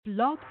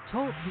Blog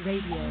Talk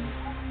Radio.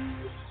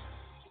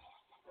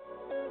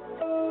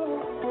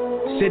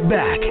 Sit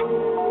back,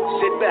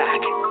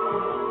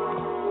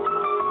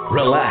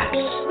 relax,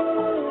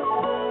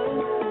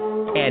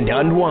 and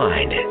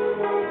unwind.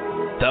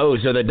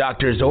 Those are the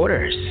doctor's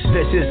orders.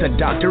 This is the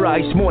Dr.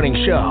 Ice Morning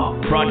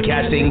Show,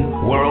 broadcasting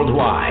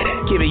worldwide,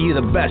 giving you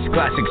the best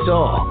classic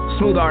soul,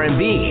 smooth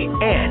R&B,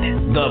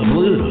 and the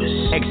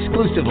blues,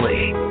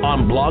 exclusively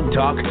on Blog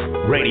Talk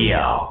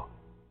Radio.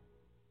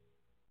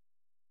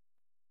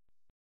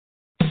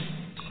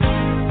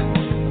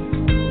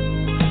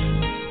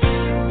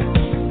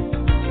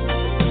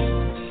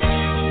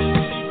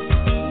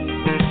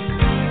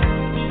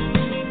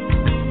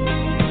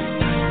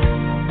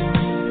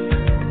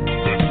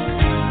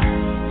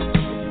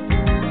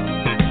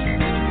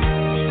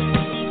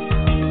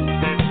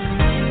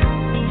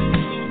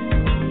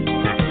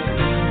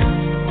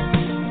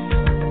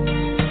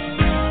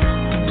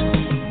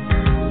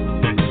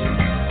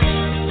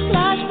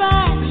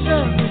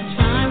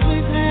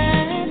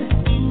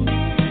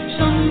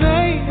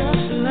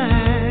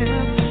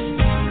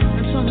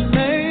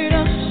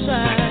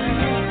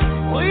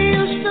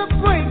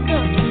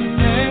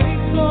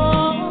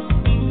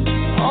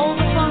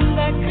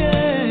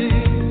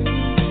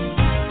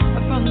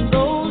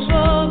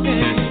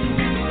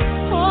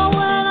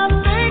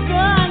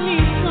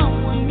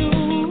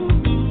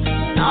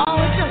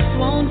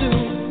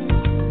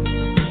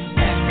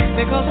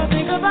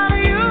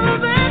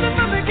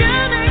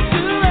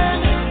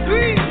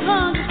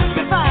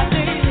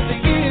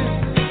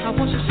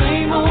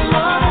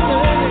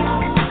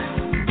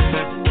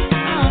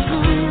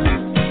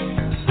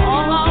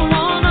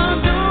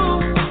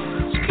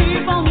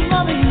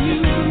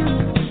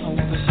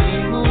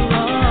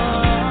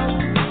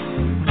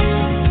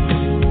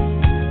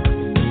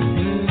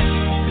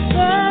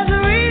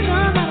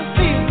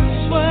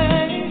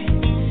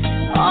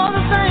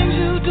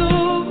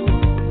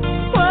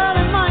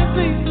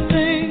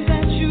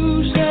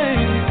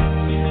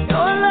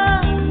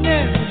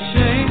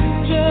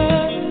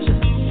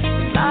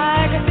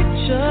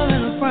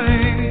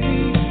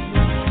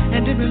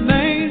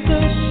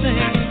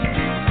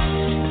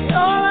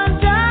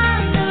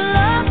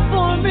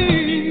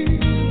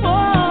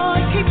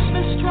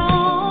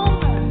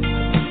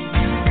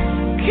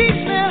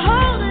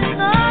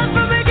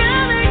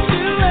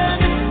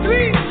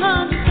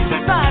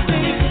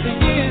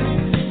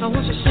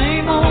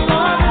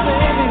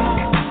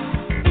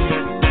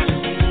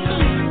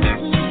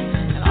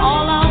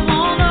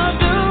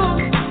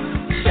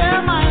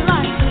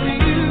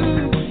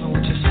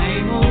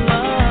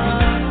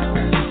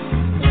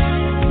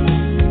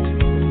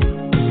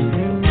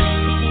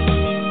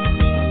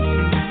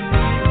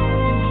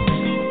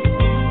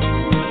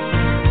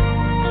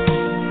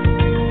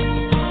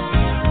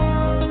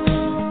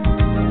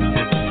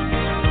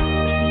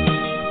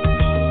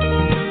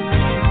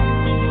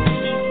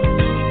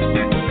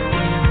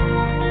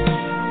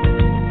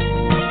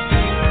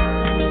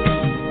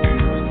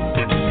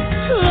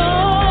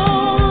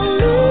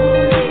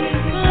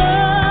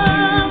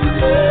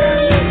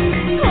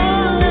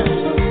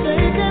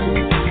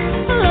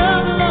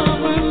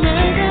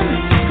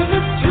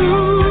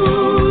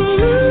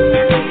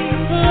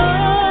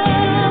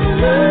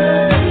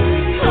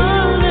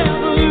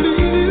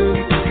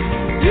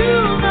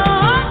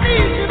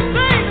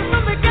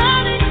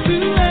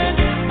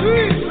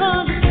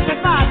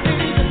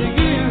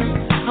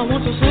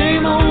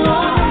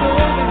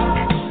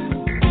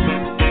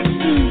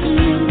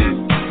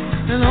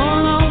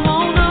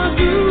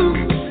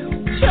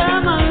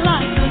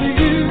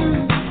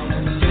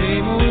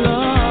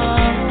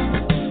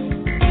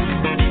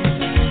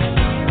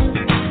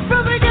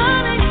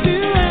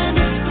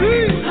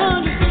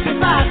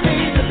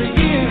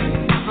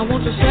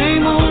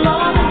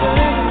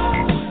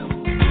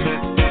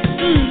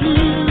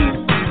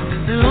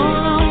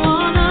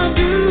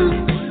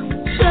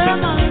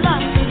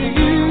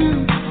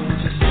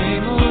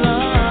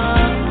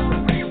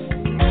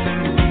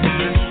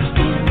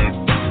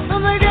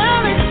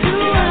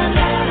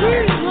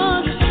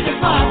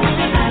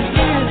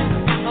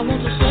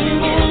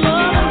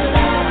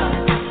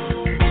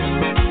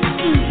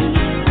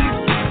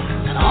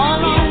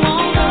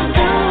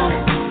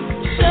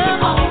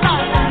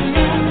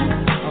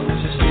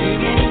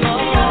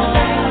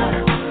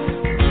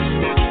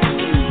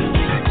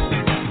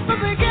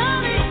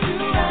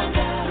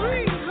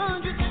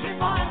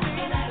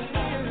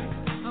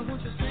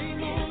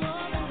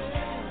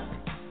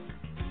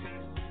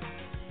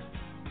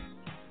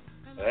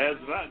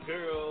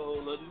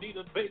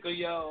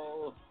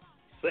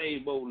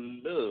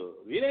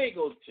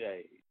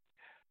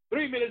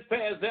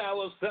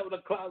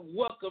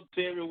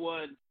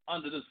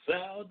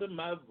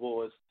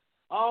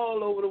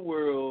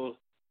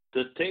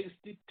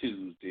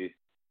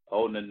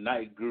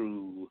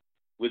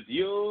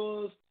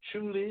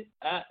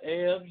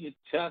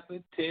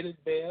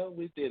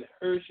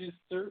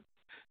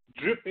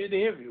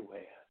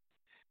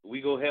 We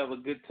gonna have a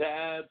good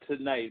time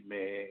tonight,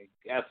 man.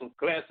 Got some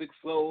classic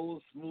soul,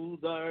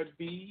 smooth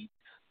R&B,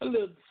 a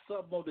little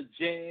something on the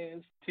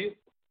jazz tip.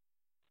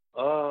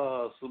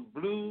 Some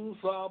blues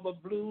for all my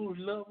blues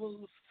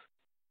lovers.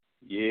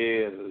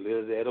 Yeah, a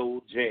little of that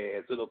old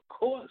jazz. And of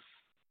course,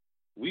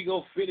 we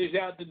gonna finish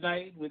out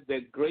tonight with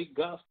that great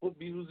gospel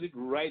music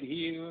right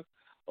here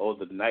on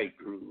the Night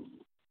Groove.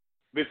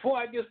 Before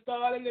I get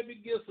started, let me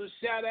give some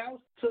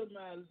shout-outs to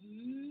my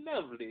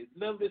lovely,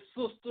 lovely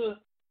sister,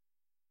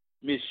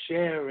 Miss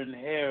Sharon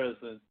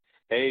Harrison.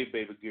 Hey,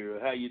 baby girl,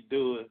 how you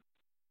doing?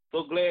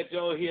 So glad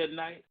y'all here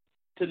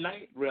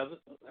tonight, rather.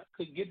 I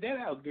couldn't get that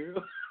out,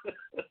 girl.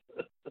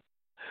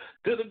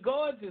 To the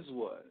gorgeous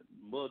one,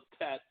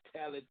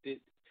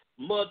 multi-talented,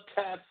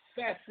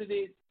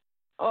 multifaceted.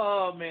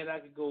 Oh, man, I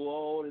could go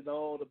on and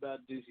on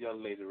about this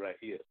young lady right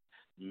here.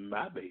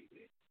 My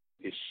baby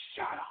is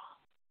Shada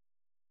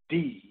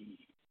D.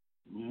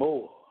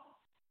 Moore.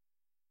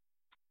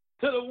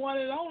 To the one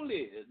and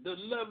only, the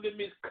lovely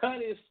Miss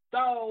Connie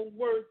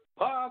Stalwart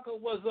Parker.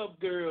 What's up,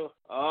 girl?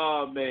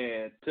 Oh,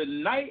 man,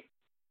 tonight,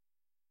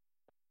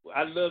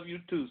 I love you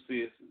too,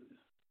 sis.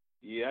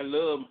 Yeah, I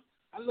love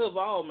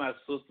all my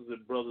sisters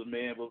and brothers,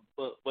 man,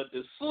 but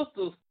the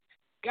sisters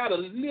got a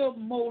little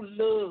more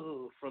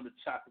love from the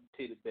chocolate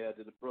teddy bear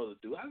than the brothers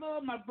do. I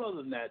love my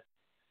brothers now.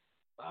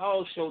 I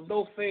don't show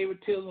no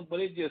favoritism, but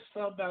it's just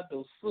something about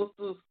those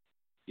sisters.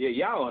 Yeah,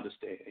 y'all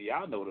understand.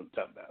 Y'all know what I'm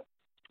talking about.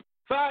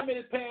 5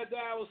 minutes past the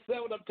hour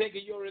 7. I'm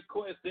taking your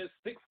request at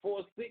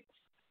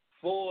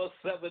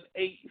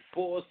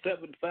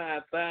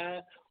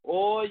 646-478-4755.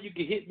 Or you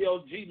can hit me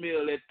on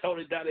Gmail at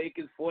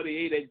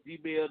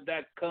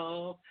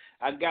tony.akins48@gmail.com.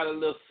 I got a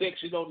little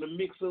section on the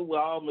mixer with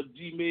all my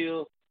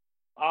Gmail,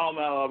 all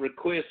my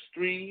request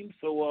streams.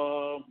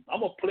 So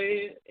I'm going to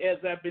play it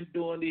as I've been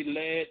doing these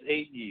last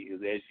 8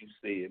 years, as you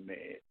said,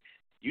 man.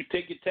 You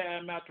take your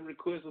time out to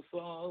request a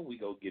song, we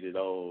going to get it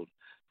on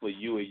for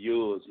you and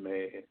yours,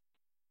 man.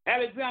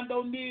 Alexander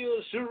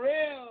O'Neal,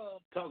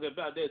 Sherelle, talking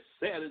about that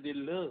Saturday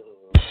love.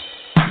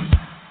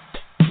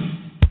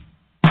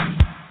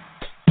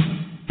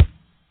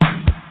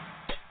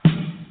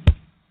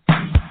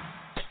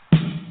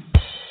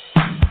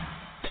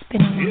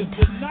 Been a long it's time.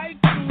 The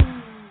Night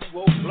Groove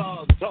on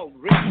Blog Talk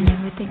Radio. I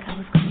never think I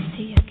was going to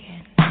see you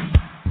again.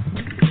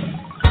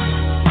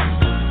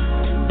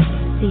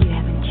 See, you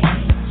haven't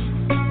changed.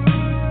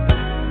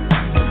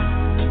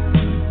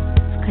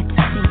 It's good to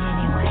see you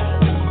anyway.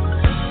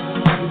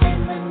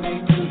 Monday,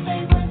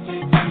 Tuesday,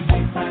 Wednesday,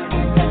 Thursday,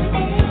 Friday,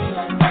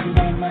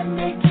 Saturday.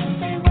 Monday,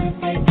 Tuesday,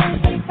 Wednesday,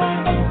 Thursday,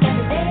 Friday,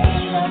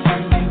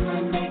 Saturday.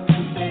 Monday,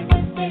 Tuesday,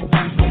 Wednesday,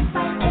 Thursday,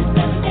 Friday,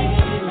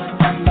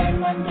 Saturday.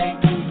 Monday,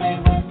 Tuesday,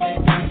 Wednesday,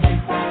 Thursday,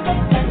 Friday,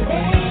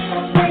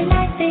 Saturday. When I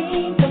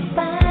think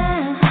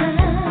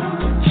about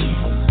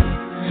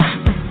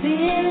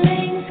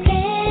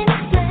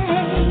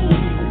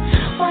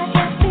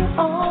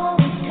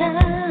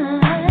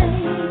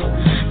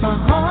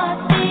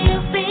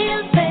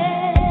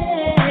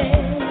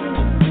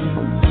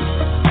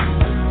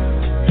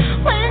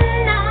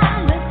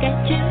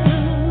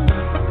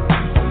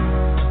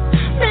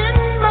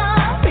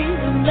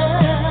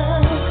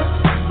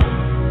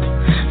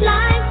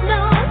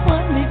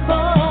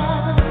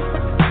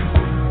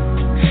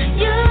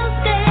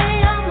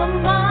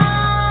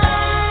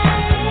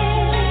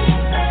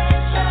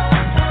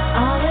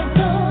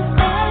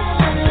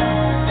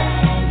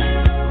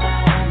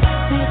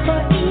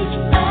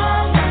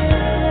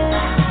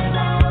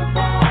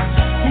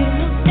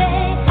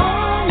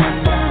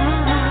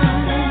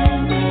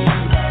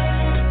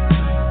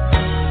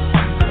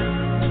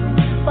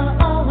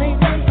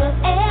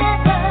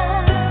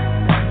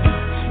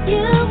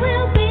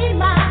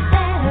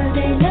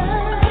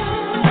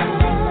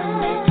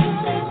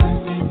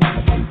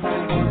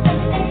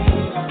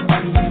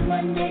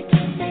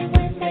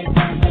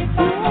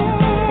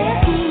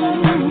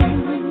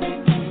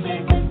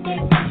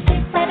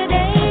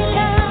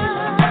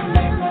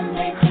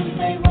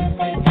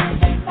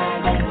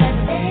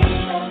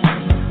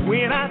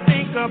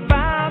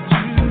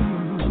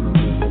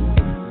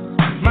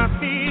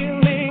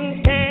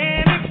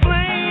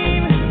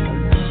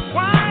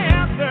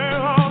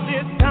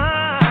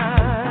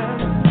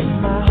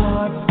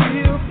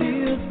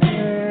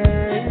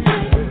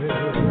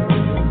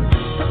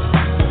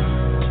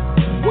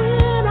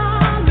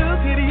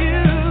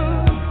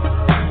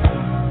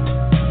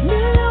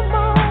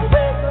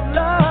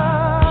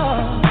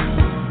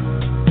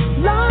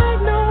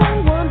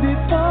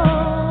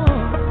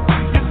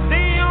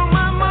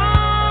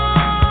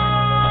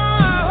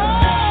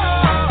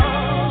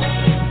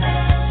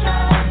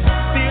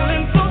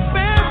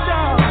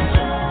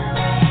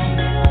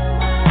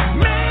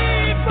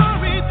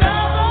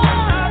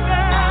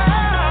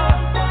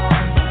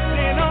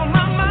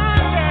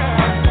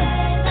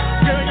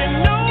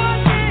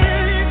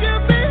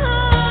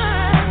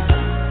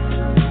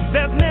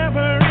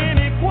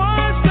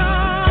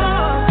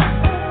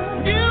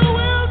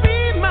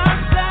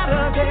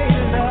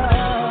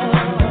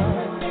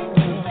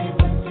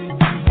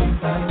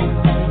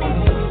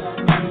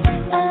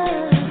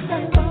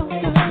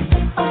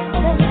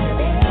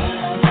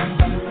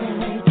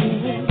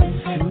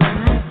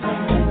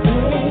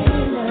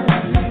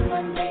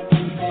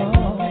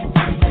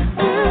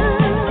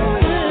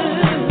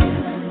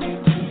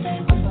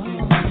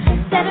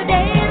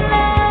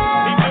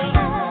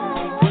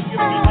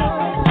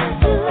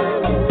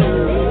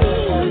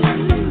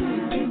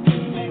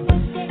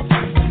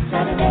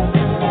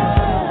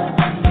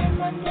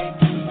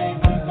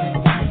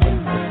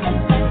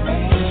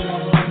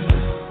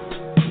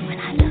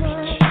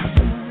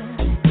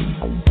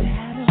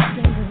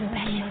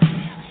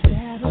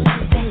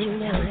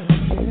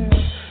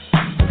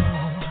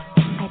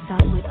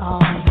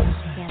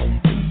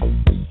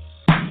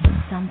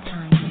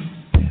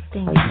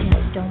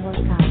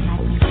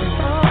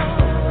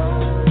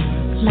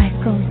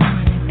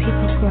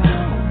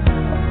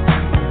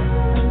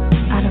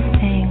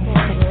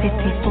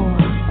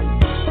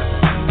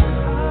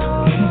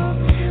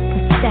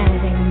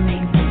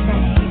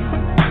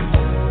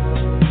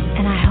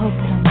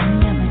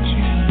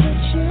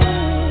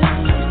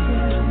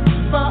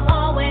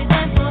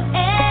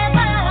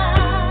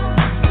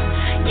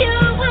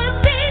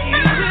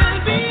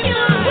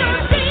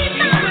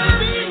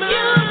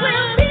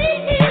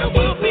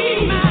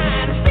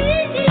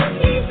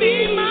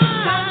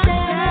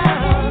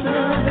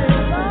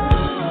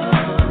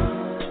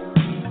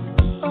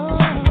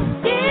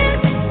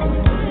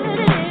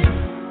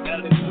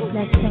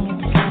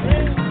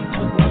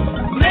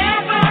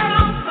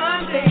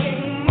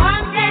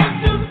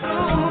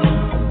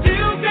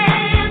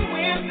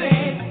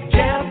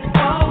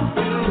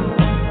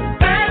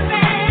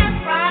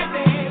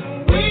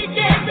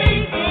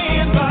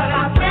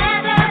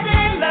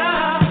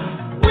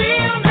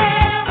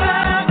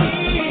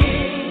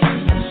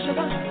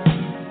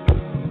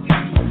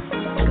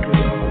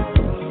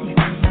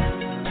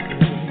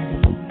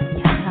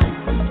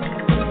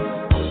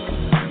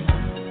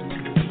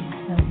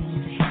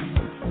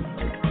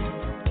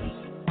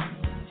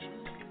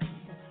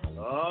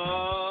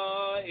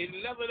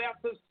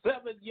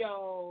 7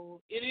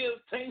 y'all. It is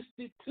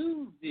Tasty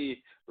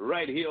Tuesday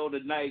right here on the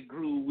Night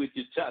Groove with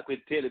your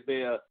chocolate teddy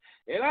bear.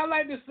 And I'd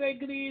like to say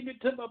good evening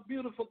to my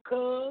beautiful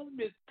cousin,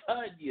 Miss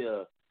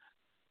Tanya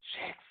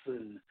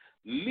Jackson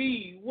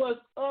Lee.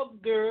 What's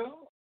up,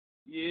 girl?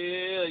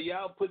 Yeah,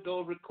 y'all put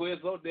those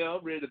requests on there.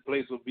 I'm ready to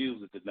play some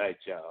music tonight,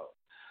 y'all.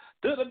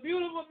 To the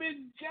beautiful Miss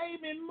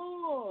Jamie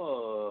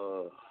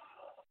Moore.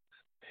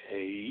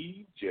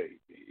 Hey,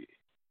 Jamie.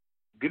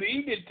 Good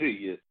evening to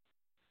you.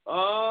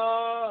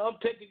 I'm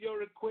taking your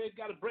request.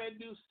 Got a brand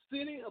new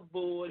city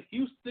aboard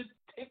Houston,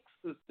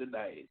 Texas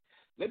tonight.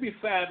 Let me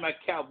find my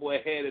cowboy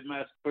hat and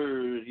my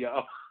spurs,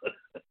 y'all.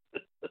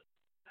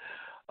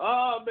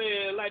 Oh,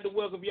 man, I'd like to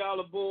welcome y'all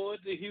aboard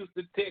to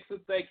Houston, Texas.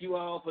 Thank you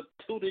all for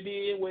tuning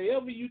in.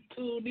 Wherever you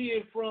tune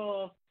in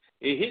from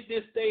and hit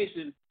this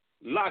station,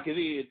 lock it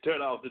in,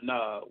 turn off the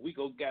knob. We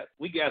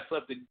got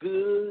something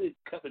good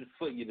coming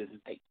for you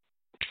tonight.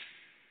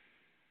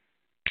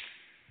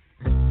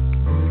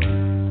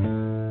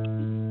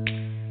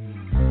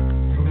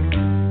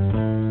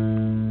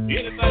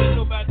 Anybody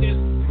know about this?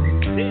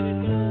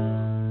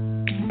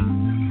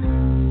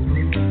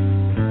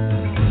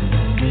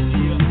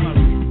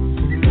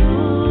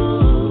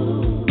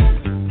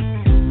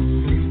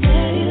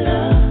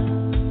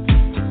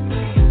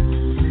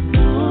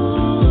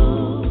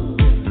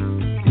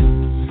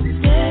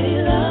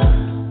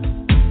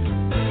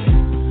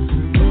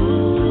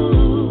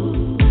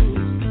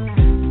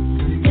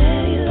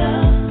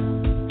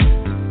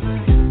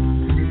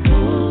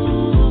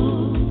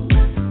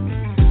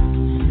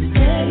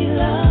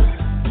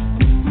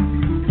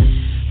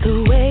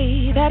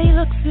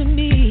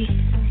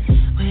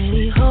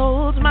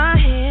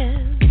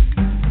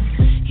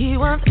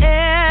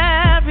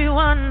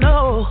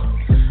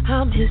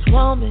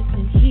 Woman,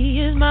 and he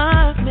is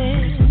my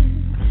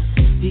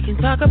man. We can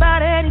talk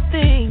about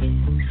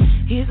anything.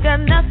 He's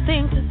got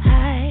nothing to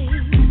hide.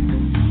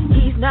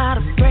 He's not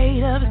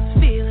afraid of his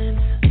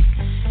feelings.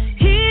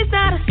 He's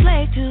not a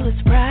slave to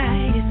his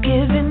pride. He's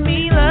giving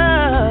me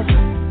love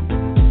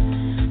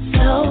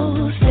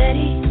so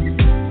steady.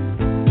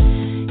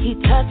 He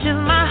touches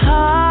my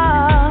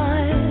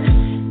heart.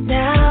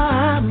 Now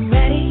I'm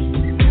ready.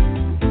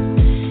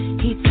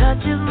 He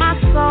touches my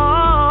soul.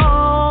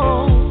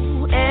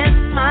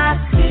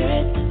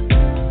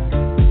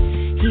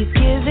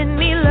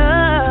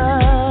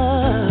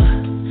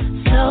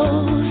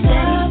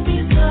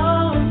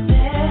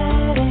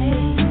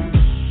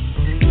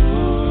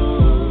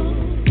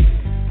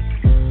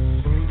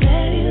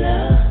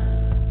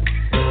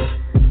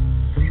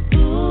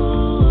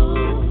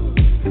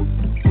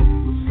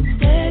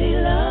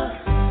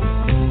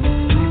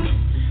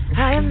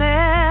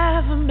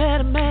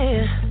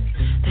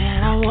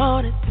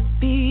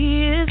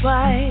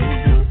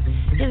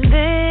 And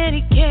then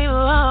he came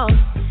along.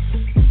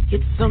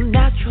 It's so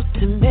natural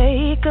to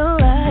make a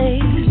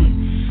life,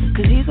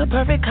 'cause he's a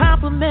perfect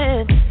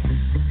compliment,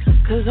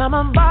 'cause I'm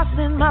a boss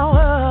in my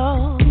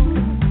world.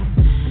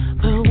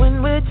 But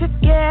when we're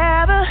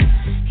together,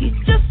 he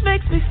just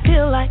makes me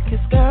feel like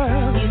his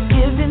girl. He's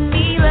giving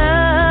me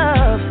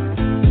love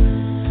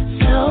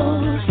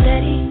so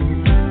steady.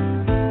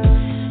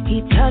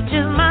 He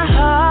touches my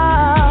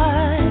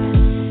heart.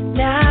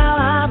 Now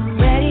I'm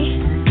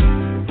ready.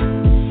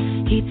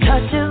 He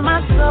touches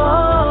my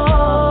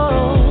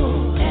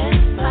soul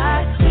and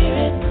my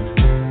spirit.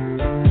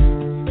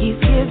 He's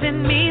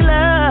giving me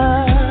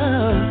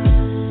love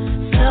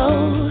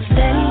so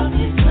steady.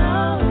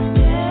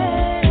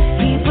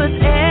 He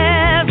puts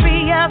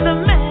every other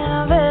man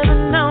I've ever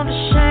known to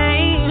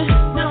shame.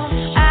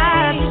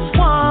 I just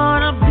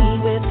wanna be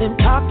with him,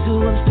 talk to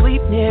him,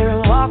 sleep near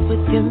him, walk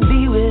with him,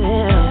 be with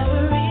him.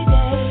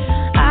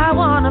 I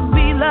wanna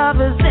be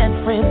lovers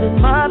and friends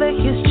and mother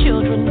his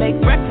children,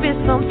 make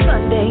breakfast on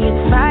Sunday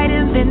and fight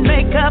and then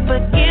make up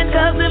again,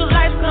 'cause if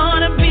life's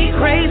gonna be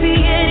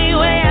crazy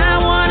anyway, I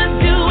wanna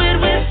do it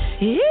with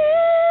him.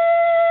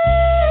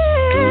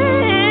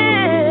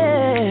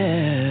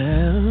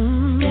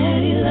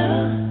 Daddy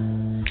love,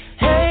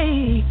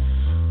 hey,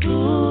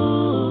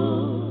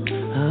 ooh,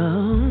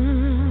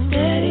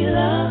 daddy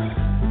love.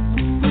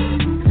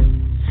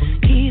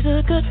 He's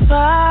a good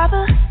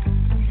father,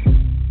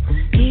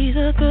 he's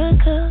a good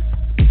cook.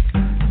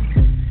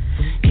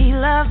 He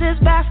loves his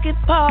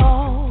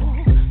basketball,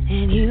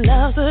 and he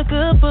loves a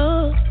good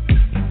book.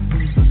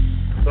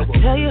 I'll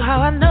tell you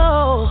how I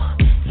know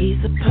he's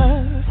the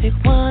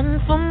perfect one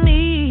for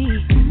me,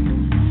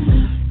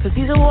 'cause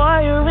he's a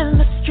warrior in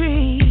the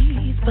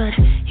streets, but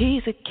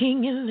he's a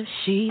king in the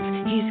sheets.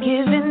 He's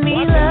giving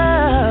me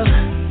love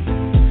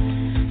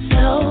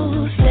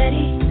so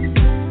steady.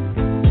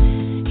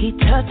 He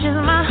touches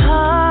my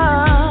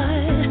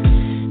heart.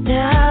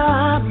 Now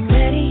I'm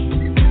ready.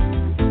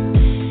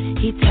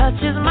 He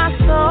touches my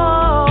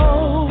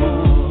soul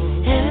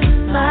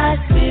and my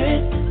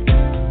spirit.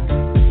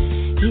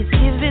 He's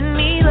giving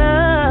me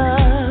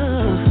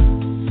love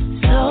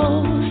so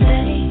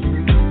steady.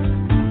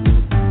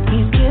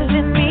 He's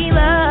giving me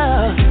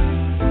love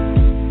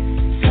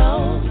so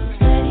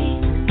steady.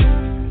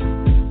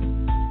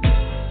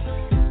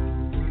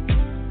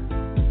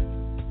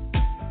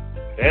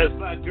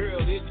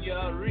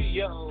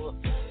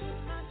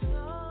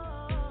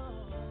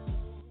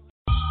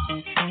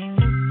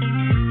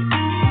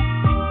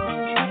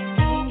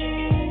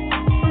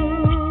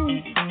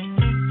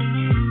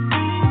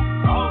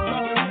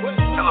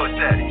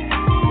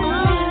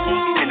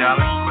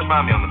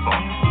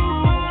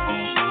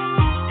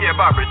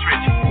 Barbara, it's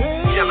Richie.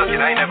 Yeah, look,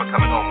 I ain't never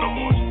coming home no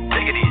more.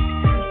 Take it easy.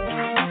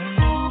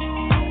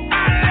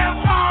 I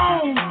left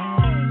home,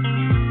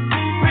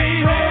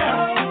 baby,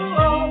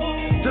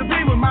 to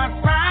be with my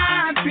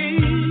side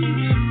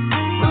piece.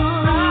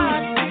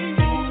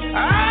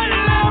 I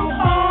left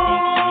home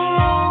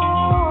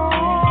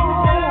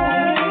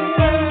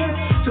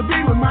to be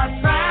with my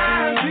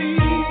side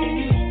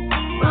piece.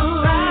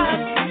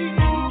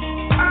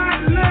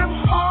 I left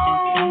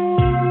home,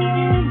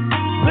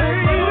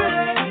 baby,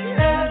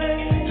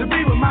 to be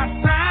with my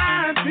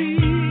side piece.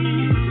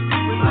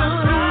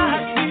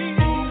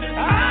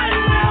 I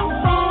left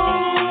home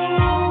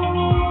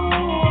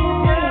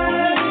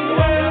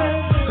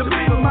to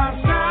be with my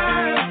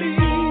side piece.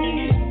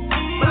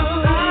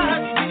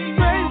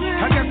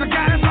 I guess I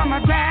got it from my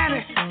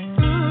daddy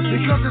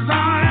because it's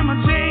all in my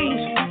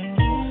genes.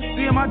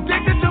 See, I'm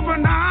addicted to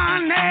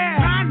banana,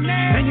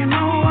 and you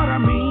know what I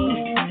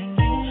mean.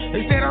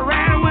 They said I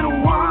ran with a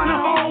one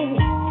hole.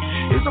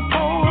 It's a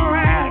pole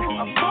rat,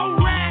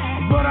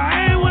 but I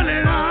ain't with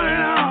it all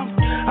enough.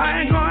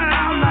 I ain't going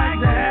out like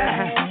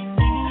that.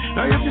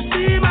 Now if you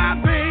see my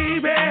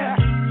baby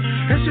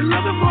and she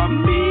looking for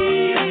me,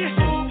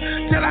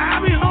 tell her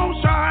I'll be home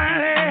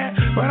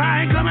shortly, but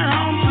I ain't coming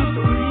home till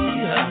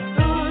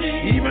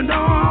 3. Even though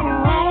I'm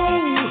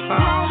wrong,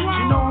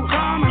 she know I'm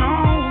coming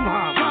home.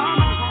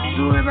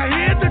 Soon as I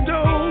hit the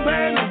door,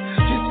 baby,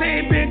 she say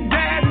Big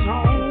Daddy's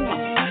home.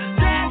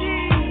 Daddy,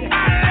 I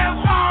left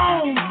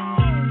home,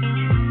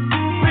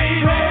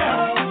 baby,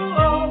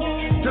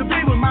 to be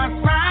with my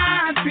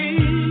side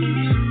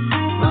piece.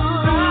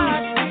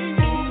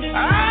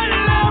 I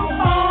left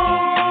home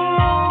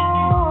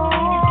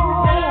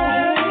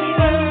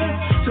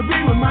to be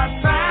with my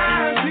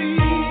side piece.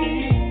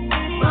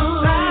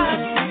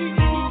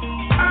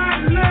 I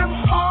left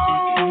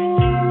home,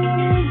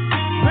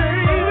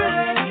 baby,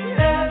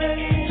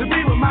 to be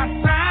with my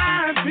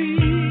side piece.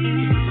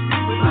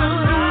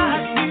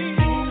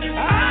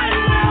 I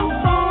left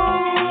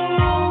home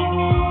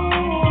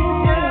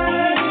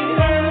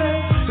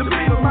to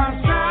be with my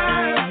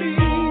side piece.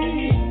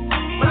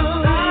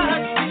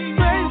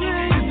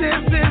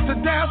 This is the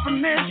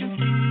definition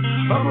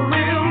of a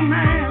real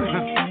man.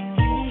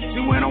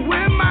 See, when I'm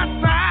with my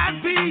side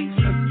piece,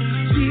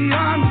 she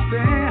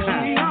understands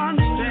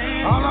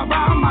all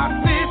about my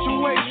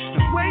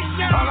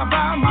situation, all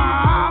about my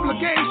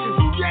obligations.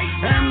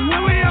 And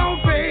when we on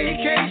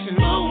vacation,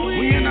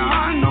 we in the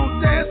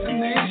unknown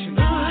destination.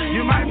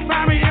 You might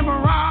find me in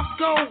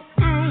Morocco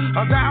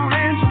or down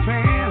in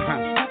Japan.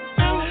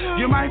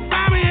 You might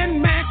find me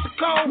in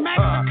Mexico,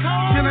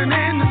 chilling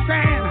in the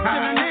sand.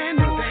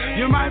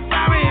 You might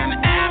find me in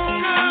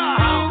Africa.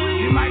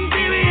 You might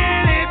see me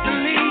in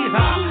Italy.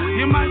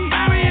 You might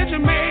find me in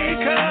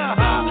Jamaica.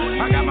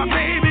 I got my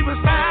baby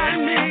beside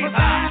me.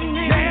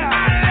 Yeah, I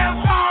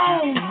left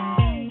home,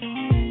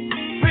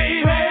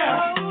 baby,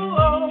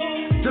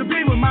 to be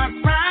with my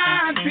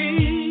side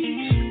piece.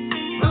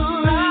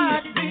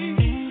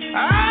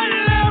 I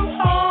left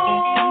home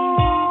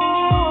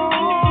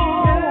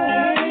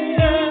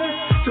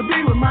to be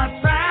with my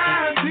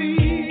side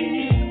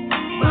piece.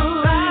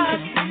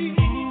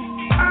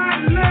 I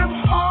left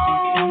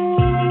home,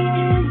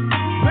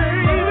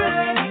 baby,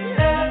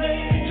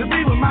 to be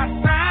with my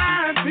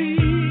side piece.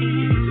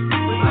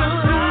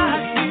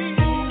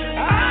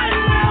 I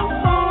left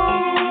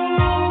home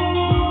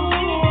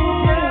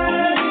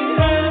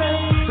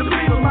to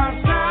be with my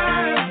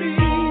side piece.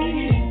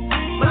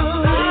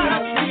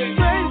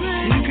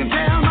 You can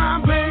tell my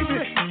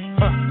baby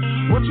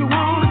what you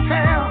want to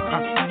tell.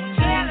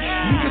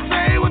 You can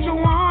say what you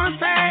want to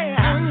say.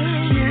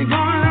 She ain't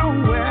going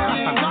nowhere.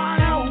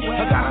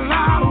 I got a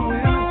lot of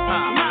women,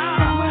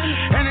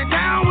 and they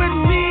down with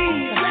me.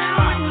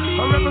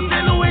 I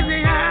represent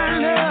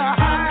Louisiana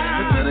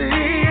to the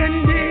end.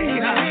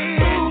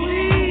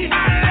 I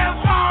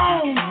left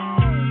home,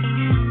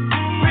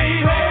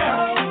 baby,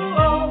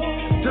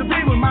 to be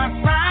with my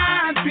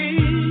side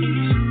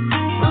piece.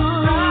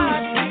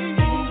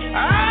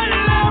 I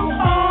left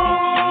home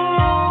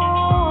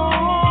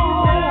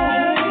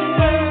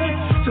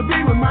to be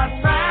with my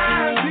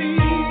side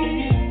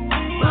piece.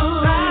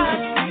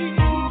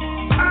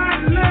 I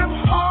left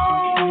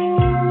home,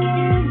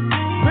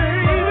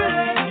 baby,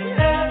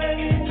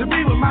 to be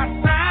with my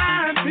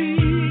side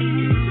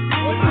piece.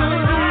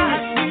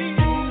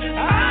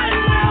 I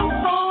left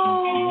home,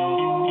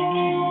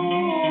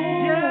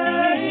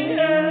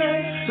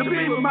 to be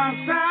with my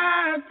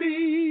side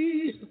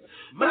piece.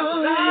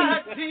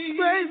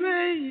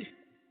 Baby.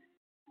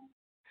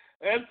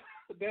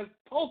 That's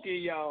Pokey,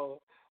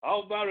 y'all.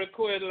 Off my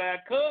recording line.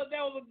 Cuz,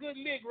 that was a good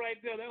lick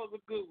right there. That was a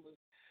good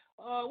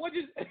one. What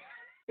you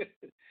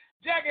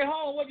Jackie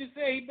home, what you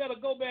say? He better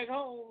go back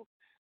home.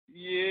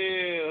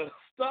 Yeah.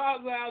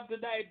 Stars out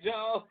tonight,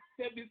 y'all.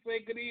 Let me say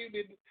good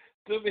evening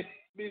to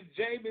Miss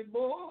Jamie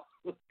Moore.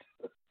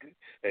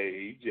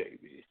 Hey,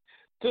 Jamie.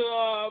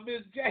 To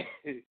Miss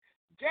Jackie.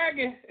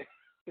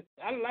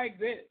 I like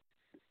that.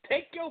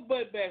 Take your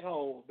butt back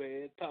home,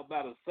 man. Talk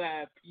about a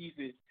side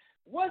piece.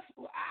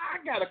 I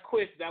got a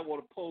question I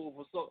want to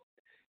pose for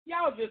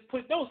y'all just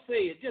put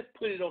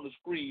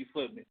screen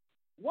for me.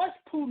 What's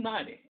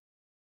Punani?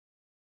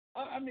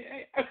 I mean,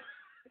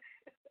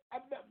 I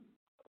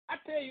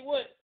tell you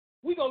what,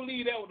 we're going to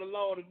leave that with the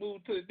Lord and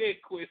move to the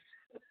next question.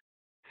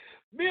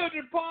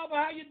 Mildred Palmer,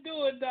 how you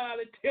doing,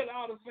 darling? Tell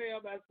all the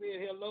fam I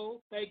said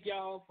hello. Thank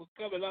y'all for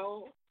coming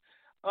on.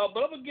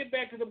 But I'm going to get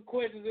back to them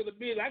questions in a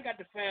minute. I got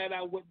to find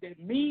out what that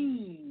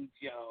means,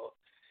 y'all.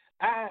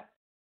 I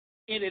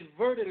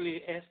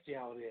inadvertently asked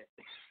y'all that.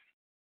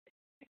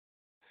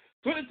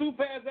 22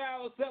 past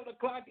hour, 7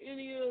 o'clock. It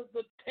is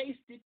the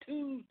Tasty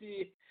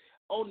Tuesday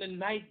on the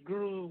Night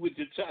Groove with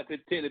your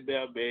chocolate teddy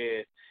bear,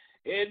 man.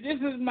 And this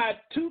is my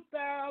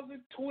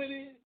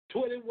 2020,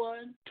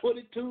 21,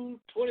 22,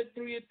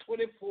 23, and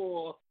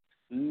 24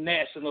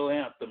 national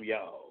anthem,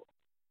 y'all.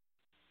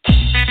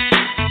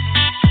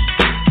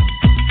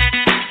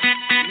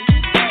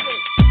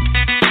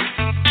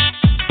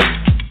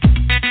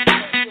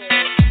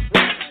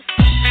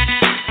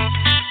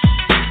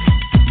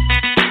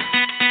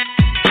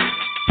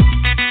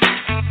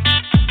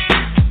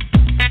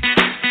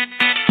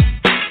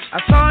 I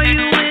saw you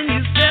when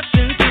you stepped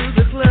into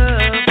the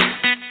club.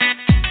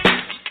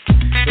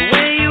 The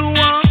way you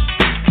walk,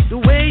 the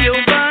way your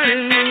body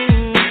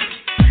moves.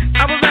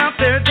 I was out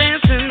there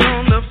dancing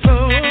on the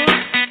floor.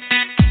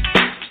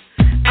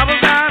 I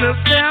was out of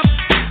step,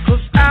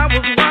 'cause I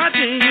was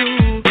watching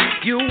you.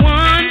 You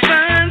one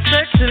fine,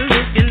 sexy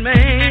looking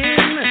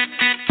man.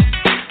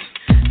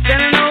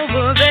 Standing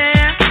over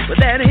there with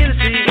that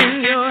Hennessy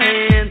in your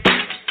hand.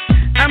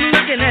 I'm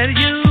looking at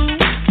you,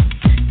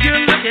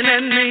 you're looking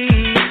at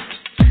me.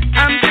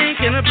 I'm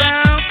thinking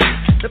about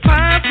the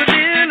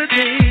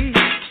possibility.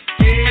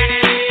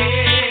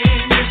 Hey,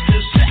 Mr.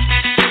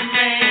 Sexy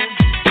Man,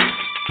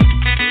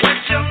 what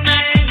your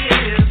name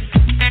is?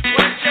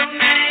 What your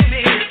name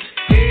is?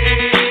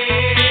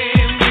 Hey,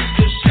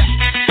 Mr.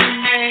 Sexy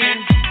Man,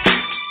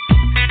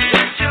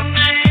 what your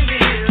name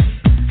is?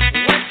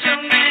 What your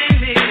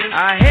name is? I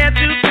had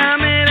to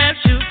come and ask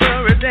you for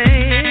a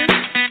dance.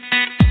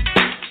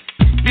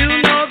 You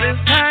know this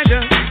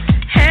tiger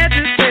had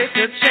to take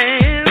a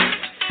chance.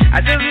 I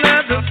just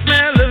love the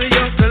smell of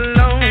your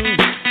cologne.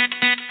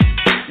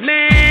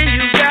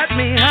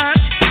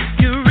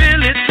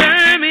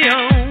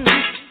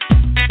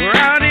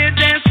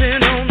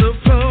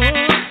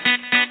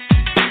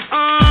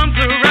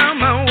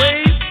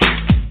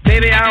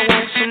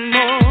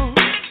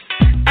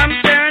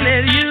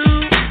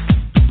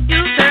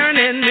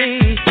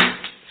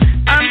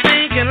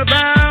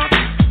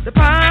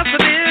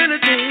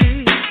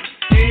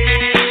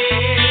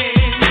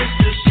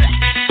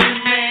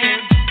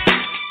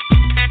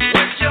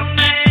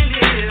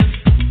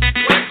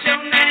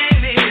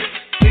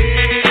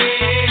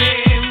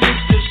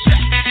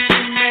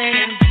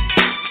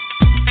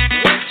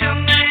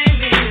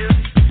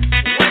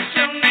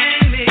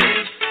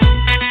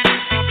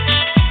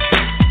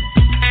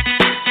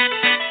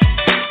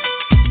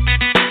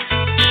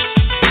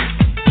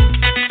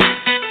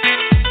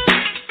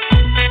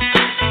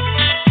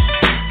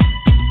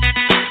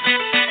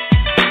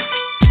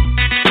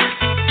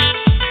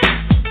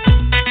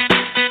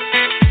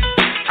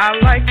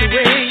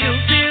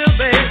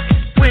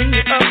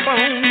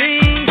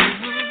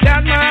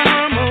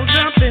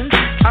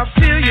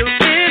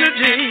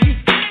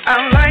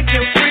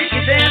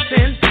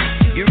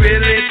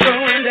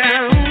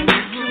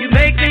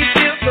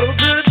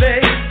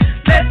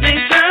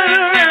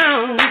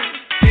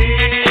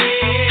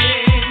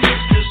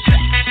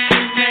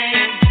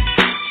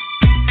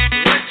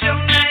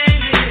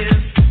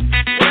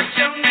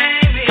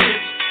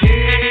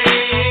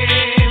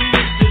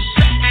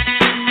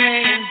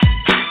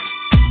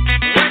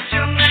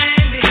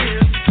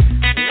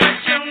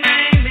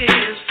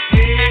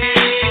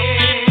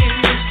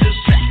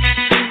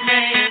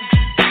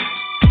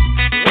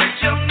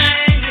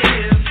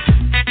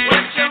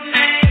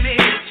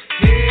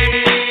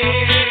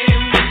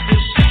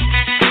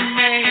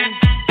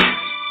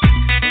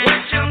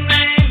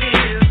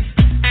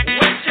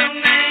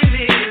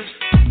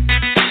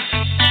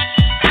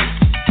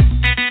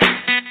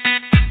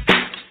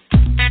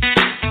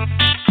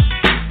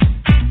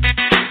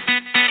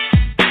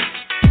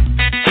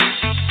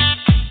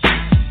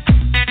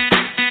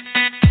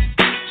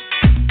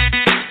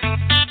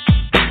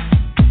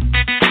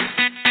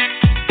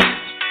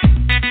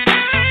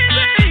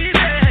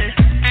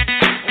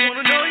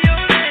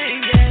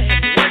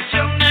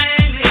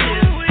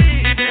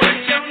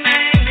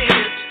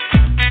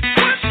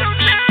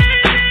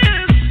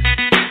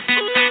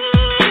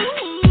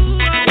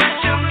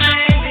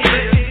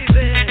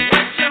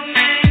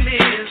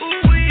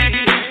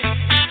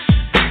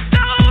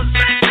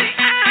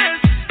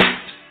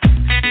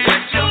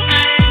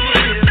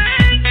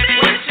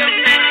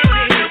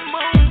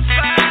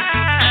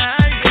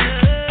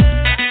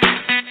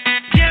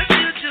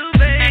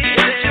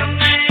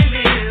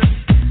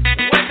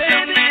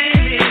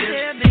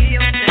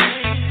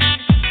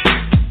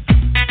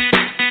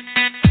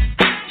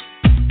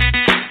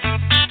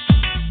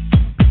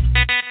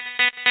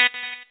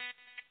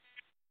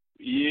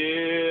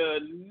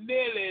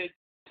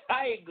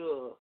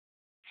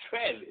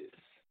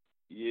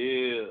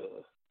 Yeah.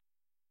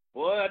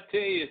 Boy, I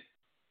tell you,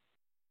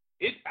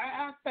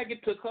 I think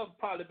it took her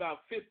probably about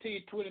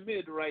 15, 20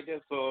 minutes to write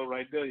that song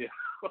right there. Yeah.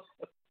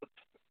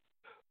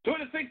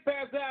 26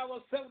 past the hour,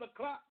 7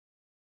 o'clock.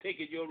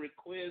 Taking your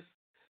request,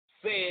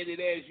 saying it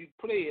as you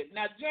play it.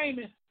 Now,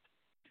 Jamie,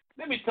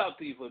 let me talk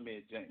to you for a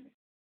minute, Jamie.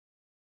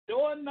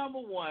 Door number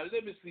 1,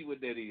 let me see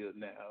what that is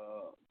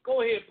now.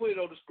 Go ahead and put it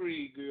on the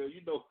screen, girl.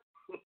 You know,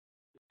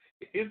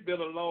 it's been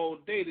a long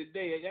day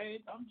today.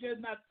 I'm just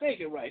not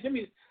thinking right. Let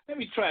me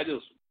try this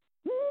one.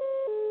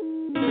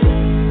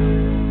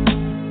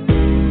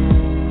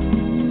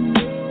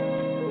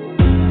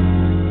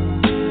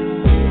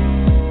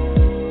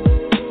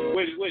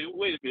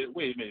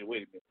 Wait a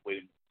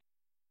minute.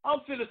 I'm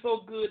feeling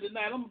so good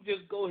tonight. I'm going to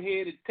just go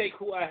ahead and take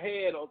who I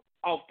had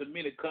off the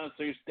mini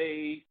concert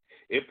stage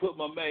and put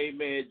my main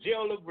man,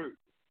 Joe Levert.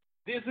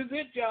 This is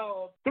it,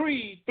 y'all.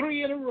 Three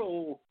in a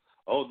row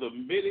on the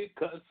mini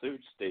concert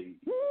stage.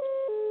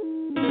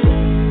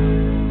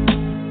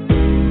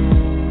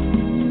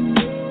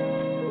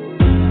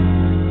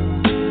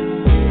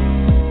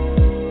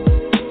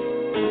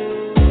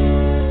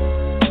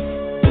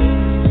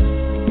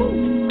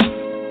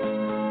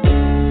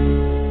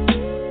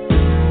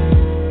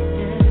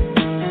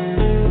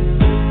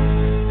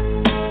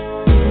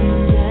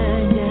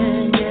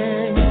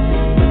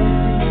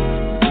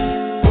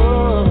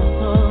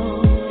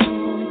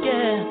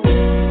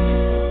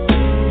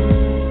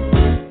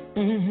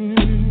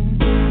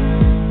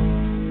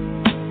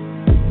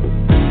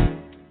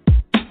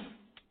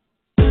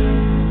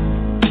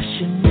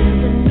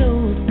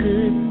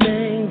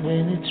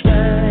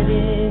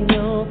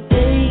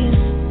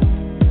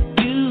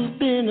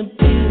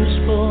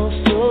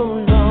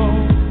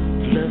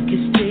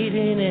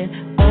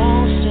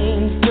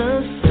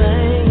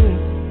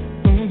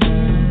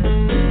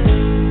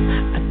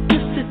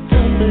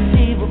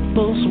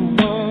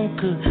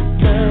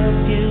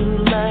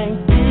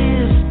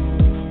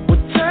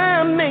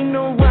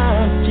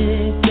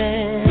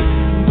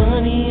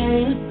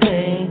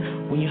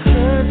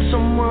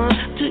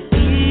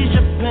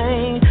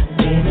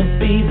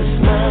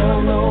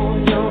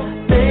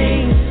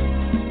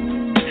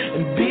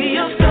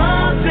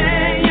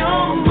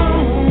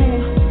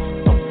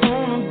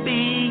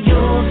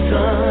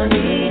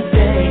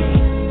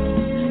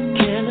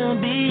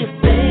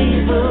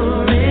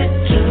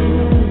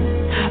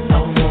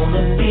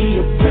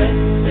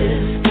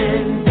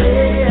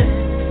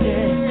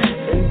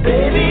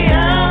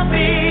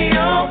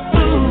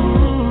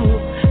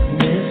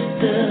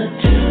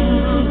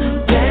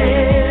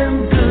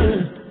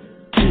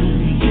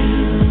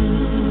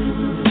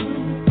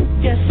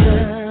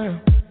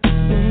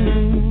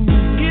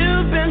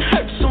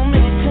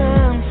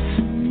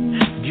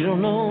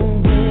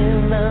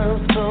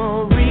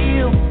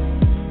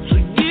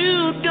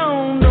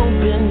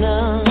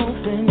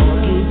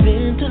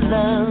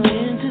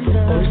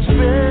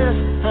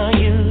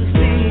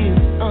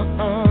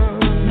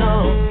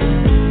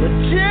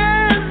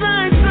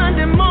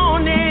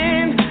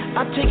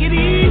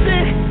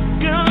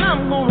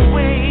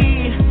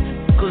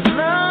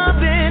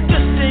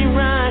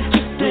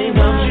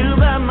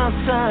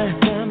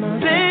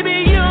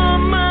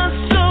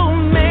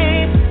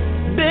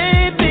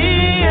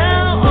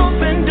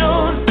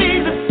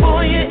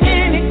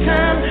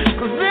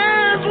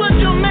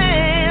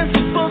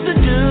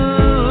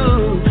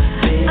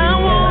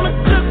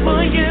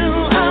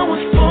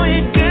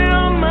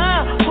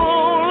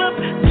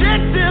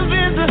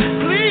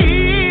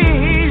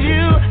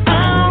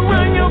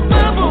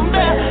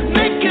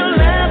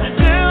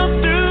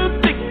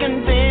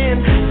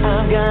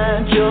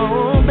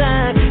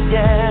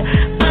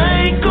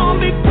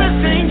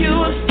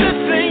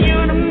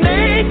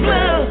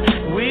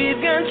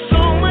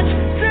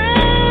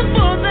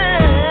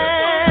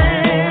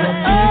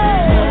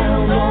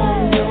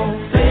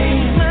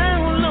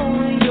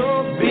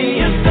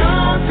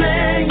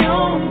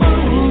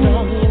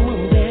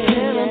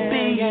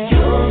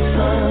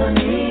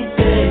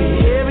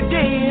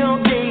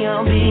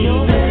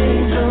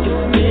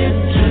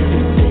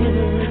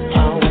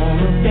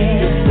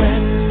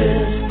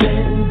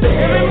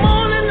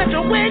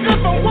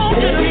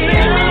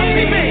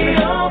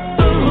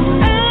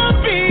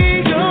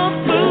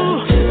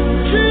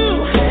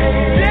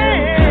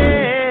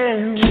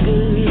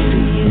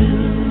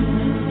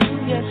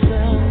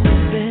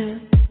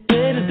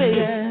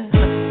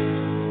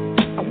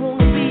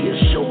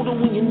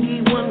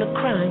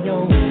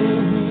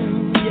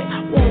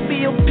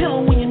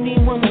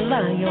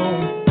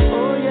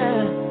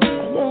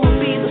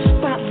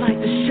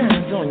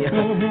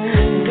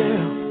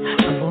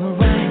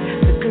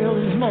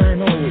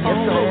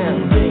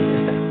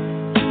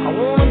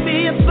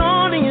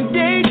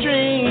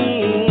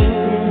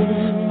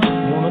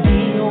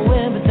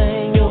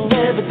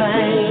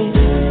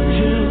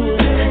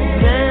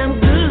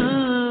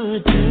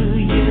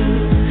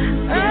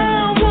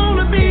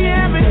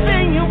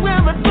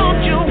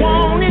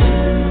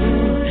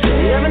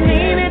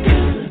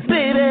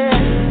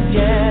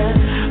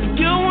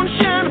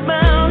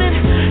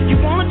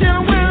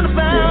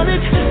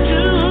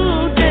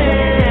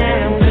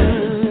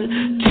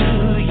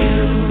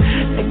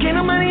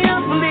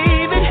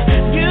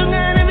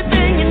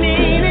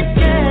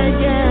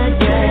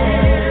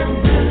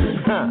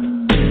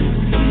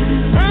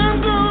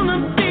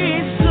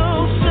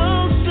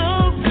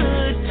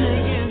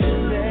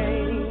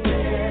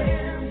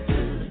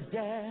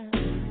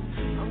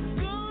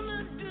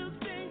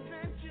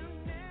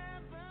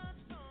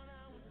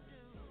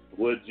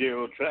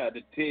 trying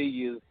to tell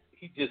you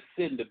he just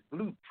sent the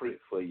blueprint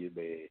for you,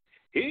 man.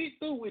 He ain't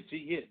through with you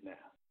yet now.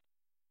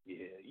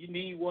 Yeah, you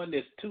need one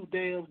that's too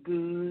damn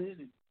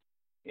good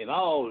and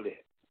all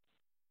that.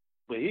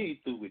 But he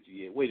ain't through with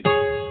you yet. Wait a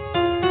minute.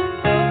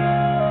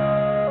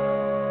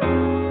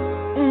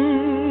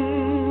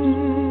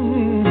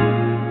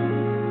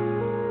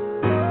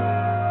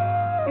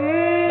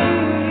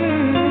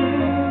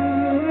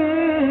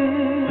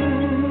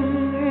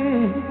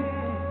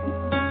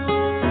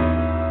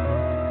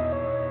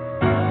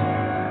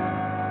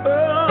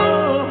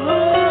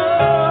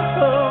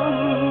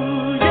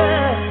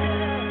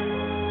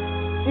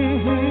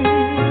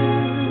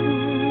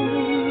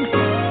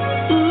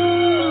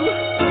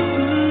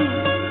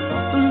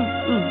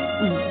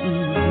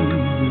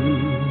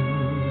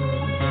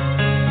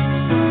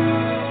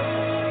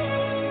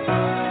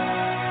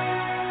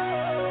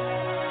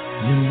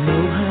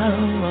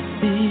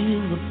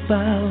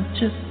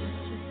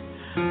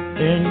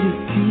 And you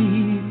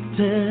keep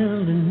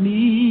telling me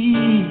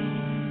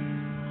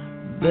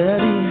that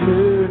he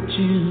hurt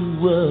you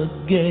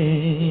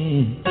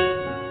again.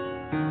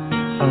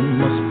 I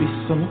must be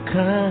some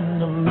kind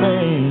of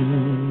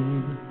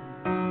man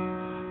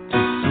to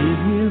sit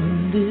here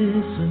and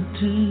listen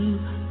to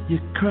you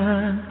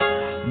cry,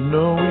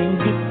 knowing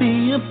if he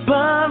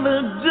apologized,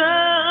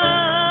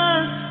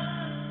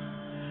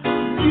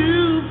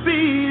 you'll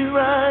be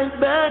right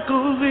back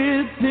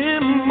with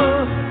him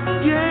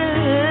again.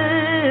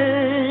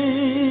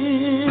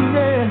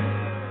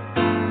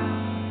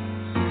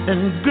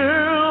 And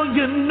girl,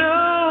 you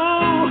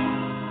know,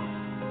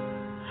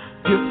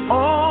 you're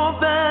all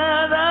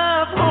that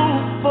I've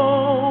hoped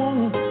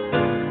for,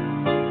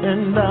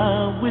 and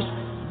I wish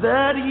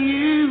that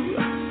you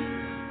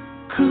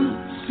could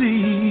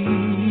see.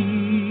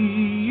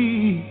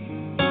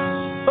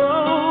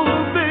 Oh,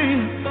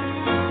 baby,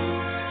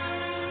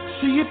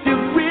 see if you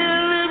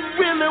really,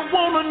 really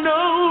want to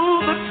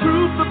know the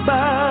truth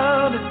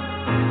about it,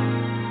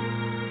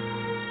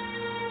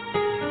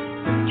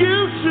 you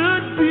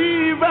should be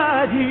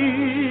right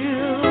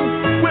here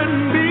with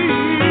me,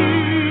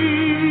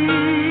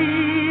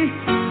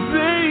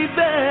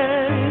 baby.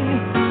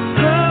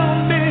 How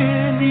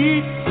many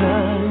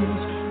times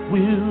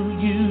will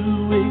you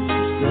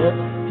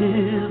accept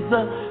his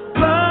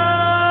apology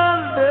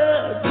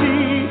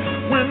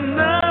when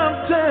I'm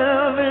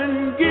telling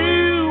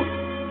you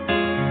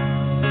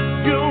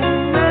you'll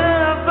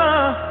never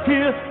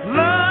hear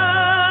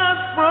lies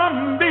from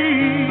me?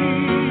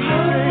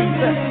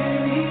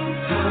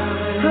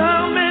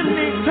 How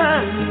many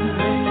times?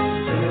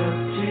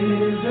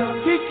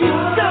 He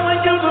keeps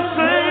telling you the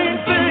same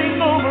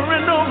thing over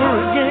and over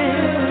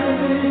again,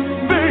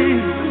 baby.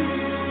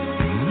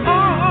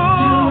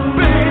 Oh,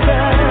 baby,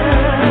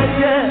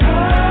 yeah.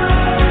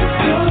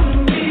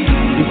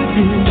 If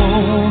you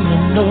wanna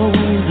know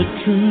the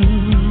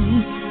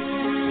truth,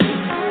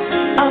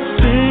 I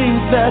think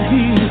that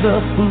he's a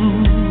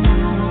fool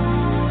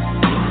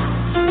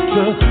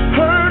to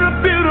hurt a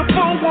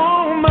beautiful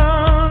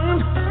woman,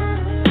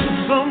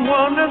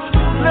 someone that's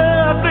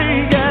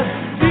loving as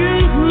you.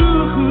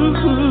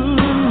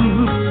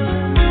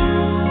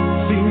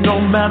 See, no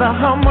matter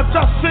how much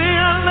I say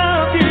I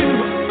love you,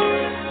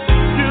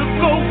 you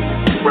go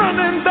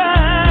running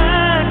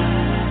back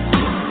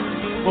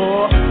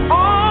for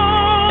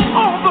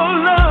all the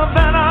love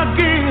that I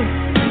give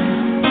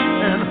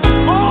and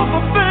all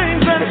the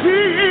things that he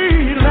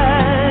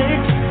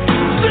likes.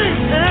 See,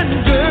 and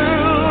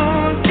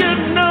girl, you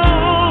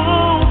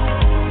know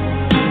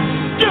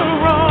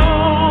you're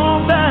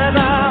all that I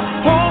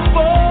hope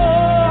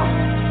for,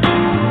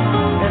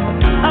 and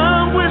I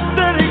wish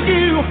that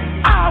you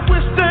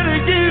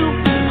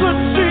could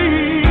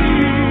see.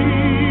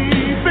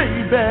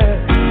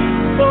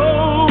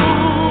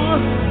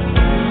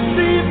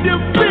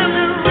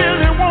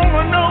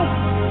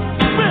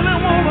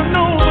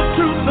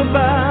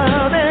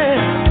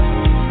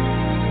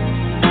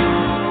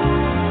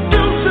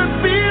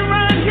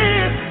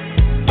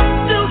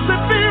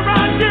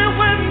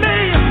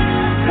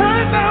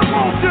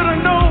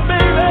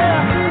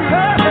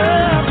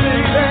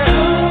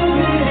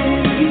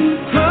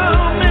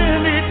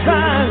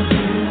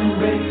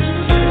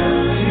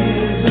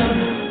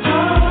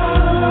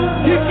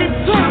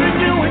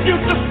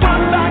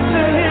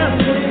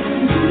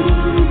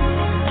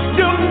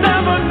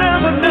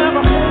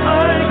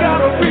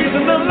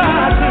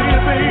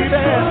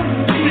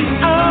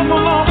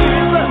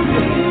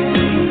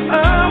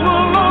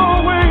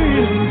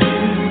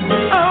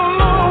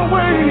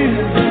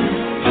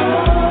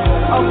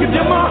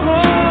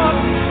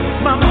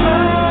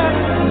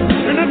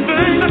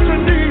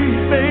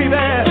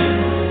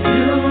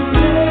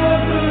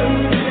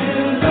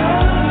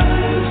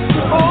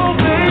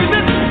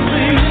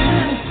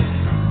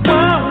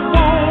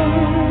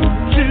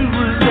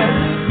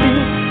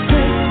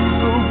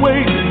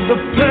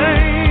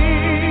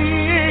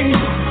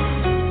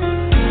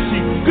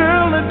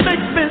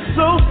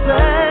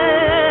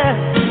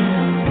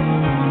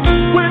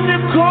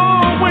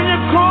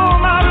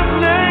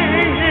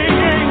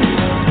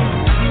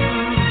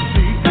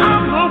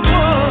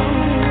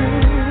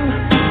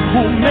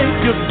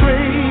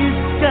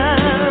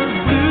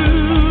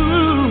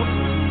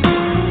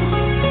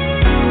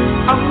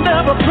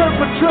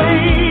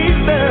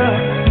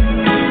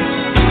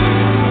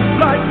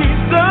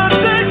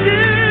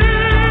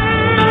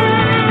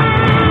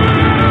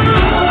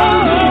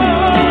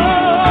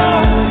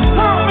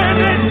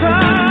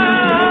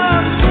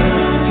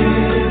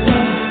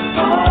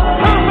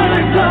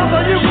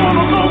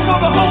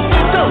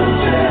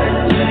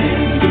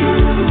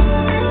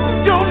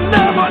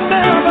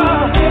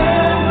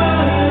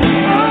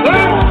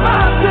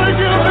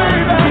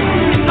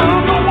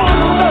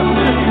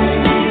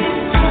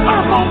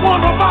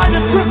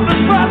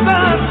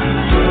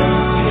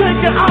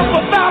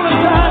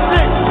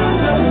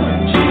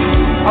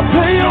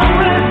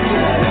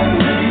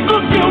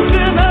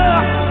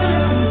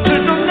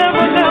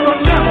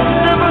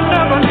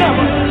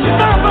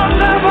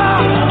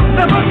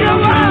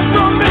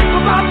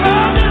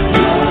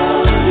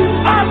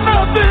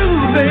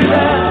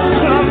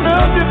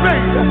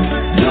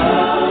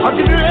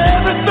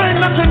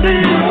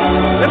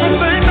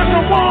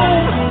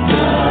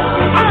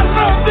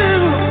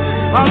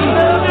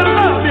 love you,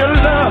 love you,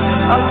 love.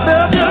 I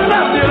love you,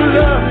 love you,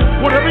 love.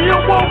 Whatever you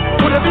want,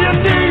 whatever you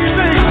need,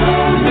 baby.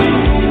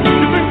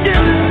 You can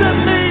give it to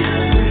me.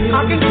 I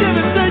can give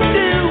it to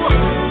you.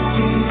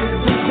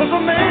 'Cause a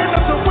man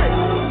that's a win.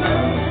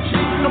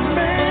 A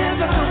man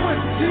that's a win.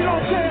 He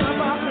don't care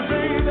about the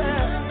baby.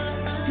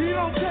 He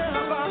don't care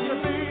about the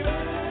baby.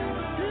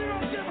 He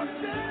don't give a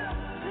damn.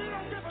 He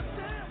don't give a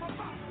damn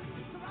about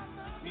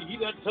it. He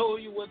done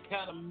told you what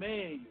kind of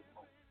man you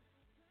want.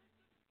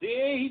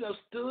 Then he done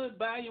stood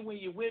by you when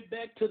you went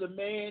back to the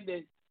man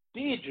that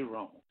did you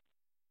wrong.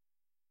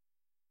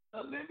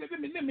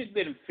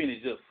 Let him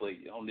finish up for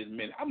you on this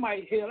minute. I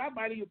might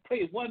even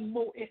play one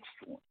more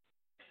extra one.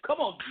 Come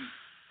on, G.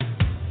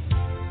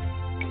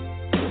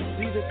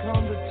 See, there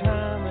comes a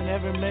time in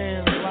every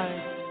man's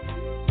life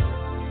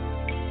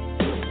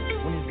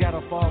when he's got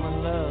to fall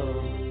in love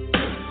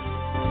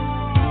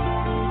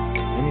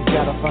and he's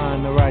got to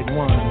find the right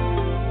one.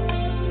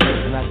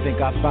 And I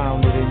think I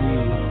found it in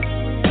you.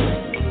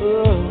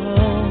 Oh,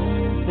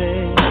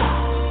 babe.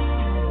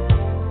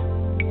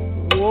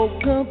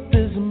 Woke up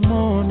this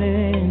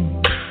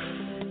morning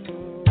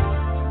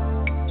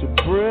to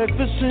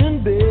breakfast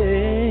in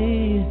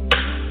bed.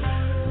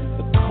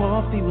 The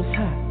coffee was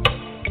hot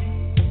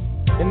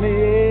and the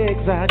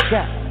eggs I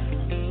got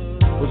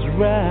was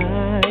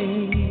right,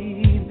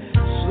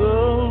 so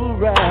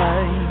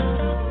right.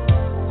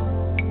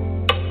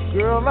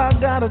 Girl, I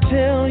gotta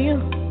tell you,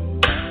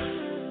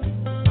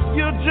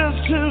 you're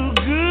just too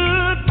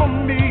good for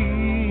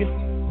me.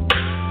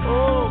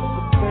 Oh,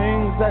 the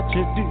things that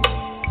you do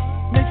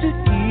makes it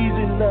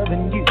easy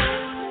loving you.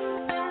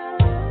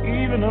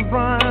 Even a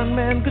blind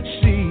man could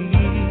see.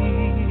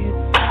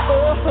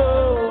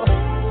 Oh,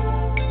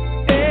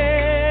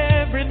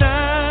 every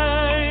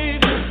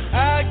night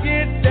I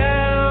get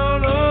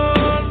down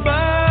on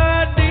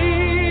my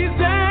knees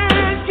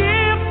and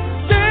give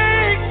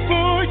thanks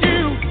for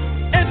you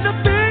and the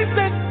things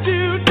that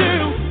you do.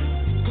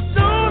 'Cause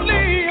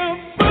only a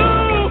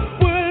fool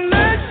will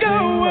let go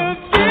of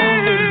you.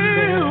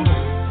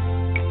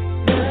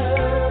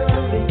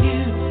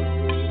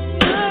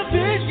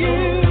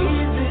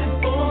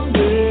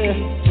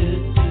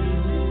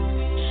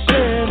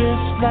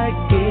 Like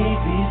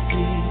ABC,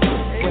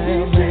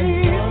 well,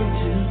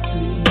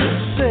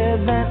 said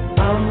that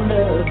I'm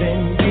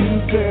loving you,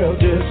 girl,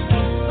 just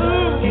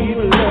keep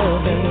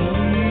loving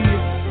me.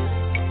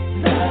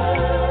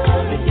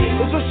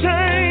 It's a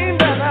shame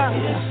that I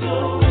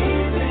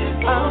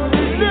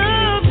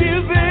love you,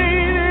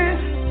 baby,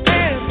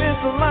 and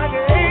it's like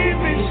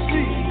ABC,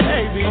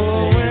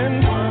 oh, and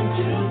 1,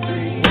 2,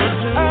 3,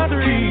 3.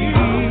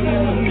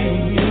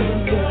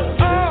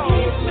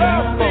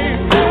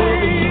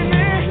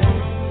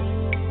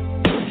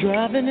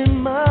 Driving in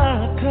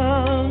my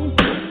car,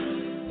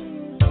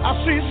 I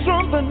see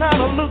something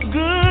that'll look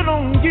good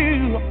on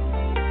you.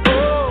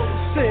 Oh,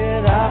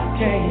 said I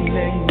can't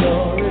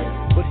ignore it,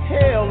 but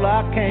hell,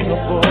 I can't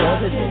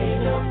afford it.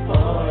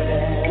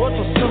 What's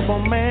a simple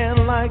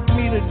man like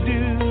me to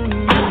do?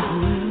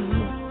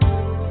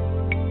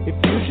 If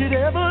you should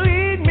ever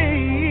leave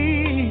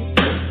me,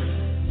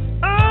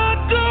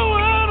 I'd go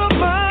out of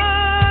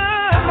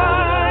my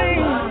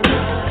mind.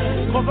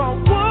 'Cause I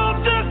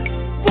want you.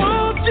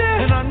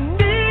 And I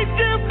need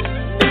you,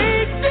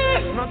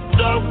 and I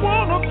don't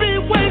wanna be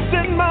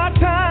wasting my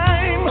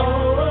time. No,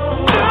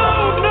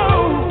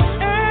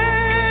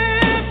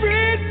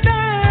 every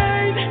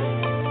night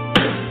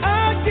I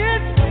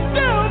get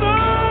down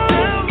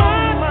on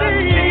my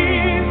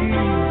knees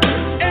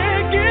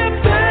and give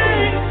thanks.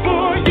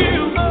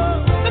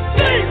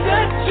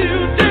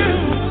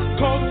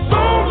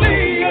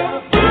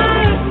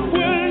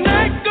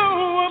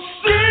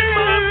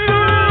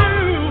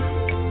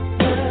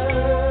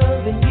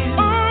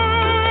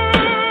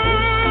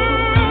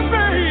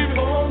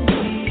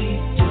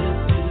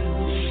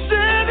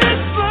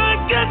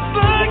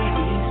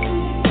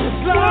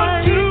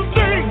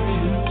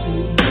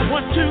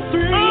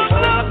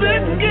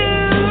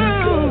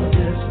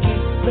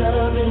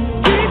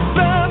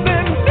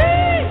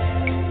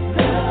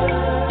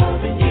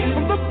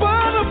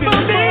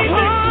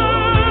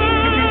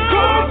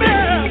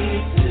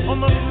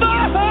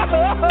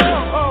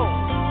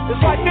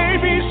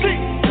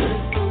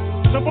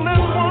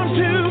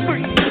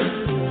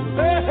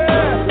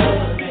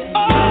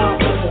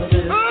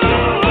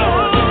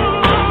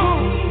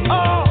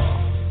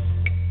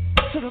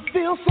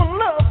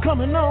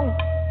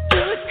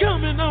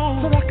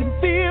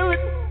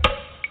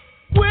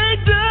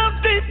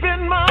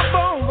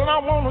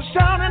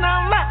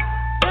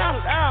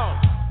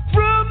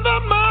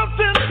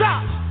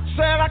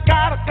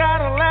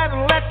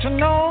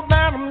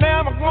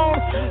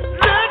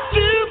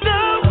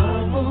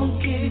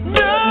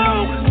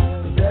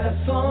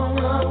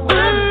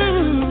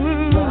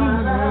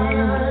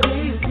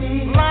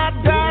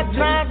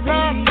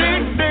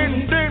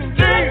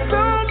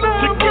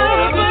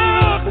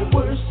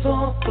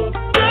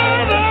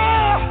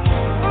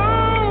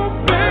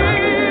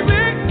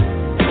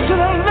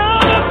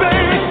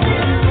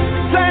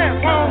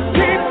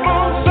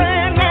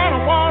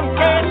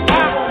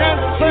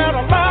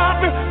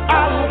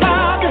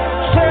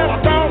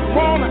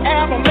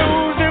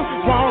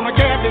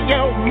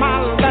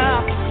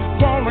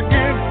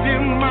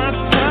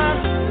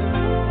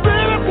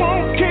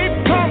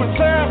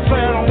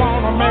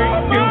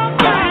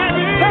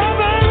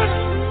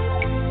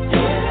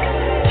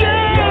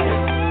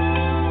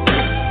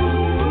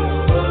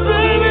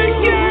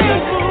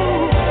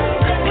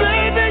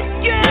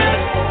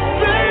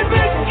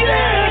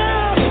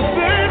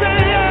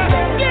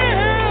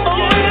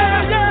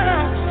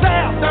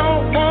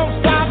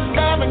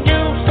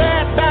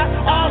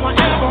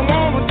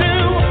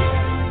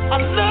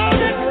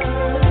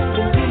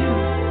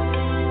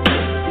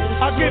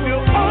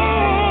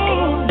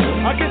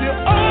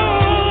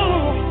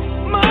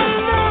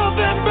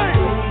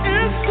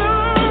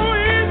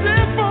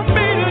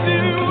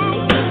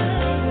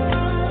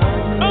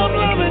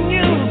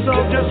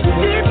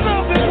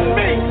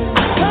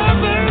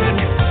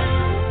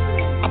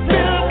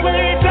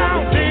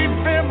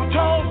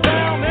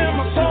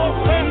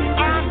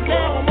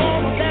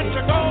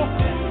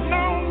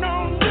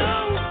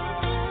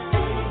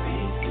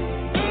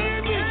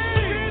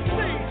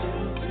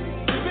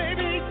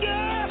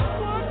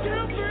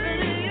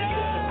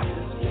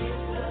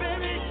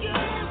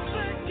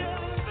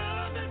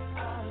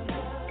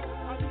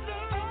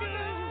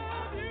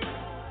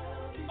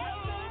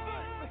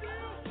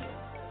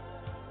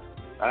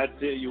 I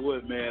tell you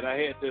what, man, I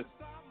had the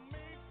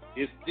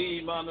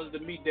esteemed honor to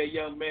meet that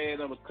young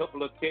man on a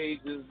couple of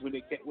occasions when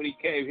he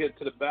came here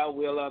to the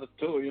Bowwell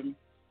Auditorium.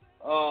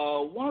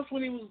 Once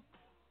when he was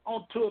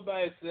on tour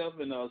by himself,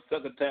 and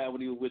second time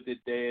when he was with his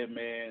dad,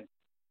 man.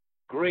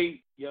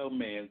 Great young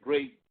man,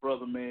 great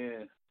brother,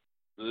 man.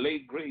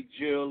 Late, great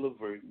Gerald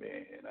Levert,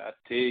 man. I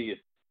tell you,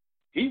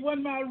 he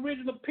wasn't my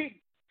original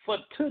pick for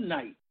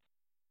tonight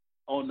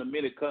on the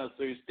mini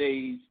concert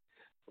stage.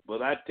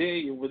 But I tell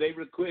you, when they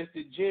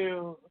requested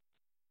Gerald,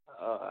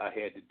 I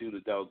had to do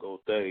the doggone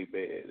thing,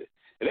 man.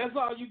 And that's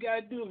all you got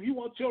to do. If you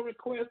want your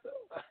request,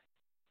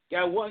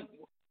 got one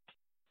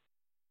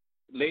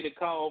lady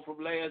called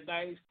from last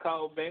night,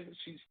 called back,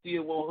 she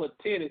still want her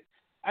Teddy.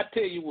 I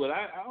tell you what,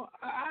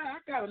 I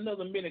got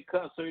another mini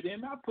concert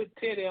in. I put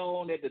Teddy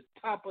on at the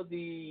top of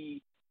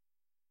the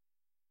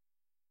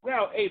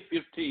around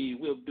 8:15.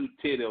 We'll do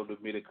Teddy on the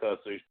mini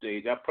concert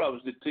stage. I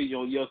promised it to you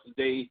on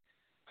yesterday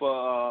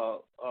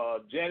for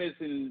Janice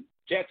in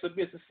Jackson,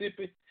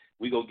 Mississippi.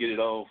 We gonna get it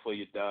on for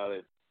you,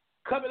 darling.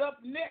 Coming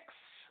up next,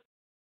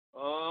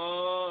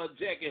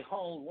 Jackie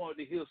Holmes wanted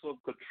to hear some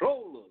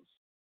Controllers.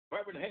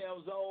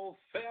 Birmingham's own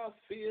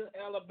Fairfield,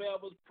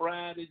 Alabama's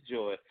Pride and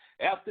Joy.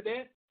 After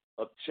that,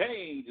 a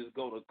change is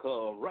going to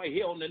come right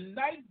here on the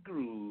Night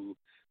Groove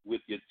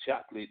with your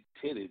chocolate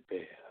teddy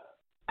bear.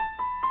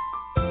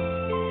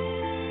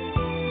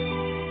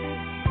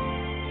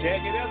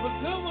 Jackie, that's a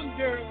good one,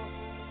 girl.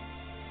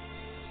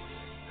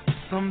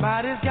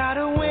 Somebody's got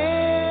to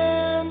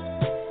win.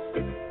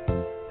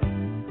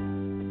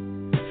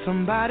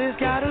 Somebody's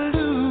got to lose.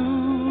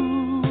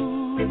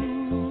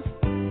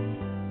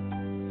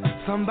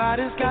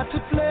 Somebody's got to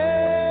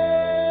play.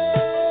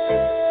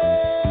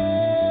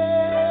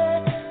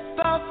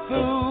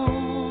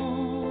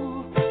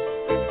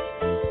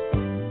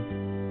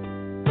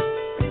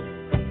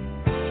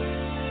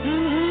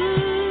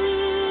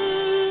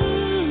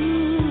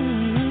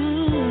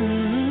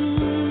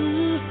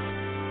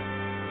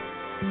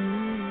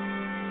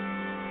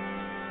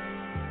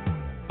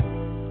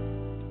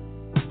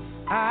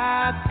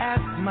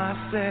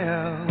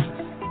 Myself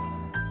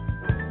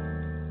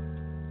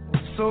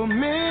so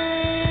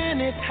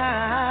many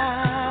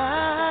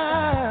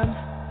times,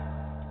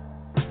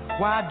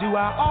 why do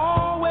I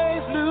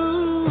always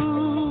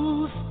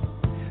lose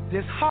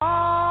this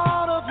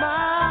heart of mine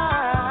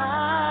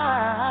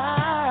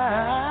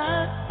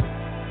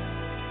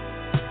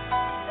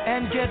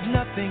and get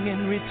nothing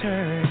in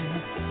return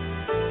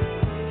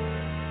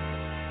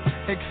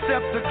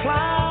except the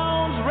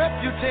clown's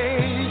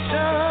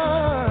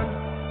reputation,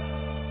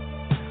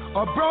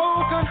 a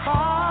broken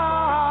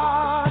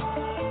heart,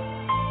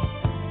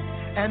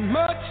 and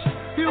much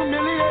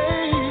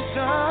humiliation.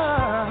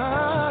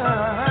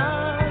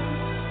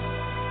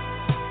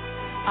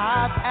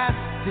 I've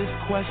asked this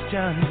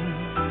question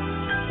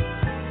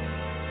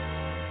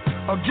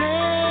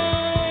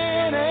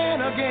again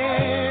and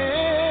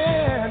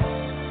again,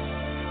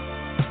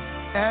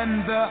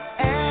 and the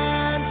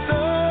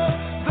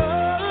answer's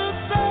the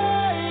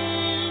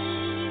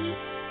same.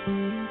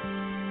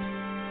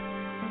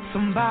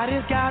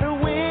 Somebody's gotta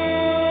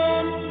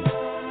win.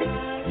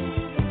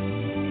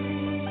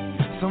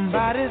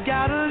 Somebody's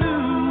gotta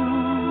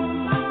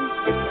lose.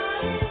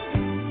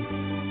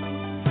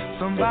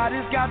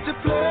 Somebody's got to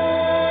play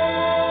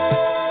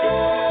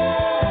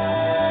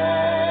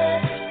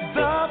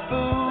the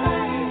fool.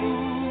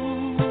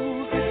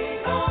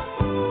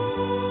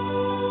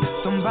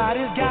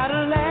 Somebody's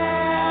gotta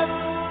laugh.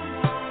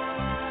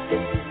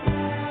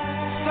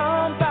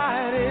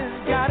 Somebody's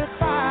gotta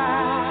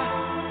cry.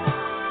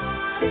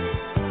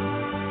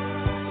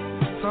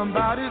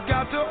 Somebody's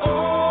got to almost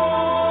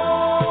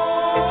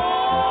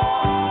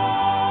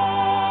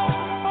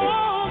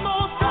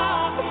die.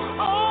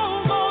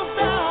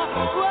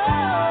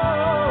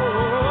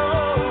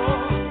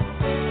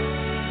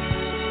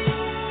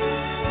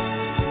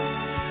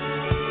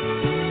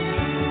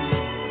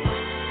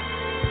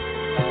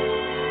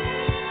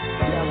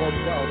 Yeah, I want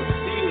y'all to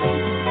feel it.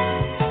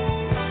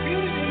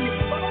 Feel it in your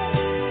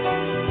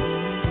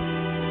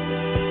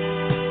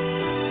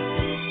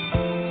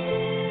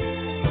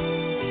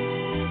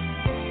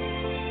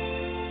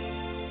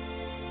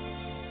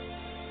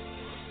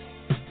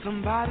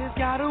Somebody's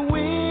gotta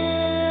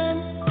win.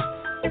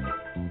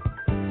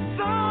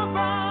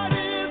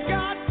 Somebody's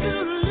got to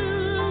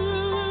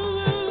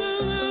lose.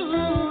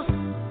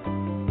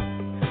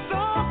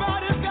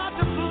 Somebody's got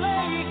to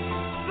play.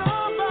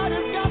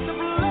 Somebody's got to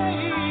play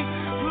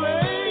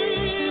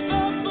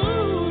the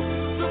fool,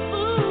 the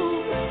fool,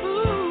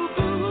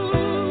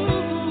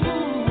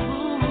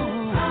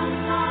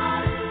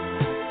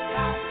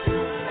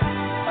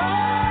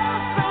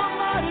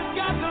 somebody's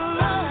got to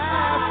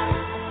laugh.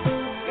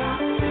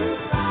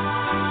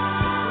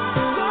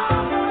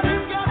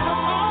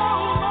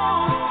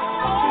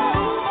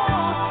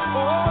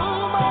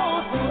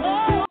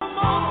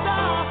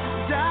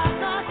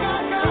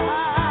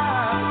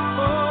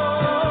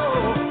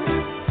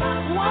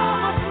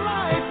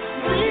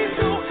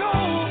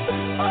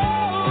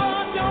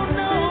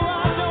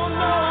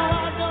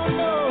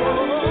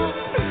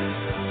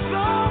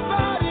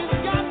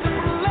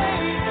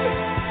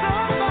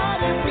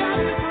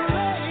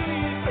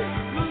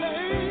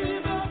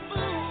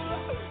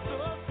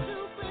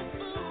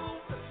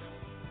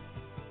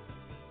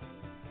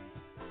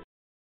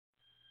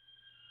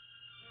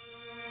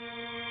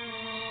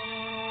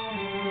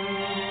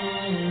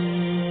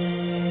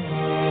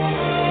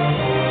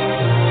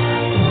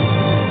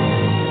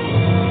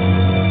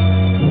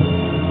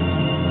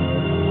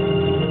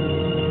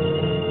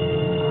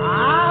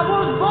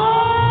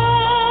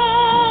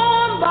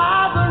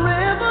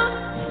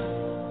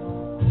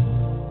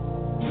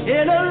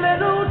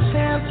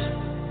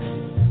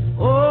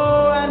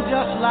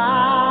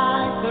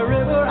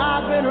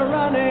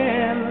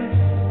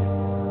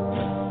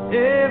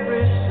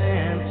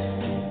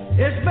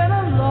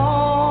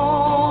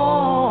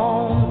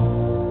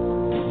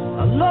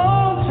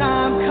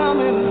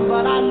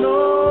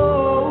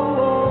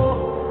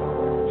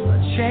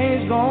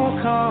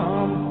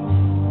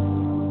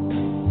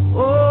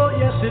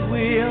 it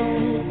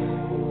will.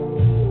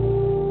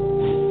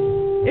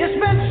 It's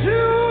been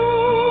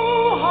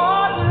too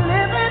hard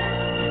living,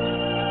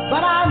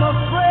 but I'm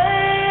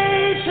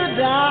afraid to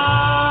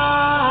die.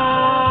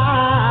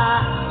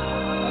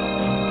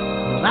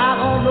 'Cause I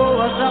don't know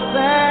what's up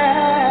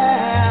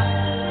there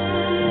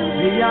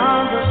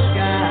beyond the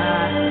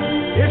sky.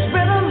 It's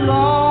been a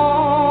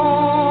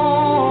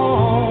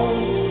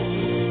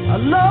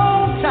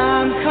long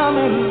time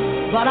coming,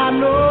 but I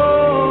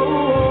know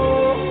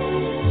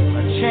a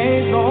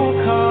change gon'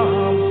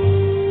 come.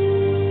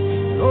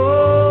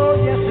 Oh,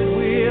 yes it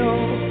will.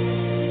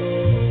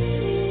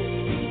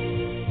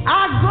 I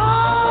go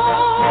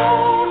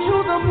to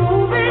the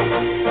movie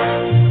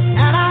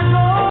and I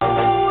go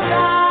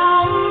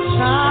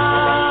downtown.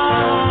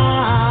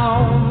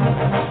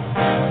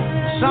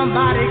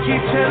 Somebody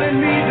keep telling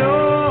me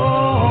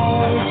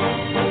don't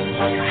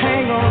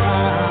hang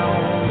around.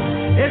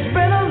 It's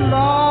been a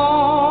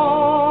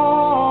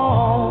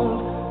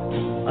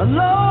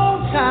long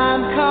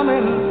time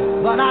coming,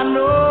 but I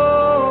know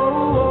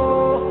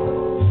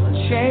a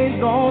change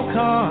gon'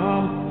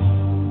 come.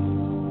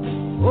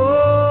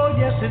 Oh,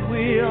 yes it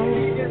will.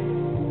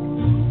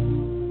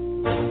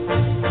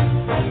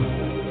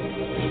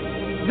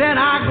 Then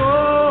I go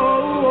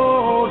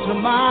to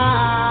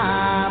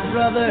my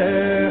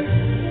brother,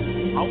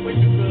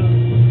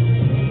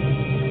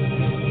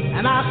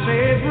 and I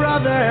say,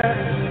 brother,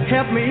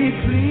 help me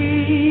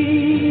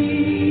please.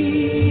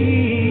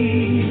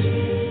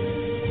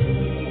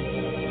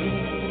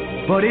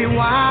 But he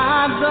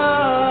winds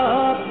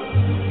up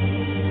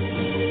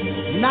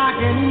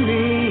knocking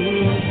me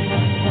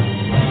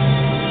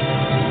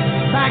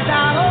back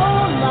down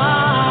on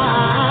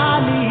my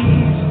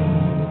knees.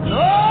 Oh,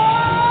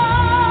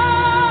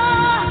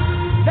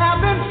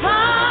 there've been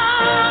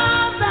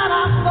times that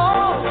I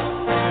thought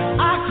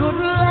I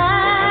couldn't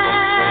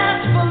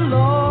last for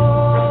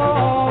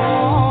long,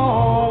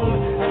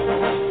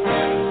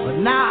 but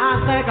now I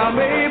think I'm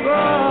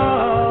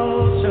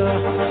able to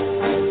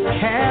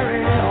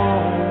carry on.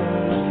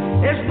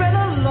 It's been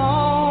a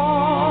long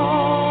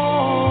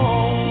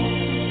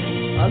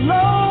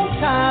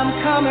time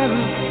coming,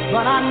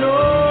 but I know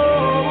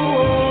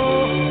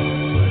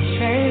a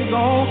change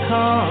gon'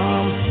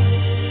 come.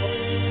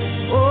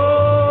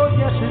 Oh,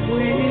 yes it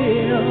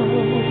will.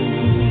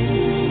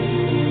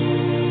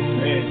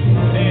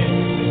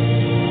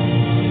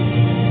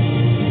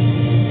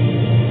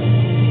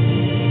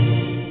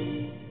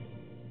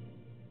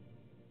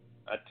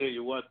 I tell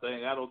you one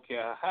thing, I don't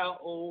care how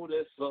old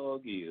that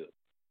song is.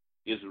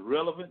 It's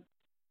relevant,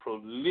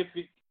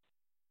 prolific,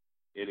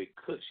 and it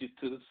cuts you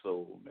to the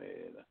soul,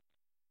 man.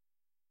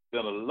 It's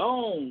been a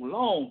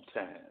long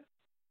time.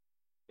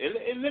 And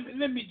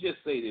let me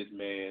just say this,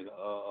 man.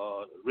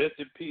 Rest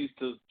in peace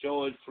to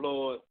George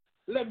Floyd.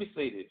 Let me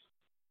say this.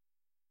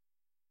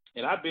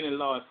 And I've been in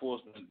law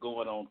enforcement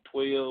going on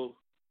 12,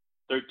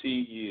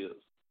 13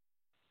 years.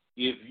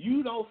 If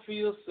you don't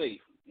feel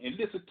safe, and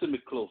listen to me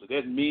closer,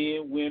 that's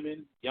men,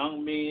 women,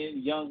 young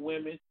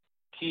women,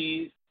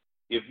 kids.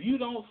 If you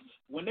don't,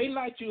 when they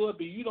light you up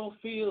and you don't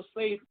feel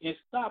safe in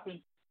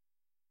stopping,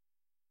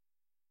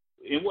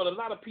 and what a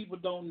lot of people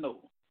don't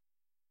know,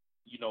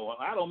 you know,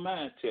 I don't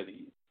mind telling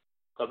you,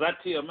 because I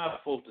tell my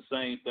folks the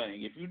same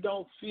thing. If you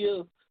don't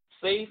feel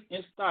safe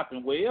in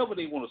stopping, wherever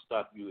they want to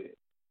stop you at,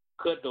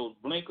 cut those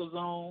blinkers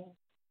on,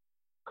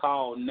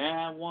 call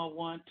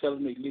 911, tell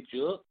them they lit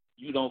you up,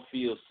 you don't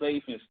feel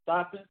safe in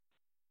stopping,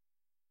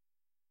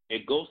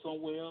 and go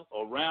somewhere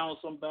around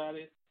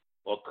somebody,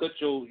 or cut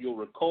your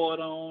record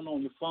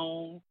on your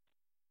phone,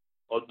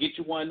 or get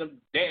you one of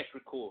them dash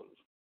recorders.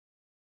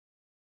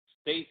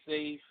 Stay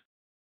safe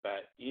by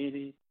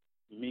any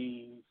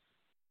means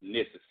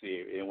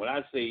necessary. And when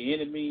I say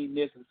any means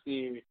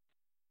necessary,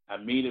 I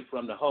mean it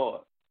from the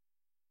heart.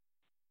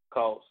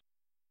 Because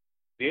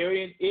they're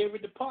in every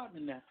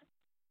department now.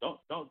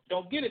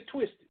 Don't get it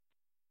twisted.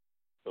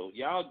 So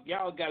y'all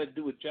got to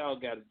do what y'all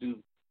got to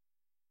do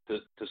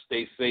to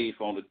stay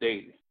safe on the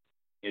daily.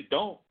 And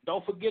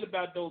don't forget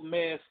about those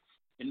masks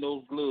and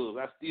those gloves.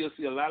 I still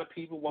see a lot of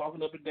people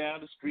walking up and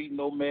down the street,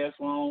 no mask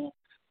on,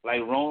 like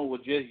Rona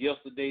was just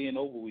yesterday and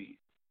over with.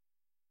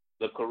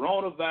 The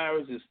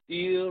coronavirus is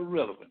still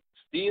relevant,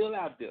 still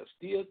out there,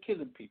 still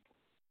killing people.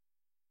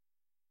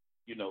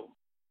 You know,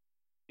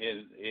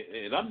 and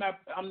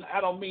I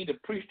don't mean to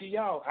preach to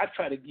y'all. I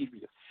try to give you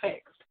the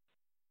facts.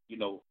 You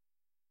know,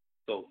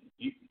 so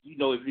you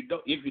know if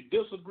you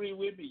disagree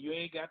with me, you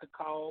ain't got to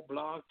call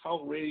Blog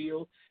Talk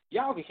Radio.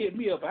 Y'all can hit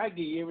me up. I give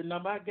you every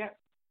number I got.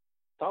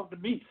 Talk to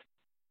me.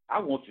 I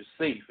want you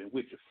safe and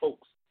with your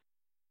folks.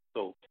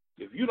 So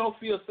if you don't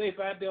feel safe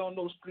out there on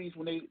those streets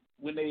when they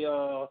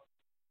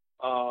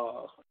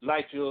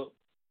light you up,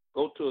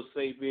 go to a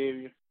safe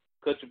area,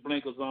 cut your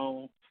blinkers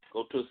on,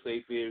 go to a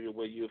safe area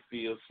where you'll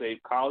feel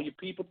safe. Call your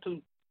people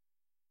too.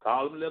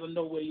 Call them, let them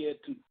know where you're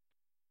at too.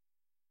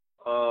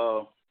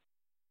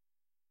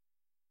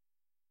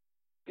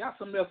 Got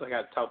something else I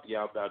got to talk to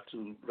y'all about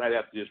too right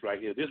after this right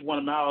here. This is one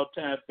of my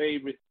all-time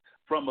favorites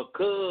from a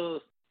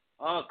cuz.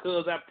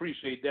 Cuz, I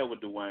appreciate that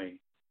with Dwayne.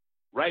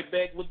 Right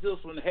back with this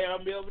one,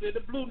 Harold Melvin and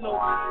the Blue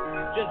Note.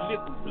 Just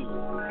listen to it.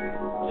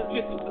 Just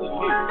listen to the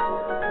lyrics.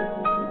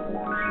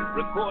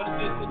 Recorded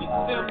this in the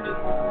 70s.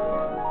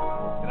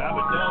 And I've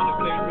been known to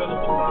play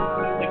relevant songs.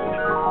 Take a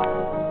listen.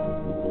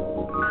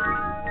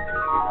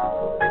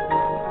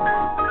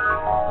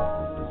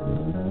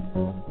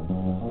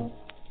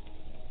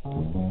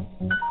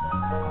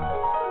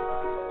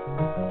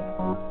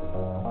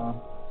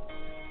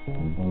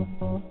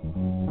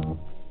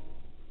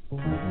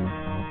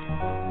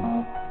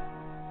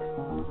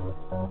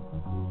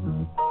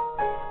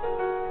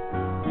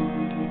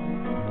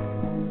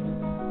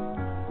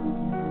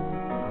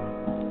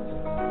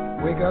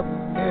 Wake up,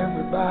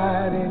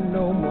 everybody,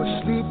 no more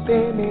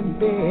sleeping in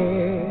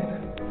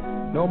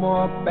bed. No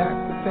more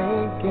backward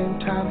thinking,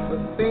 time for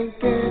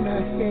thinking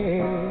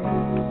ahead.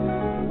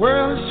 The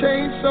world has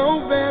changed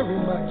so very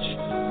much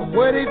from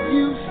what it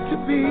used to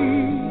be.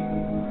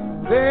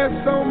 There's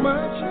so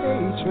much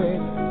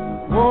hatred,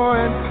 war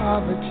and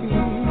poverty.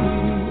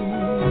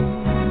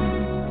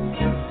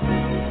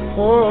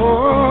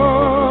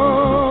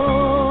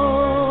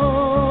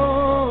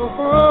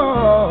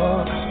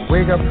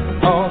 Wake up,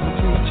 all the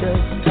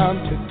teachers, time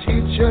to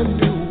teach a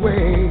new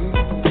way.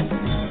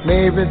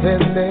 Maybe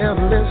then they'll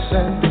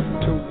listen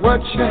to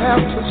what you have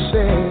to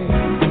say.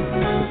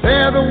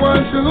 They're the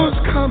ones who's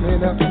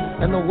coming up,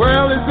 and the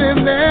world is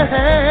in their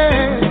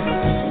hands.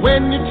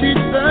 When you teach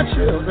the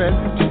children,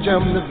 teach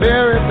them the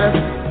very best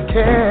you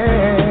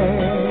can.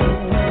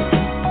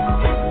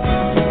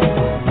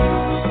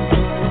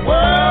 The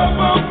world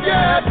won't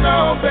get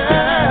no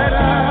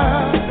better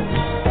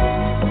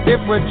if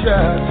we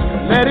just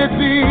let it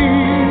be.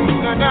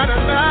 Na na na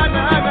na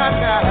na na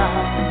na.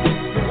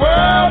 The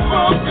world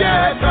won't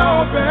get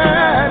no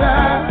better.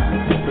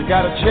 We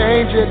gotta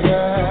change it,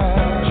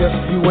 yeah, just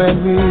you and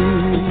me.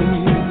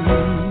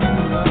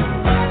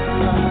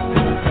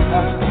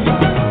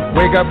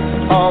 Wake up,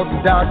 all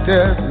the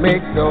doctors,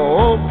 make the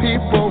old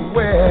people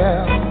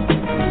well.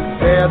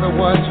 They're the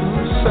ones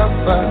who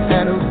suffer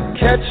and who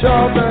catch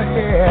all the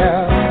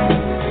hair.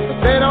 But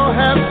they don't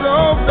have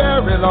so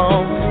very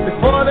long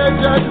before their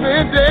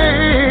judgment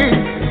day.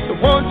 So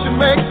won't you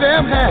make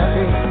them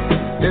happy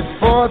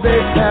before they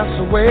pass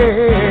away?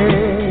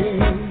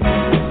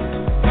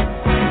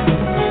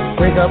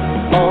 Wake up,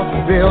 all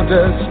the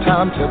builders,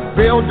 time to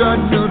build a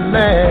new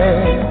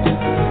land.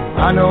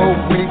 I know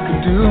we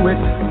could do it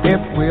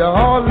if we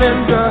all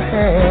lend a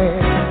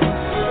hand.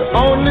 The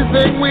only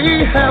thing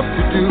we have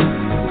to do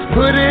is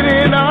put it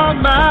in our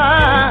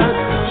minds.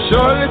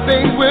 Surely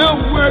things will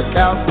work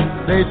out,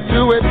 they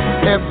do it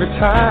every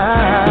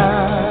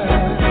time.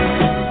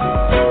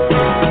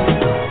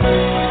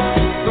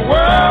 The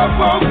world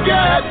won't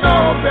get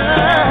no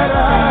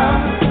better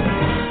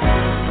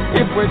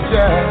if we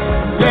just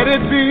let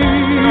it be.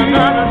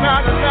 Na, na, na,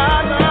 na,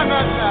 na, na,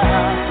 na.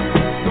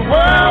 The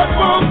world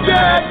won't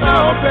get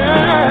no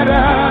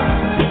better.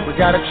 We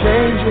gotta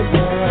change it,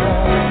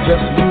 yeah,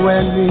 just you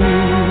and me.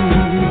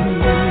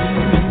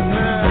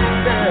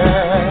 Yeah.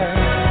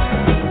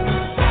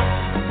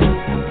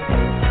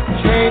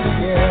 Change it,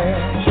 yeah,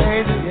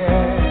 change it,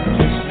 yeah,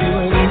 just you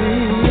and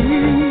me.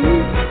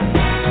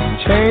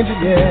 Change it,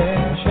 yeah,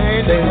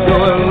 change it. Can't do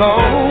it alone,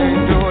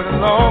 can't do it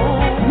alone.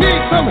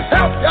 Need some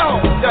help, y'all.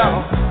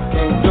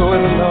 Can't do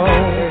it alone,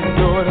 can't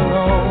do it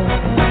alone.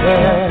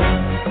 Yeah,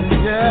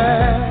 yeah.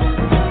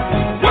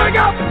 Wake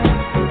up,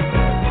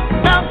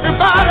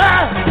 everybody.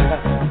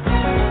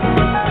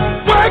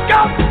 Wake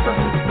up,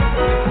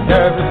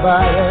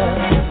 everybody.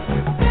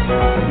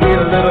 Need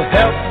a little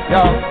help,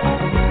 y'all.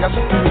 Yes,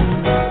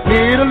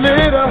 need a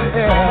little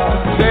help.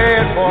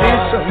 Say it, boy.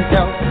 Need some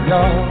help,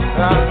 y'all.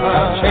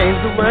 Change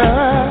the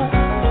world,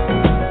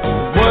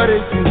 what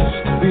it used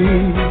to be.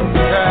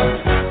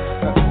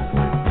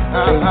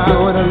 Can't do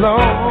it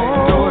alone.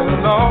 Can't do it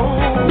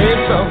alone. Need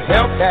some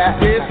help, yeah.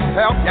 Need some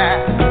help, yeah.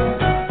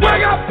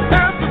 Wake up,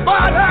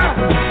 everybody.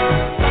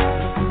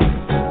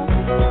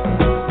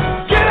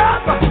 Get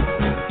up,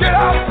 get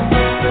up,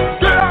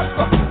 get up,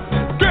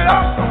 get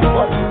up.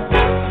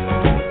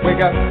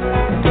 Wake up.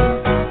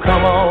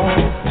 Come on,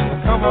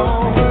 come on.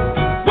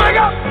 Wake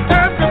up,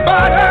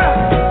 everybody.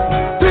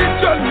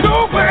 Teach a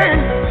new way.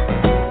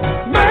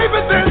 Maybe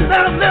then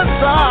they'll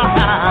listen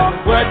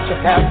what you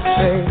have to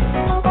say.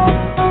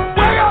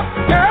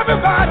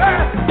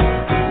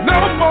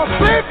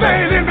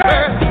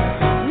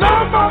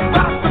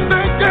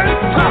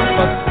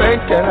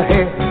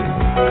 Ahead.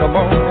 Come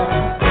on now.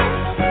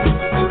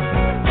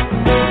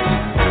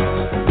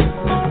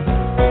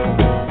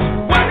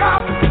 Wake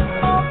up,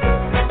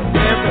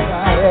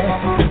 everybody.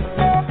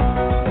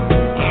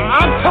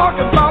 I'm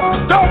talking about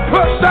don't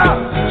push out.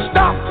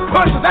 Stop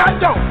pushing that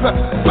dope.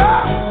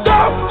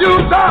 Don't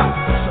use that.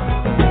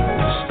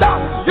 Stop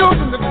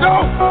using the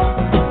dope.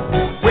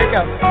 Wake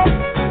up.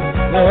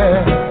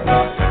 Yeah.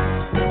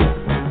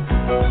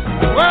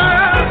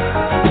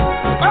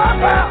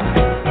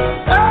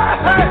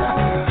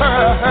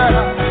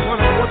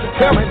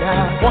 Tell me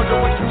now, wonder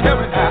what you tell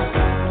me now.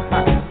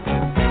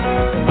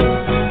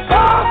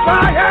 Oh,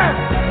 fire!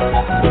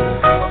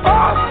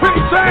 Oh,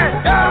 preaching!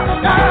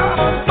 Yeah,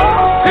 yeah.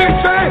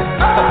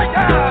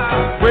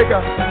 Wake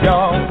up,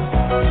 y'all.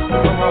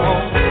 Come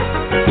on.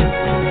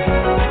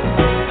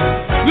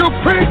 You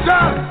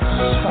preachers,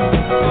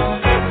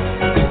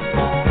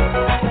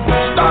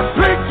 stop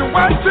preaching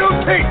what you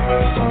teach.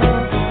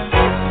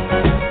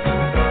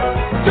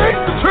 Teach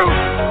the truth.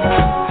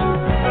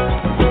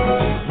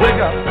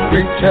 Wake up,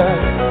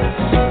 preachers.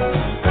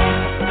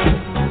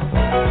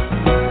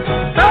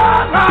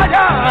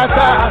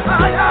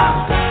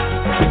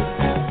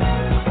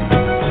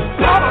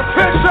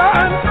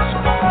 Politicians,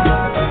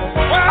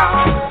 well,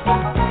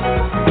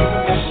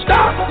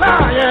 stop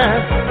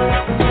lying,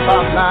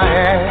 stop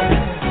lying.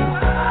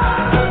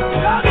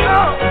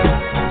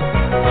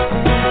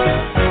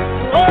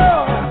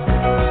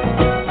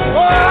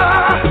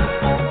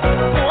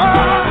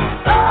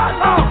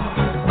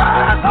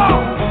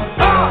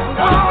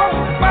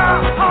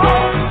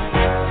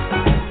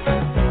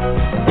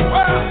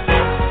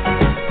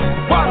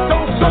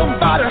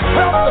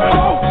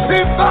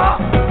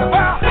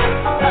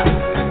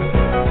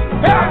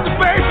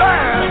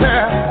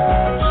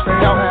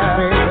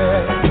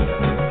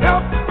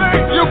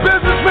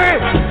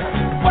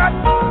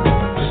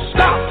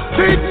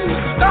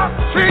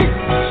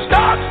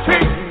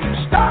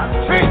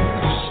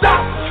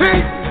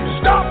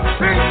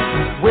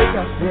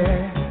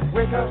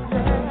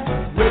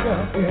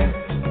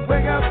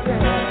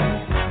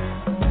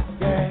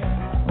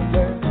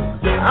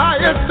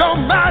 It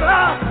don't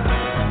matter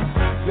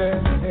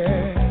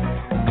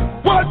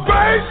what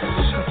race,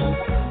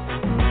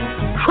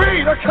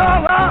 creed, or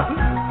color.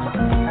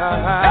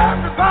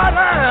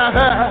 Everybody,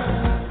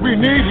 we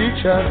need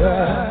each other.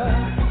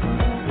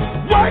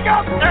 Wake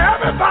up,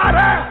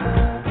 everybody.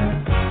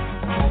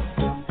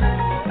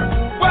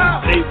 Well,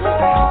 see,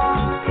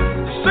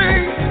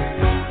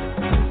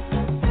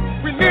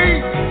 we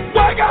need,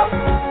 wake up,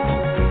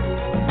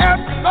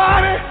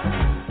 everybody.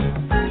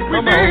 We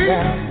need,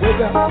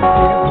 wake up,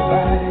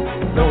 everybody.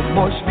 No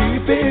more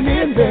sleeping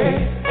in bed.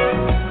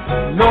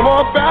 No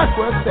more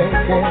backward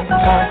thinking.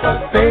 Time for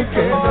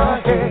thinking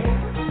ahead.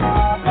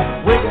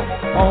 Wake up,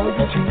 all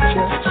you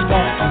teachers,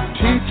 start to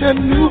teach a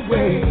new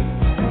way.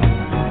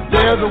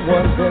 They're the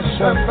ones that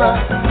suffer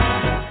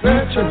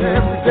each and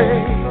every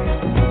day.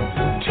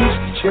 Teach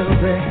the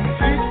children,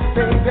 teach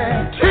the baby,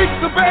 teach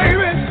the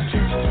baby,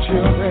 teach the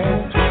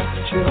children, teach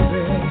the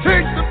children,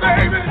 teach the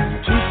baby,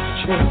 teach the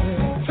children,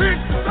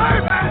 teach the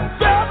baby.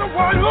 They're the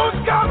one who's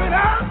coming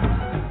out.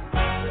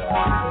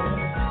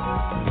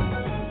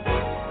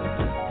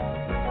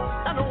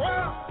 And the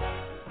world,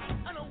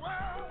 and the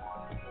world.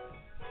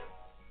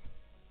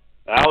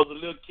 I was a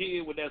little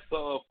kid when that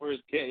song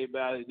first came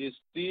out, and it's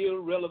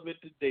still relevant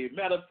today.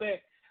 Matter of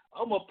fact,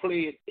 I'm going to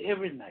play it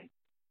every night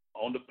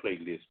on the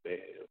playlist,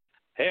 man.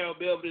 Harold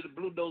Melvin and the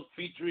Blue Notes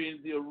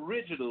featuring the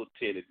original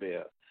Teddy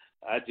Bear.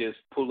 I just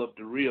pull up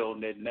the real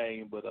on that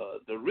name, but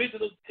the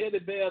original Teddy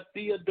Bear,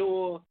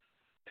 Theodore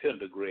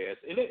Pendergrass.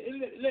 And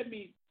let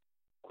me,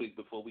 quick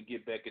before we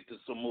get back into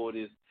some more of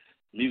this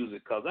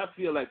music, because I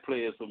feel like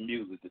playing some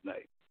music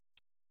tonight.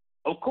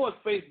 Of course,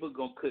 Facebook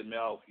going to cut me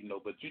off,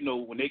 but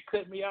when they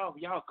cut me off,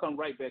 y'all come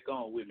right back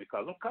on with me,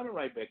 because I'm coming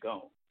right back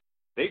on.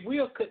 They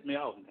will cut me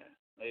off now.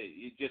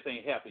 It just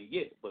ain't happened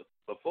yet, but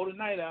before the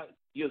night out,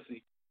 you'll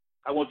see.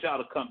 I want y'all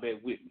to come back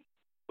with me.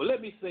 But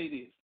let me say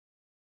this.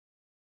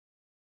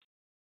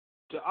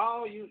 To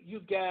all you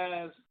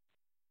guys,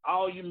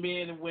 all you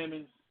men and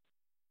women,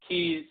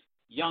 kids,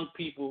 young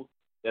people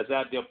that's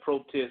out there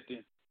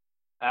protesting,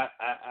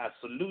 I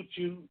salute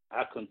you.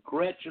 I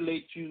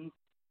congratulate you.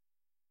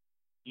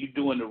 You're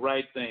doing the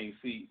right thing.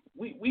 See,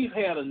 we've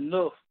had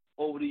enough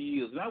over the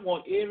years, and I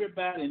want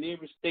everybody in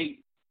every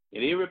state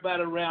and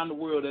everybody around the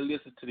world that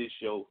listen to this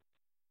show,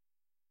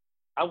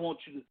 I want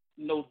you to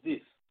know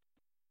this.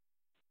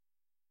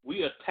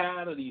 We are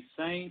tired of these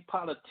same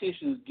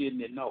politicians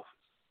getting in office.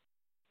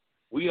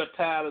 We are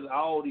tired of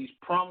all these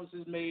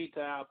promises made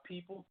to our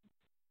people.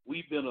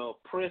 We've been an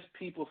oppressed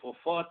people for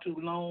far too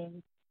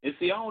long. And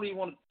see, I don't even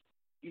want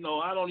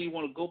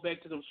to go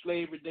back to them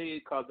slavery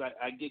days, because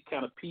I get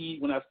kind of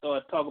peeved when I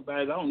start talking about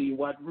it. I don't even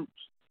watch Roots.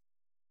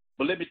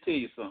 But let me tell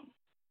you something.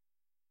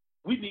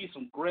 We need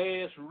some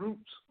grassroots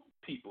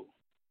people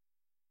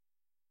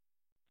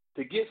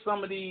to get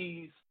some of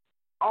these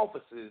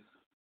offices,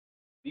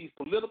 these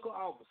political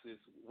offices,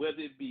 whether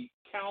it be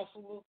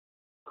counselor,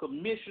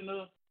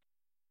 commissioner.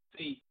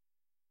 See,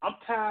 I'm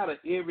tired of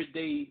every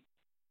day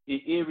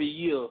and every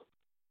year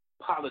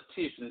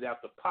politicians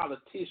after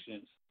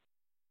politicians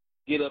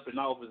get up in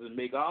office and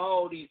make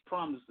all these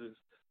promises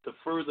to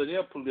further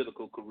their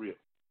political career.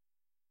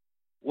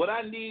 What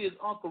I need is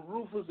Uncle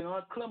Rufus and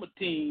Aunt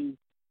Clementine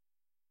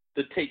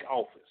to take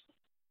office.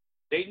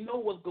 They know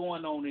what's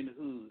going on in the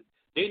hood.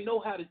 They know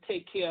how to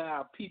take care of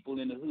our people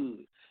in the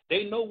hood.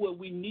 They know what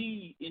we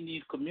need in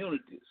these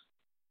communities.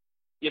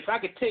 If I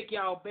could take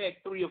y'all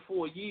back 3 or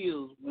 4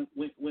 years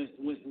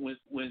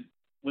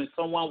when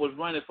someone was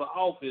running for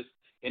office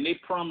and they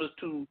promised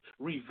to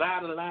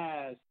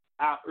revitalize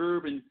our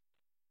urban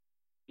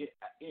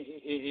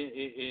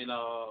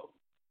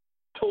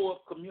tore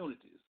up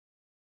communities.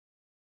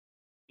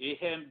 It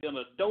hadn't been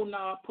a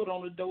doorknob put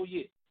on the door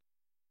yet.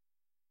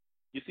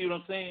 You see what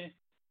I'm saying?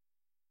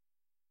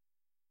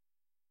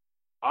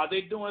 Are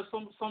they doing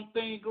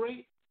something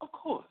great? Of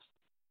course.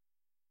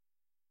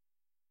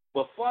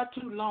 But far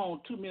too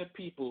long, too many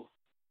people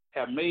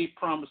have made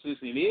promises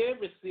in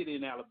every city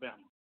in Alabama,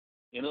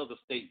 in other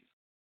states,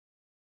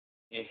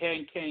 and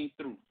hadn't came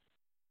through.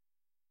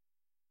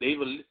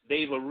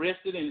 They've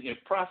arrested and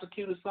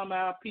prosecuted some of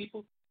our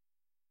people,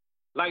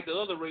 like the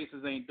other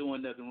races ain't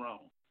doing nothing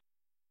wrong.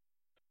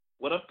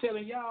 What I'm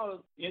telling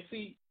y'all, and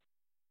see,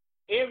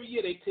 every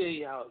year they tell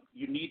y'all,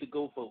 you need to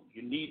go vote,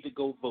 you need to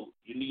go vote,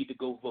 you need to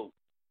go vote.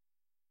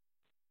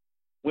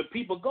 When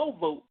people go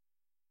vote,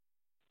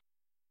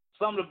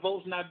 some of the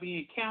votes not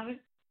being counted,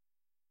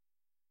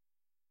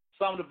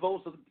 some of the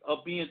votes are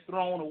being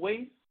thrown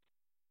away.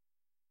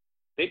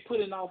 They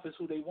put in office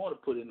who they want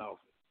to put in office.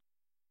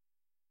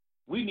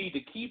 We need to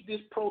keep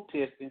this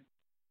protesting.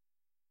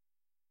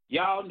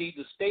 Y'all need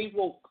to stay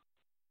woke.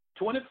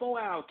 24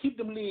 hours, keep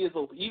them lids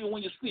open. Even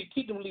when you sleep,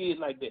 keep them lids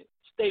like that.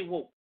 Stay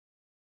woke.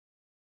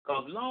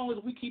 Because as long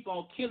as we keep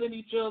on killing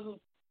each other,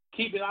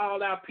 keeping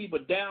all our people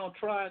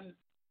downtrodden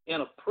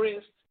and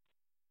oppressed,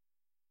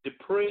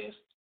 depressed,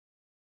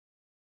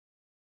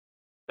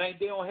 think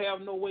they don't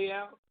have no way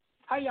out?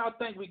 How y'all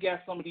think we got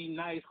some of these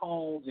nice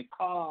homes and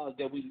cars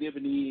that we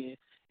living in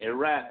and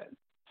riding?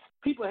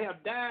 People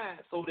have died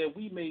so that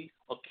we may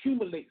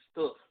accumulate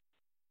stuff,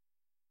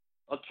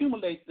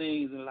 accumulate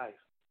things in life.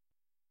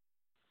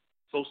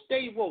 So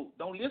stay woke.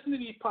 Don't listen to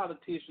these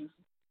politicians.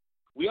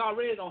 We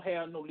already don't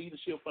have no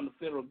leadership from the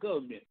federal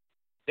government.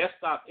 That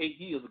stopped 4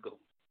 years ago.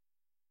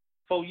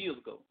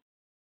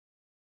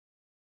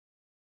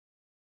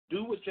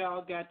 Do what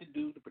y'all got to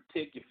do to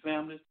protect your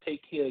families,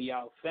 take care of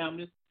y'all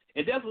families,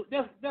 and that's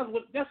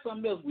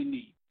something else we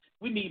need.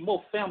 We need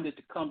more families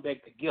to come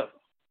back together.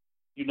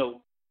 You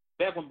know,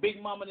 back when Big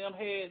Mama and them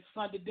had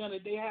Sunday dinner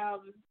at their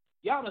houses,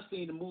 y'all done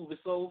seen the movie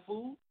Soul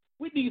Food.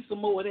 We need some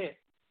more of that.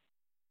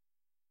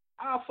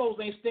 Our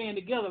folks ain't staying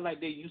together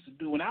like they used to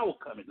do when I was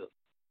coming up.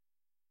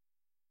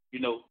 You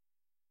know.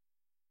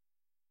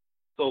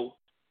 So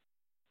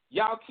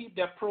y'all keep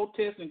that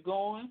protesting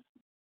going.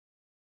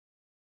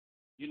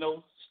 You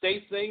know,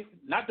 stay safe.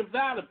 Not the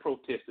violent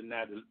protesting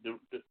now,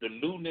 the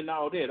looting and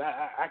all that.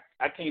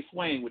 I can't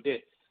swing with that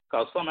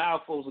because some of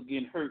our folks are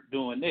getting hurt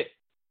doing that.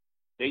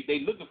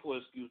 They looking for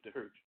an excuse to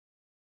hurt you.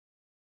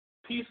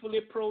 Peacefully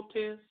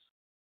protest.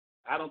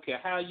 I don't care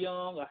how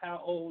young or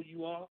how old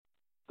you are.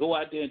 Go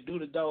out there and do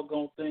the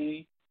doggone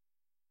thing.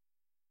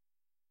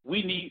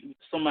 We need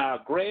some of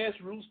our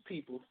grassroots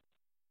people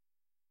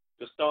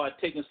to start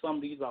taking some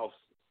of these offices.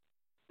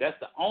 That's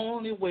the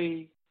only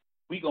way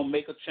we're going to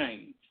make a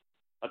change.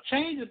 A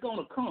change is going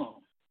to come.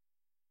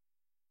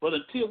 But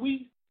until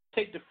we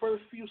take the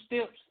first few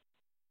steps,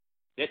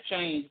 that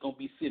change is going to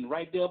be sitting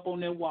right there up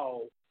on that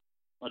wall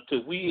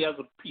until we as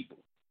a people.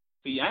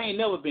 See, I ain't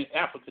never been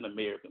African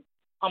American.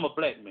 I'm a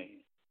black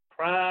man.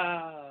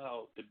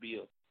 Proud to be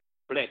a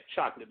black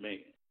chocolate man.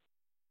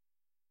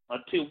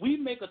 Until we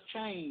make a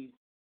change,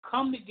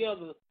 come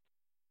together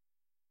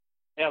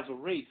as a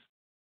race,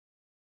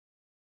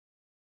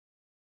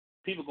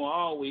 people going to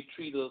always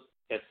treat us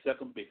as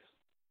second best.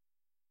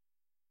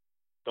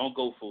 Don't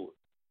go for it.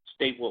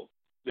 Stay woke.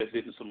 Let's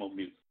listen to some more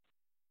music.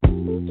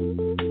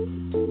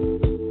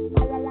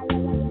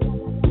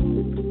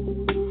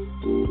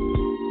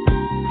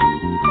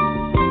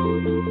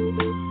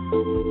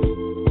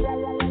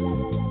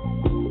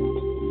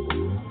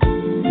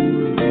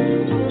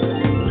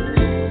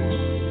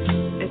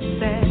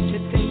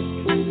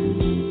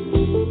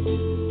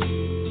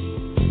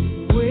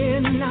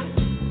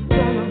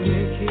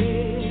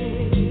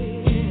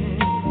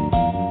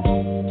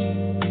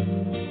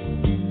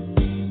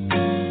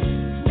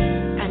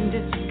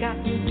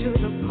 To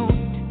the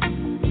point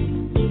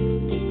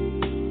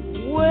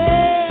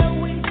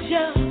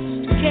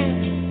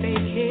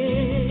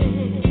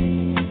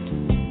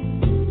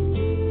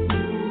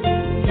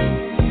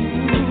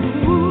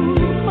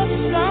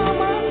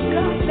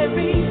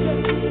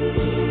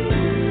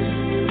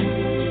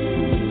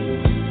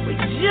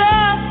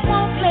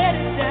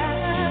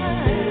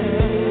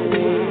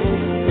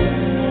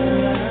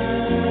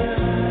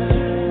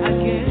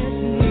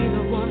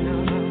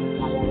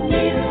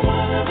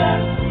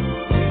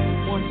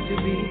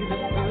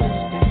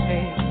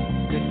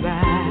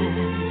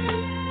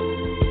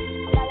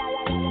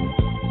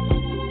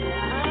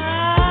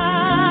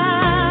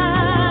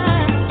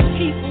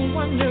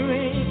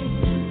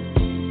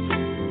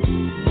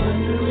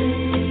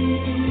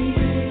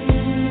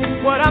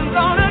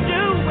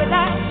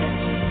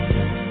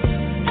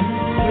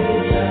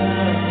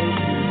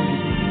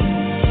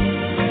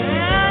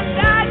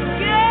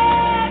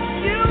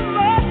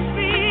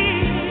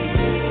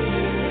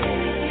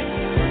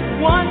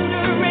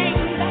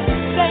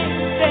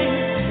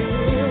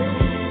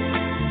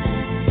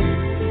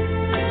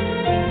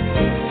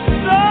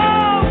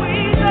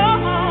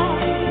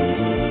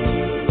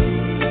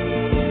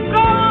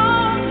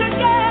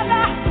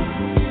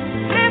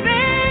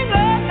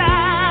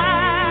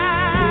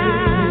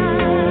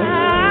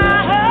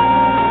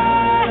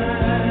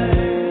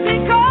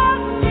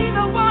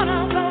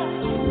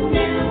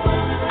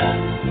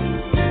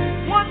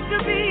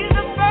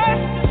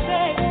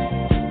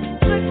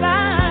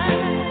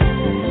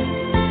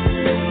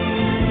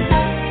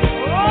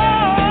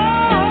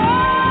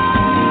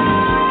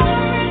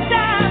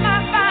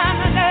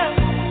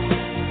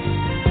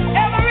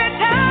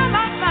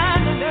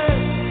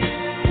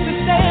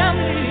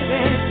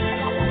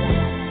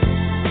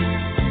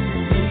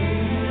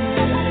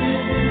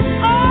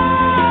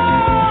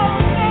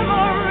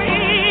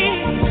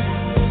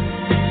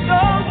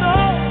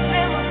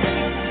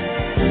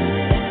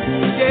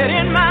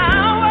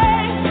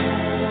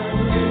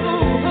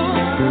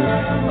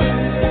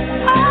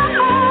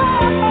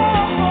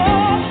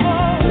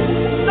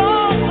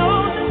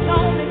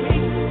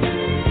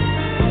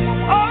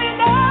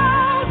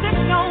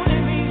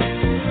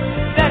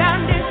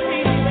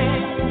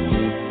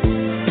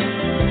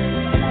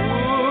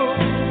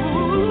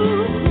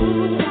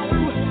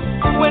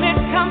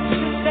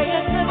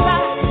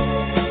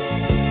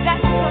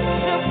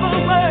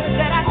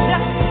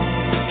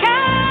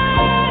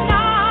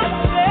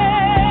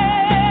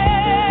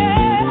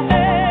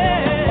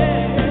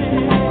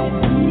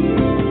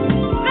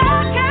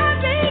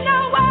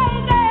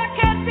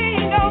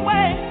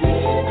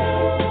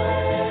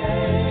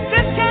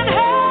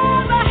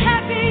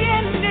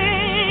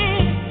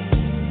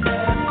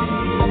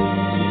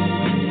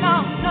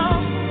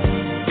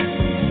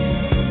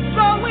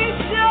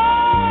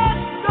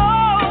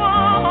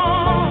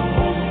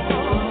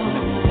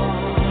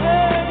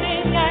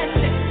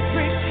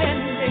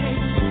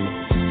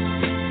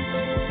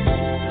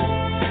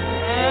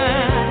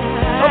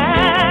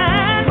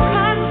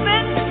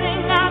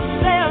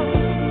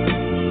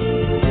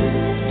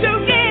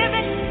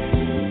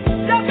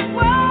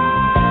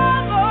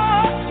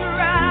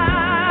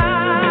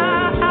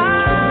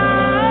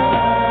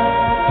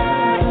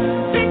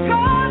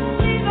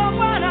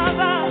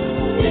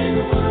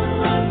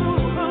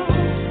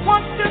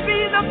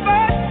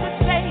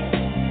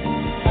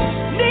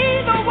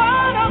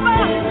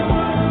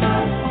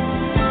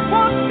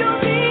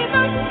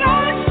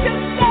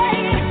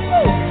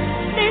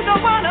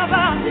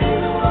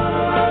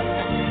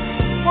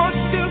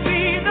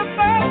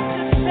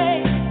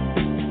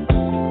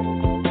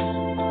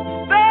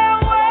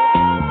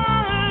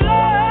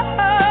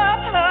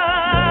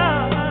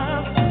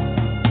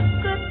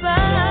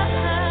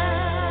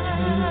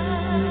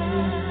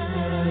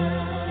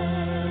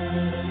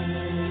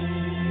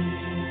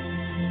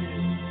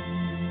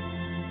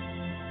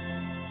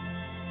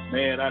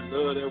Man, I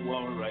love that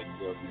woman right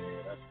there,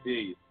 man. I tell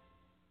you.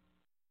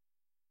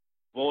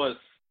 Voice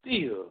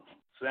still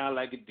sound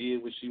like it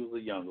did when she was a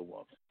younger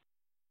woman.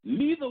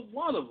 Neither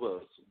one of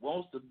us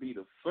wants to be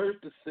the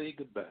first to say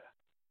goodbye.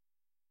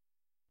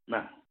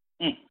 Now,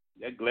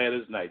 that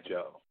Gladys Knight,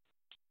 y'all.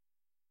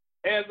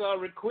 As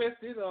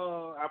requested,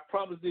 I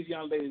promised this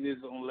young lady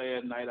this on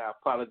last night. I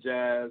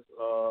apologize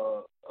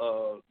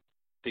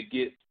to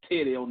get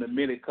Teddy on the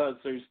mini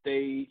concert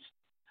stage.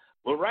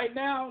 But right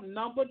now,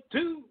 number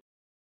 2,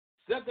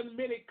 second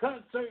mini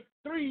concert,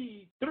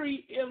 3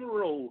 in a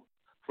row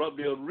from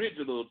the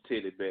original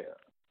Teddy Bear.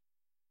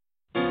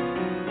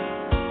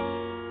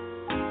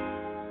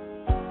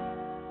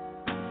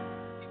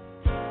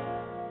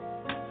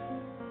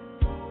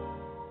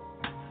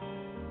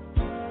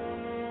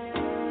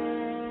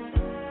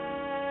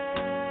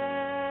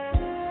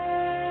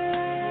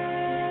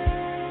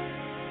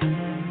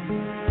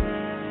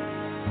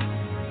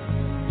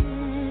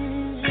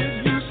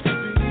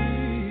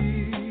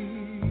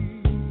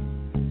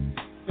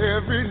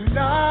 Every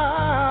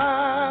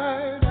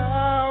night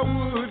I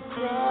would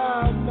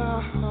cry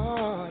my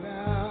heart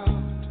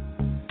out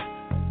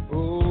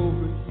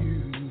over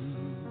you.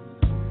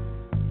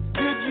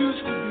 It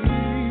used to be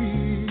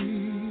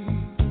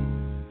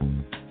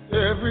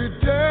every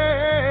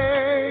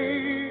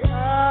day I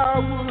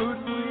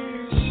would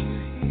wish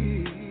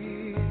you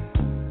here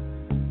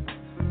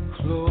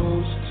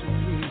close to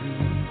me.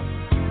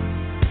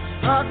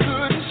 I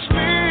couldn't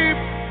sleep,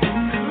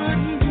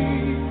 couldn't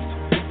eat.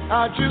 I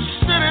just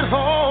sit at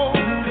home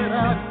and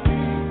I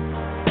eat.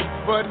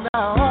 But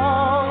now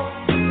all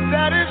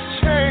that has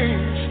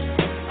changed.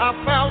 I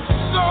found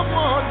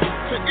someone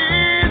to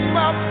ease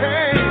my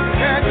pain.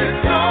 And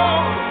it's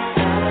all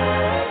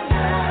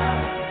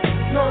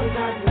no,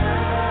 not now.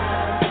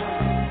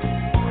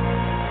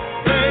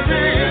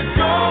 Baby, it's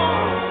all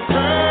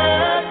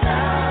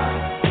now.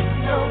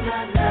 No,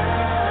 not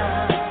now.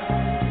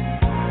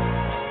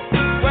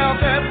 Well,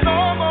 there's no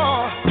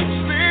more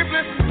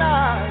sleepless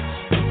nights.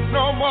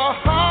 No more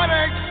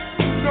heartaches,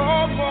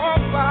 no more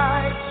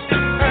fights,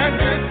 and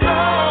it's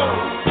all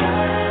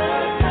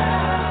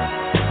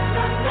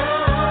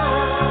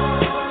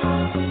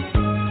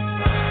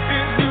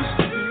it used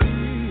to be.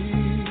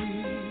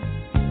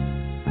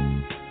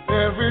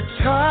 Every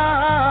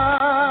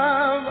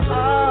time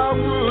I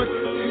would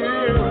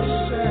hear a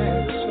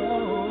sad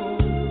song,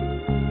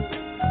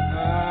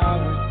 I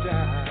would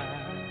die.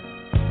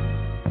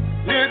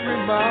 It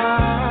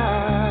reminds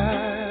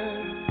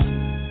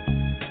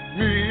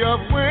me of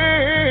when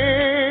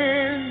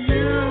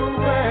you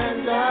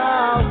and I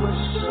were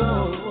so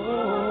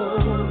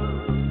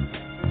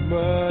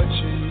much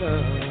in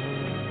love.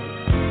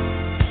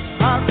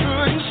 I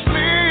couldn't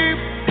sleep,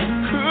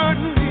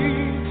 couldn't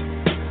eat.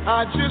 I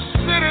just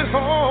sit at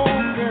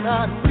home and I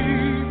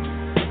weep.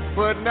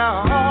 But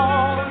now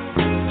all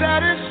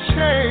that has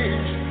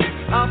changed.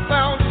 I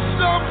found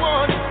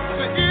someone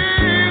to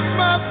ease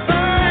my pain.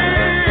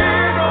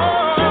 Oh,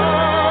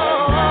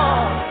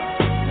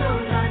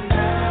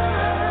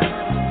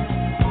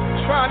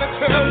 trying to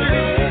tell you.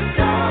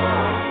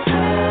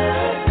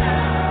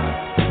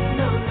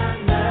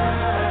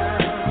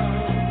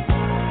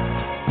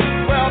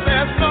 Well,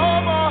 there's no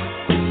more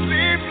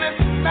sleepless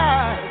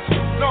nights,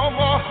 no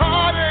more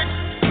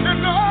heartaches, and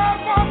no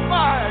more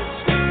fights.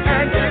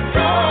 And it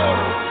goes,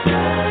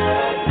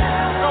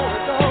 no,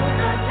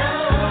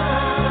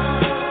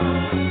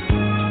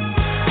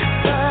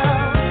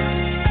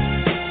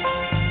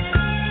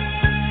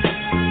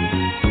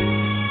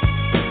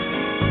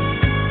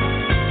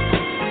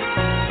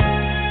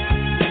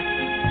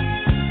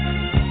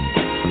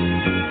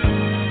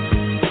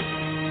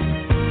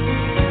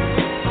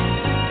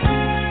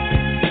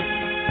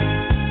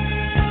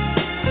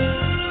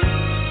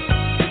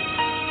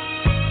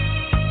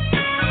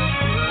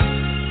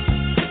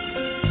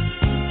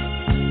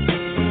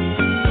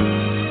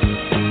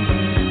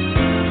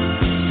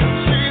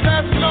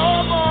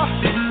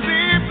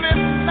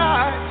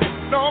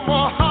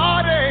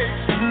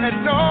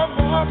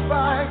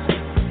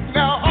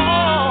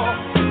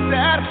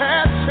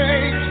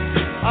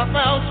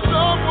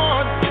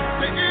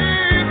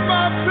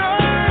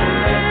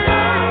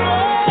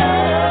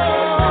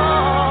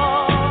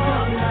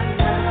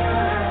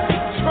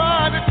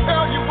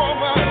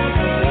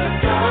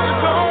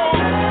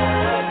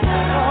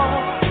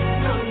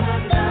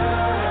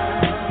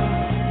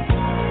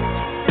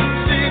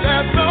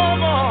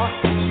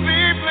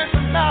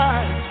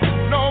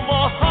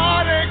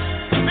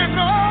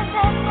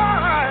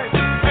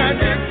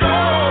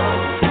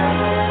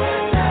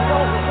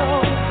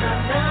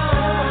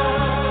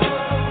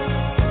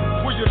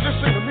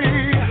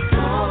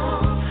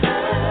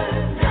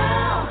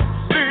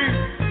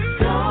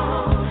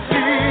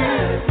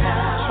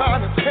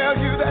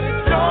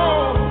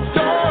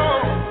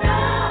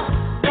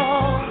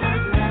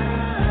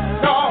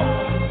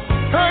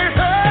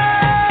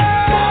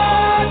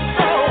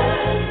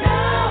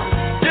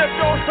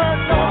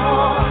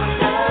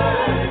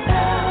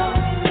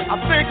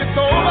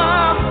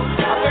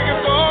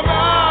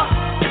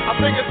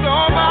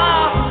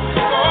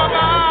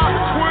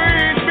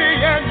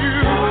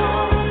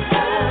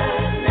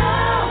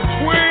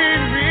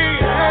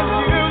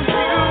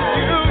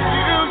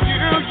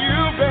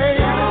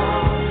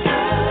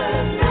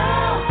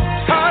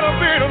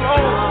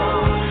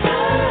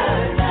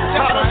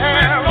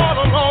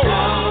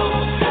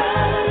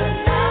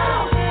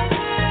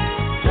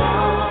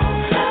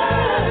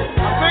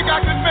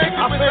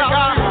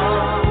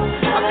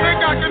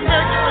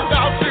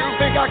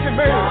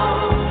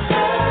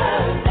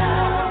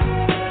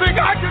 Think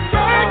I can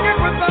make it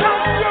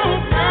without you,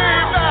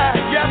 baby?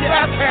 Yes,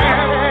 I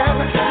can.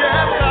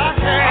 Yes, I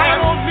can. I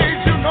don't need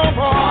you no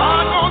more.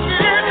 I don't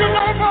need you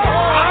no more.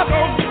 I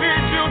don't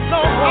need you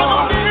no more. I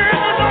don't need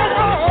you no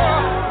more.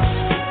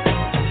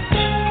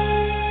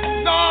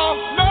 No,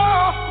 no,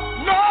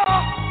 no,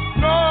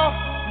 no,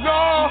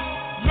 no,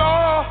 no,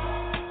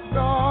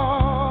 no.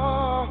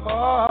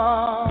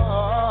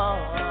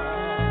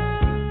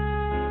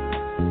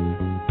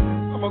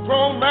 I'm a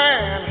grown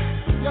man.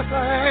 Yes, I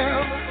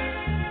am.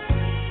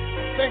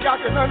 Think I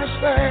can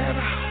understand.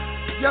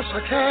 Yes, I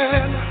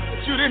can.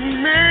 That you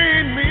didn't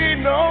mean me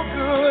no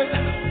good.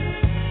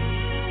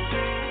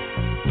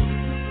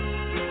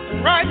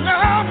 Right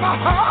now, my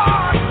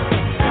heart is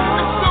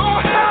so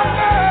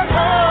happy.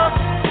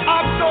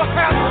 I'm so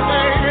happy,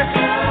 baby.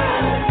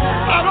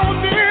 I don't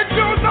need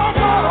you no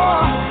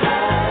more.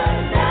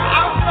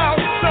 I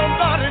found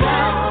somebody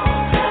new.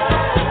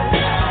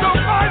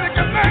 Somebody that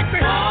can make me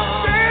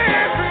feel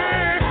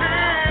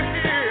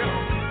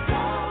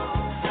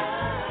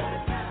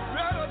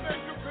better than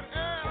you could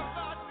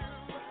ever do.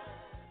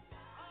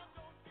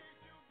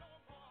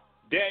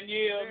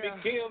 Danielle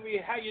McKelvey,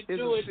 how you It's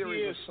doing a series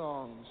here? of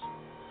songs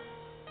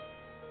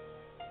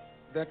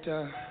that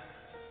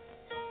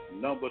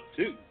Number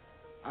 2.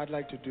 I'd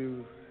like to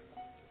do.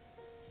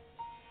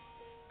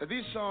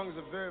 These songs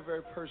are very,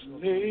 very personal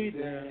to me. Lady.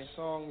 They're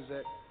songs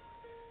that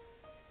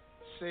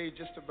say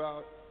just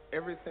about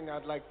everything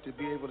I'd like to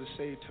be able to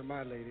say to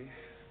my lady.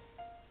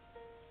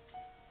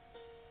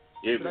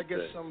 But I guess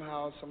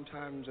somehow,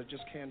 sometimes I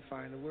just can't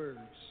find the words.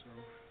 So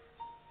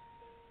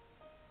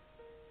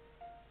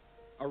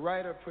a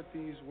writer put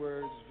these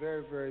words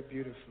very, very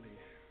beautifully.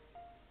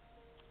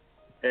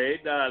 Hey,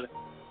 darling.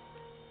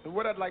 And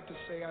what I'd like to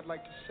say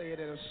it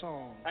in a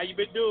song. How you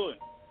been doing?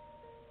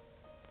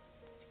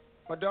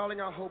 My darling,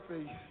 I hope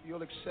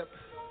you'll accept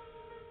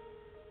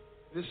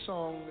this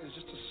song as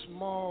just a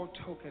small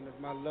token of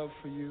my love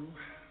for you.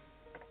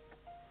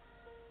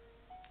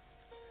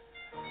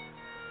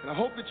 And I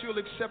hope that you'll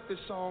accept this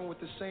song with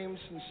the same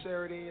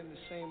sincerity and the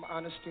same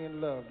honesty and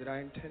love that I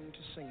intend to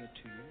sing it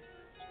to you.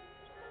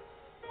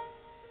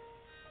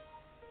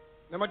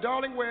 Now, my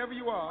darling, wherever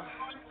you are,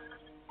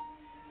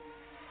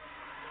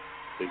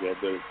 I think I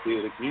better say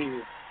it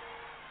again.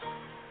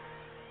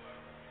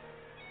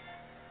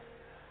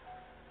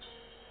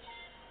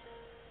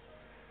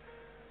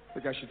 I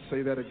think I should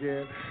say that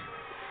again.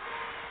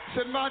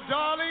 Said, my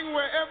darling,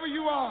 wherever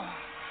you are,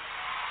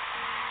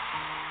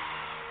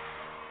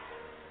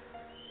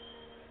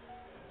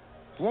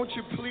 won't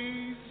you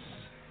please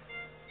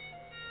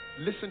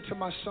listen to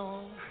my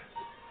song?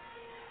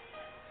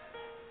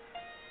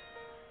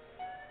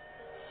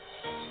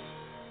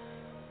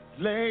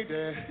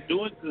 Lady,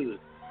 Doing good.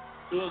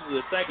 Doing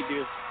good. Thank you,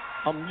 dear.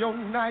 I'm your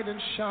knight in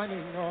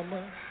shining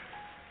armor,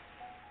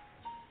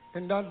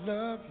 and I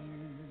love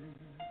you.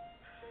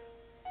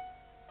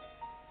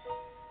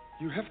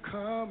 You have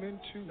come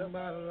into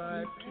my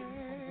life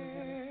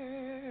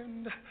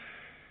and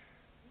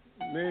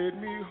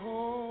made me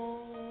whole.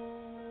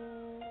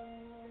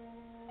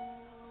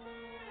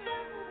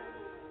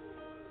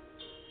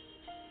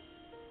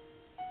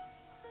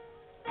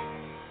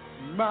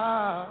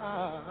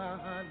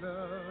 My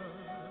love,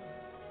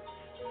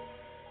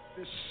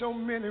 there's so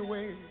many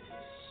ways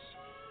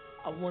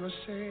I want to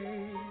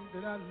say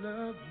that I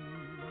love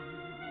you.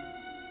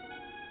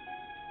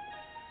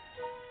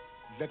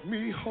 Let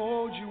me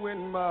hold you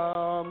in my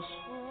arms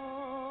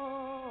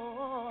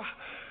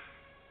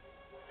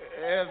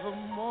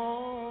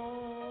forevermore.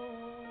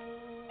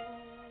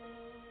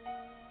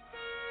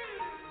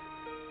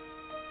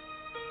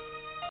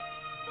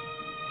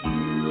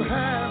 You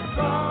have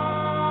gone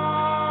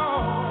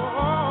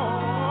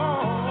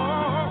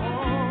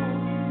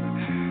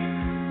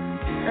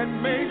and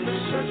made me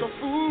such a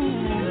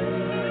fool.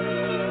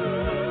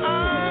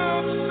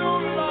 I'm so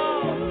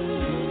lost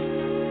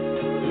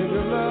in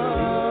your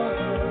love.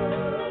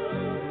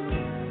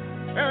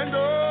 And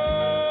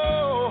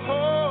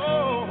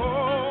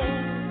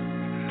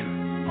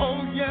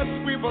oh, yes,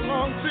 we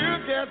belong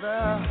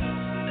together.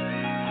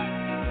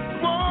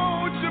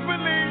 Won't you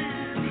believe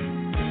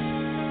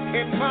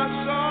in my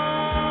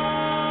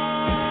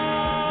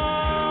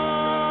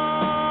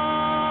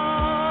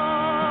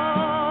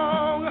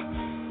song?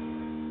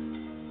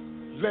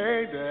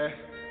 Lady,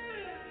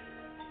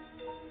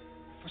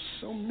 for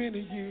so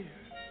many years,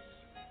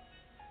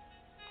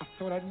 I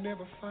thought I'd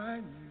never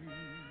find you.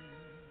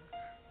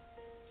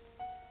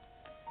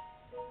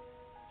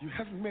 You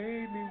have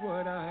made me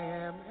what I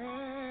am, and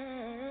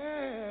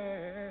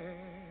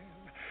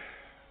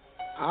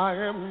I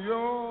am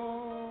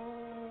yours.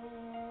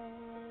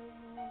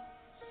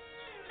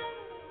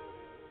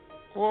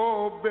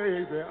 Oh,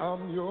 baby,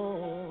 I'm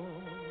yours.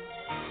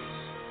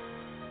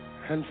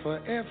 And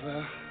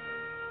forever,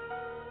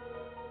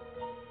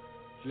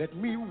 let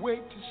me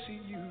wait to see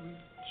you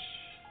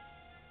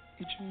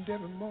each and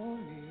every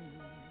morning.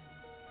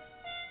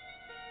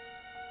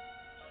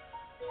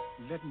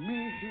 Let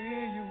me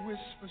hear you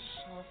whisper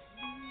softly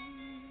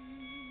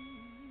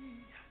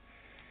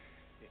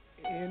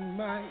in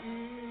my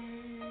ear.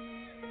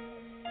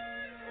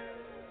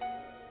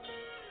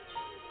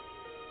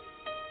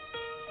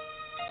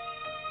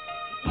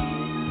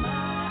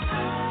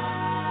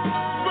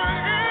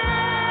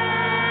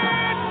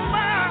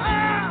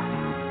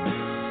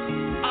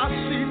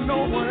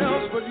 No one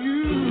else but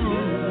you.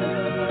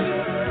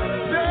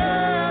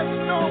 There's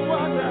no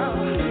one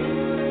else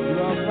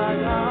love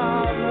like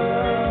our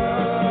love.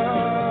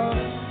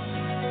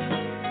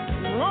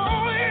 Oh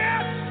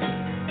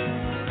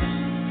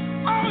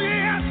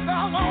yes,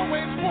 I'll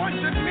always want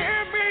you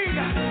near me.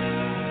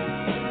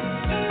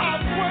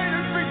 I've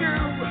waited for you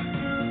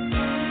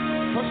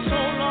for so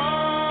long.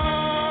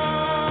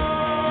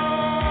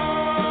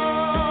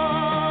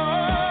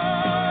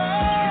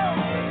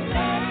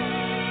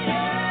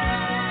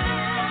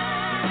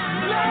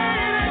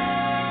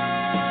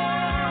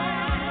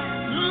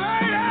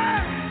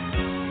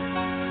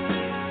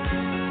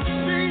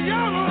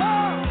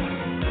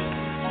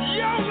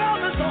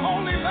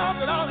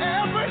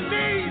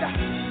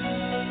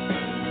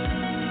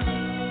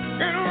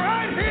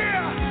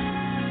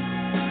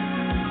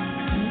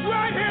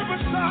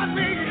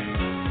 Me.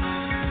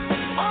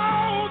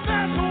 Oh,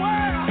 that's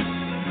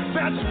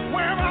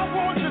where I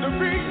want you to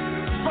be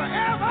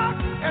forever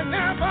and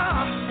ever.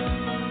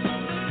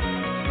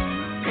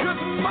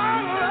 'Cause my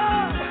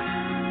love,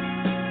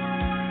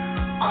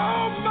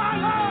 oh my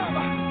love,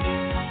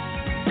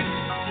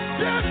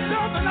 there's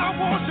something I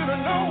want you to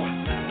know,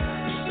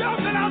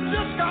 something I've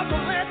just got to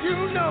let you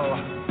know,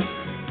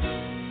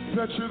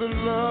 that you're the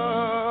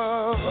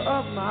love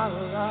of my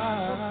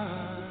life.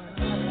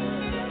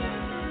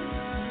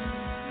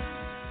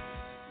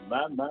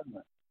 My.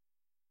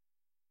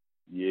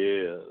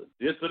 Yeah,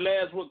 this is the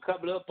last one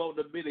coming up on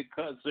the mini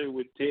concert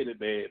with Teddy,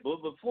 man.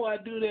 But before I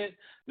do that,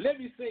 let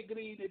me say good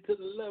evening to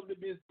the lovely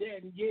Miss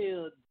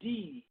Danielle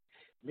D.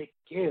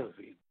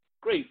 McKelvey.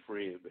 Great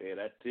friend, man,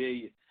 I tell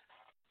you.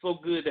 So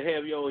good to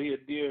have you on here,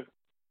 dear.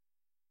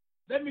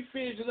 Let me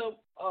finish it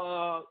up.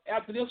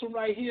 After this one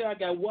right here, I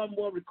got one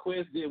more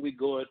request. Then we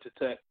going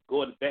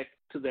back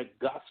to that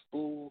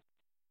gospel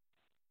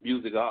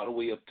music all the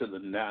way up to the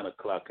 9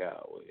 o'clock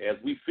hour as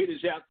we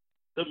finish out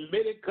the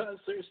mini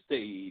concert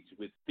stage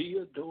with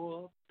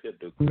Theodore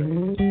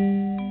Pendergrass.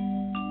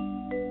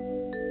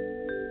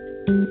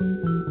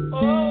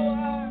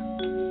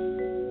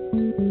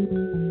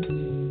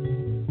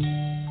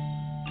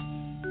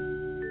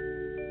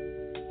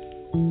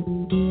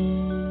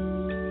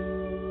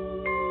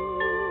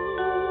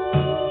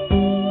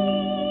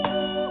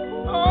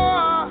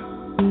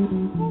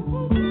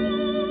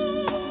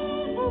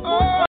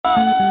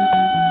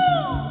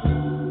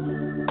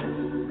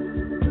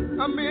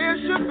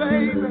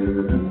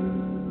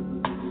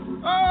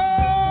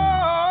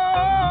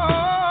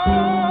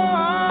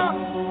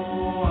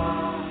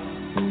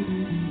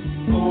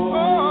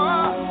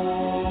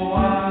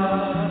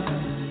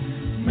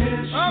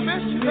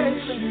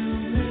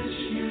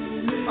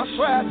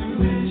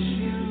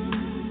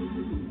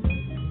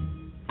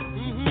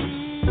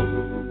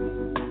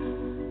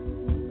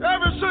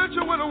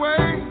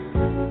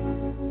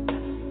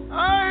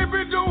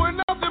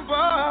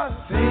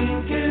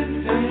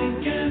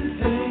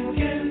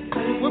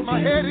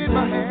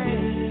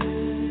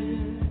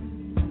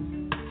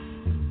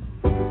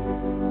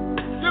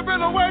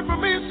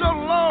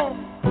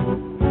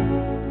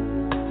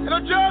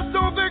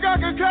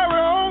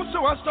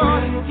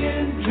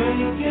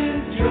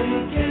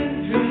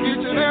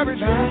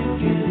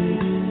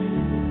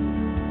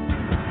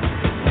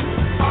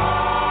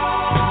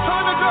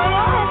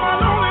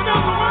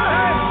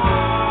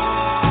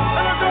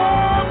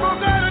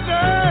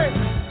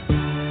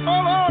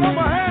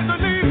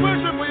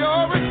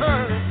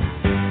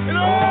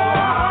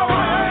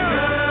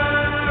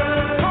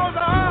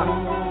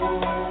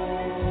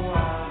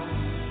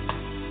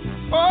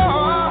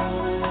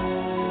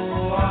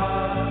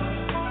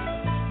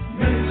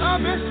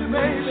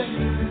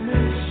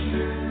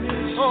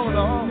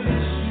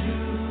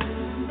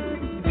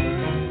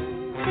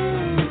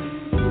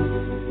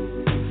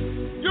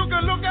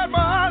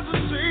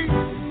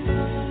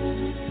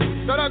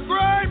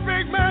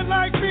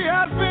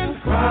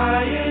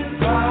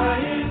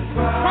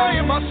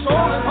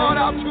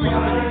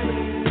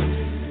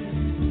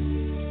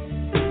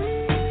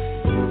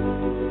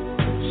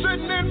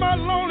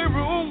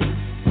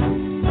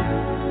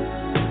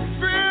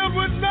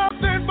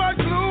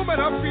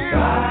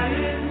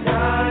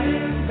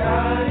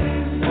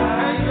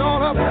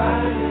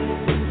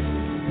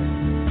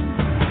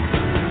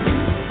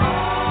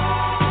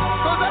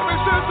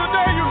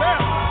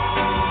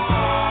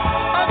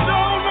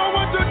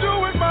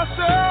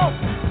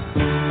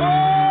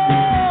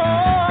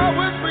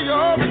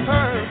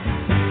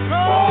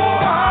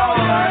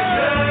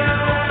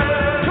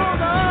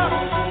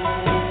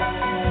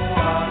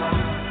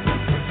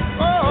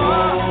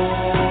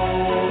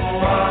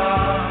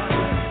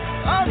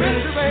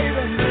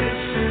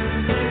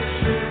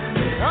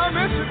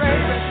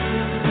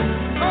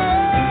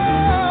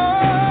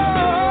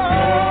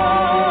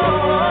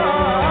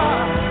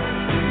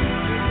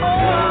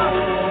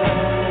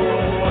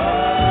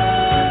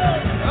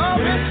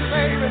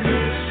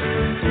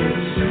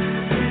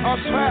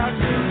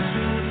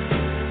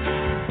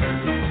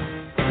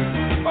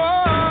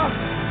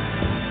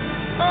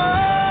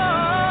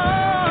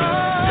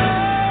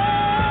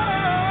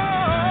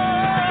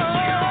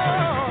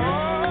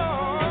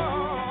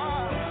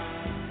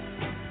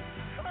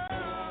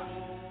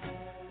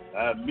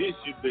 miss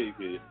you,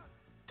 baby.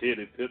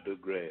 Teddy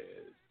Pendergrass.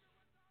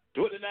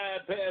 29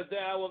 past the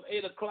hour of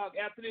 8 o'clock.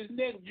 After this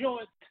next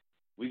joint,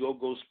 we going to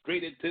go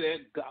straight into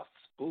that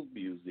gospel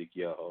music,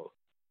 y'all.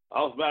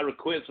 Off my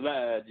request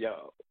line,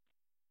 y'all.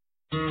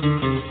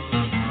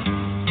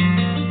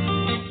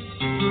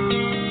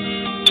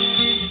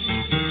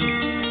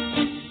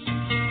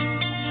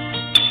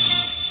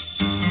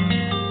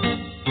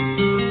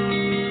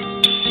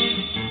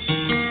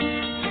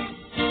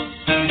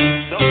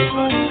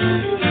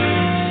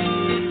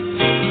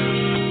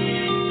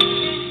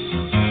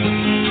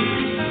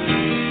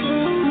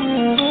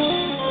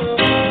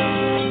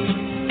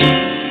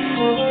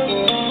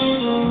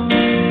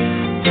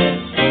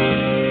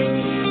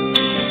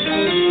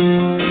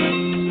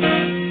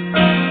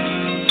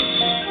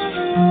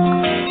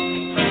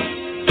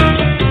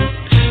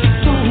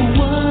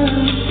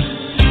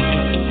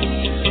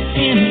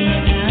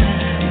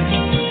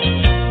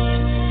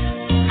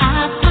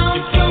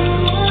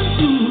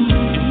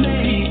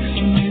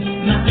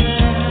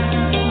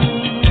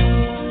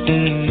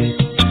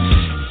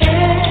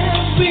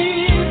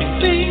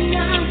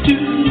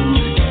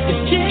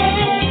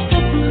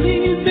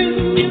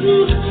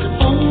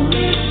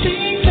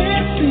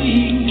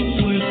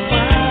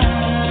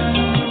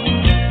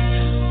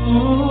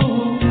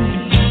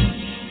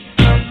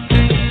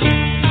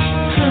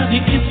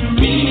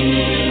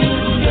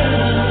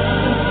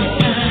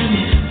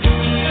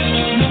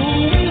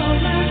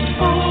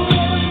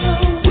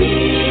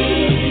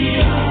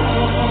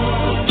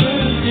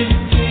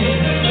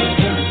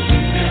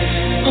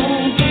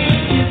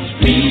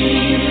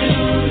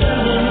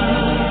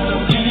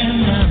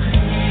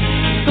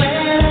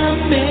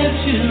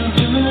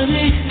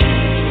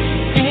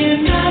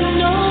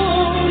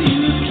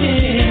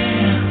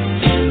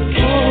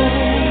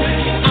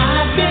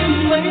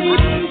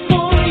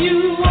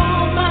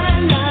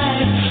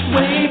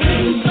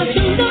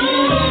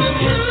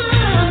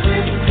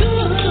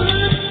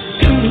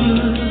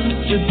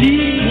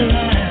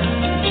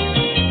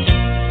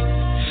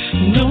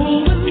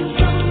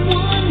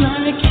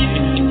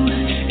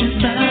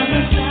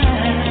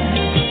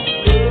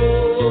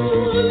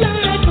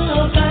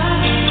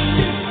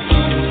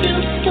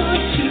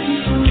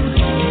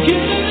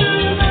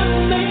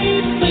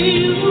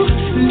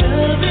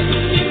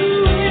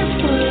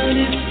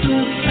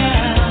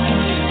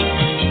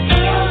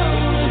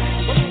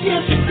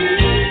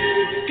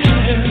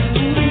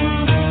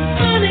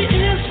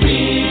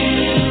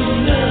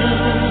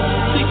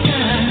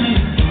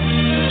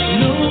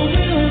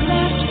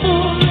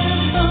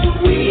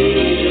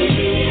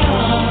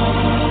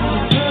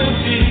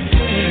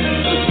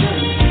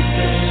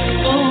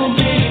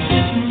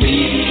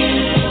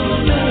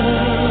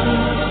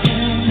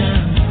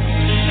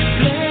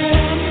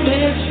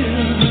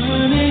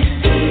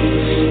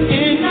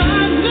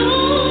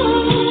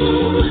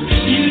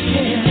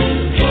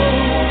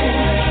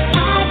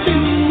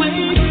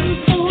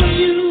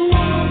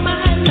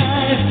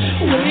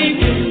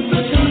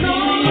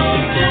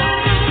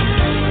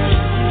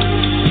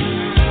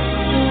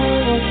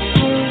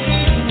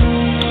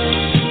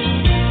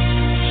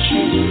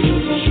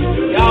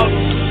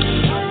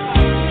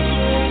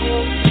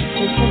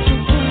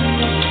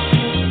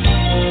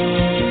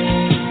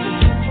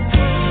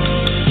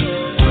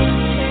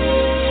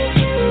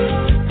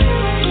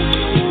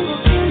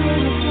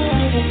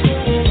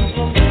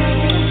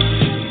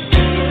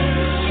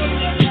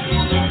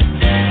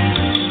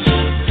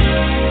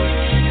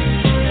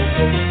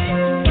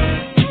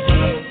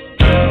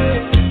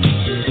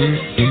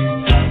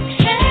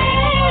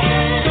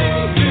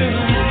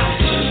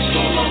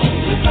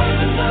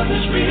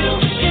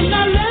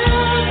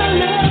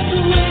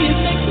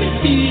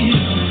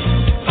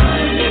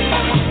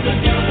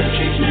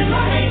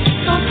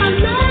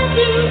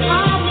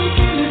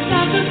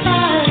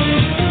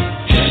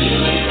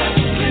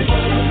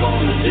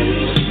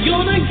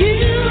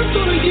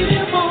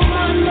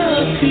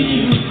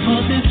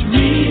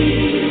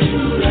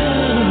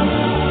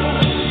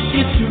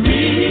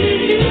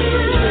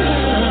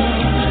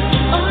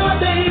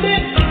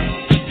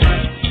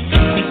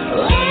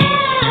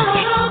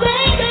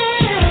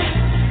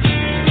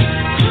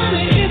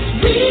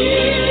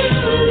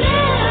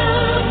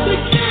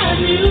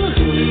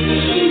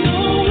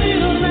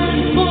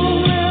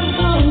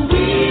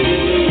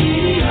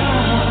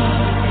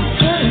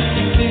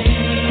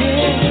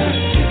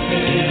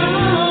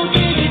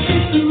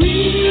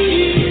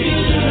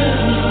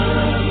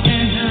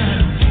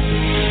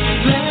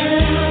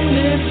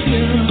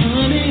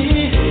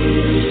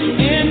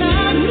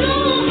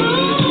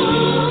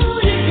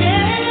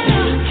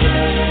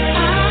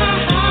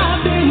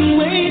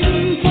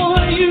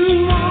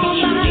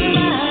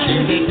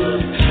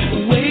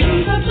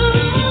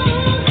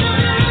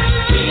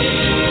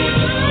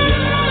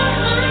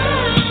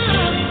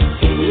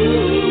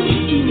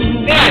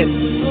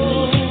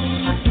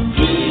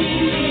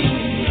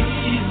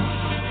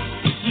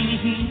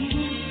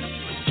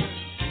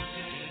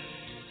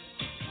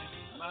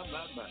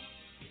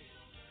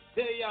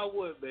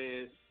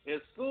 As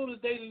soon as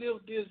they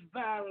lift this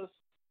virus,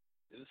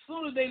 as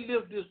soon as they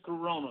lift this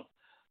corona,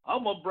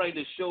 I'm going to bring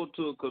the show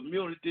to a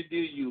community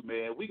near you,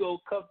 man. We going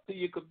to come to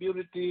your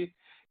community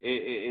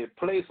and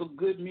play some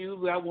good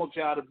music. I want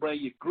y'all to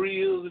bring your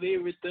grills and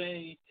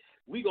everything.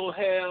 We going to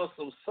have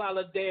some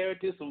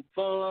solidarity, some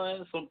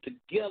fun, some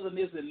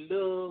togetherness and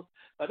love.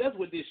 That's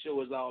what this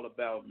show is all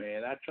about,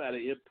 man. I try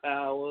to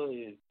empower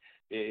and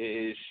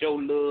show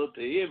love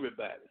to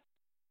everybody.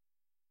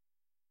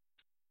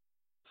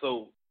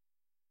 So,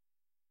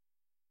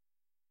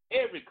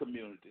 every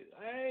community.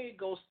 I ain't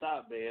gonna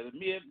stop, man.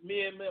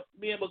 Me and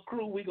my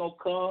crew, we gonna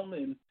come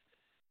and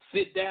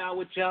sit down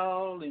with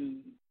y'all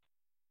and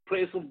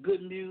play some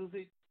good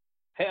music,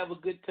 have a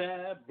good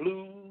time,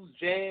 blues,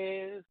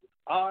 jazz,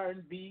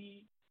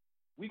 R&B.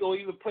 We gonna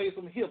even play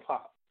some hip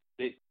hop,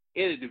 the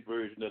edited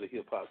version of the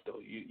hip hop, though.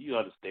 You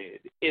understand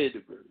the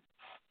edited version.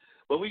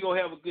 But we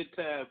gonna have a good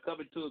time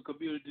coming to a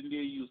community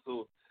near you.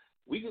 So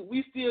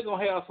we still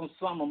gonna have some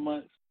summer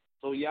months.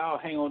 So y'all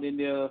hang on in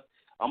there.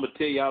 I'm going to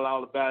tell y'all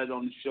all about it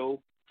on the show.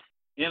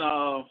 And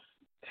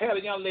had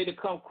a young lady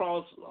come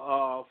across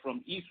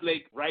from East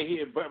Lake right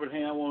here in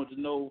Birmingham. Wanted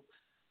to know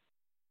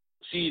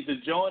she's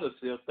enjoying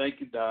herself. Thank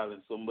you,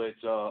 darling, so much.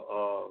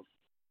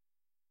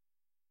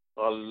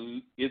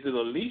 Is it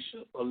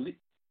Alicia?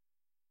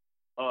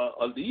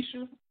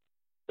 Alicia?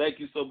 Thank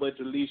you so much,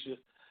 Alicia.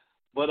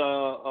 But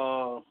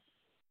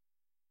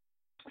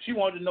she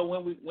wanted to know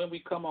when we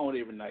come on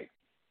every night.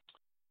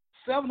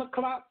 7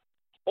 o'clock.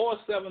 Or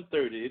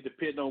 7:30. It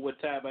depends on what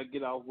time I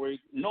get off work.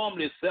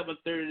 Normally it's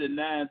 7:30 to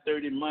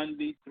 9:30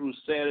 Monday through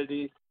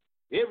Saturday.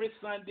 Every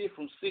Sunday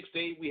from 6 to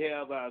 8 we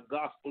have our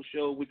gospel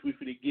show, which we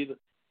finna give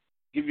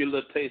you a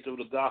little taste of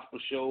the gospel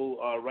show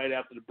right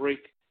after the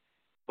break.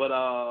 But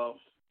oh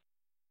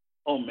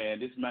man,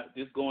 this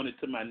going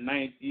into my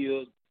 9th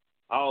year.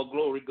 All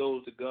glory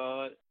goes to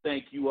God.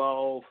 Thank you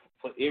all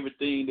for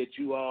everything that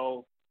you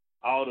all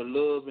the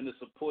love and the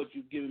support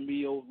you've given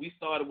me. We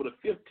started with a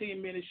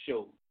 15-minute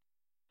show.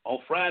 On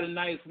Friday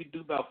nights, we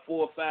do about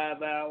 4 or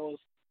 5 hours.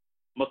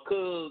 My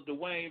cousin,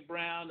 Dwayne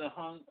Brown,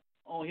 hung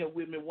on here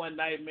with me one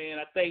night, man.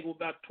 I think it was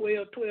about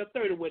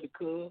 12:30 with the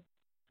cuz.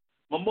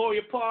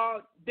 Memorial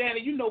Park. Danny,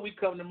 you know we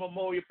come to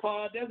Memorial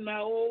Park. That's my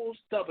old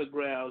stomping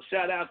ground.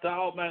 Shout out to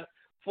all my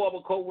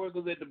former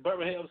co-workers at the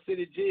Birmingham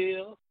City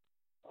Jail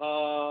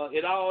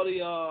and all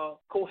the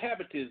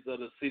cohabitants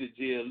of the City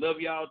Jail. Love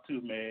y'all too,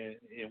 man,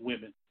 and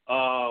women.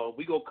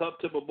 We going to come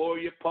to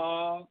Memorial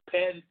Park,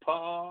 Patton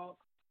Park,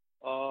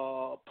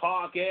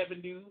 Park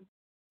Avenue,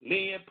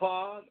 Lynn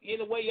Park.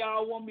 Any way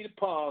y'all want me to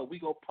park, we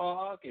go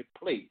park and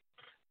play.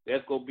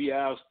 That's going to be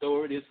our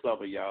story this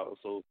summer, y'all.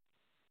 So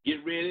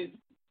get ready.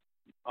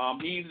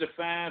 Easy to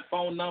find.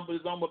 Phone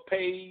numbers on my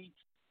page.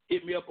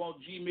 Hit me up on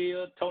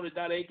Gmail,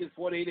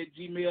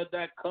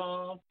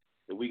 tony.akins48@gmail.com,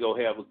 and we going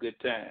to have a good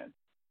time.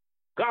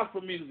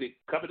 Gospel music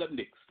coming up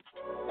next.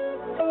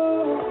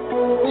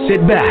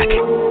 Sit back.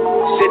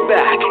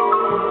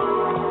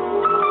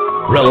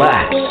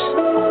 Relax.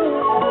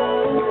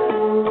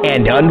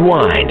 And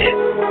unwind.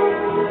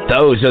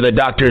 Those are the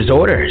doctor's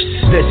orders.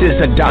 This is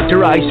the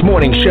Dr. Ice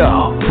Morning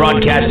Show,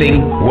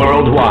 broadcasting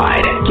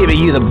worldwide, giving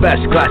you the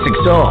best classic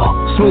soul,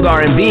 smooth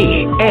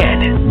R&B,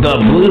 and the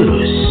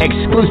blues,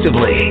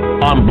 exclusively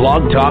on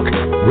Blog Talk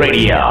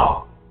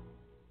Radio.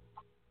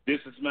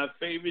 This is my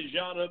favorite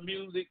genre of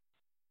music.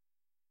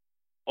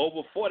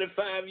 Over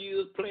 45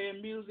 years playing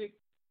music.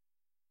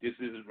 This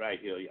is it right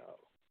here, y'all.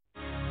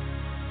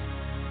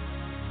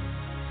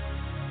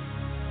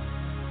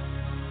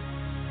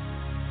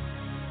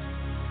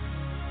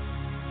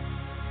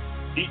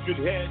 Dietrich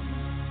Haddon.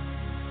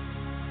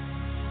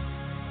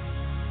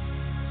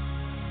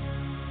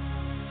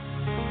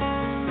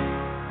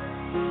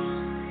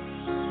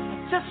 I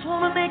just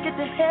want to make it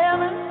to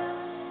heaven.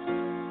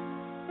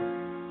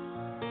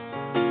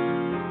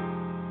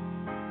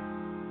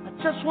 I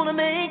just want to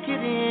make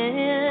it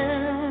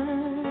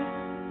in.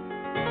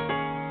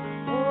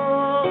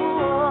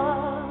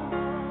 Oh,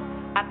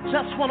 I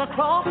just want to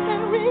cross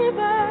that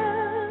river.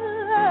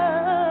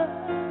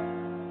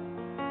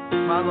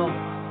 My Lord.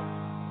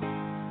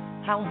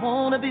 I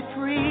want to be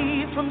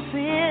free from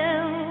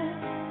sin.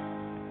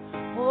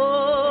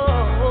 Oh,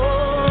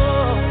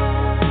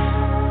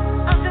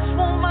 I just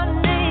want my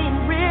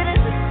name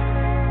written.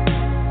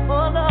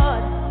 Oh,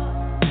 Lord.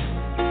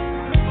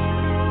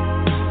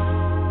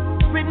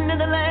 Written in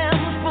the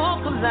Lamb's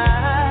Book of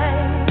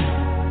Life.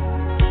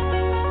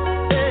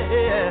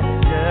 Yeah.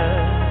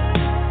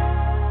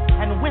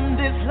 And when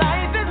this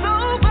life is over,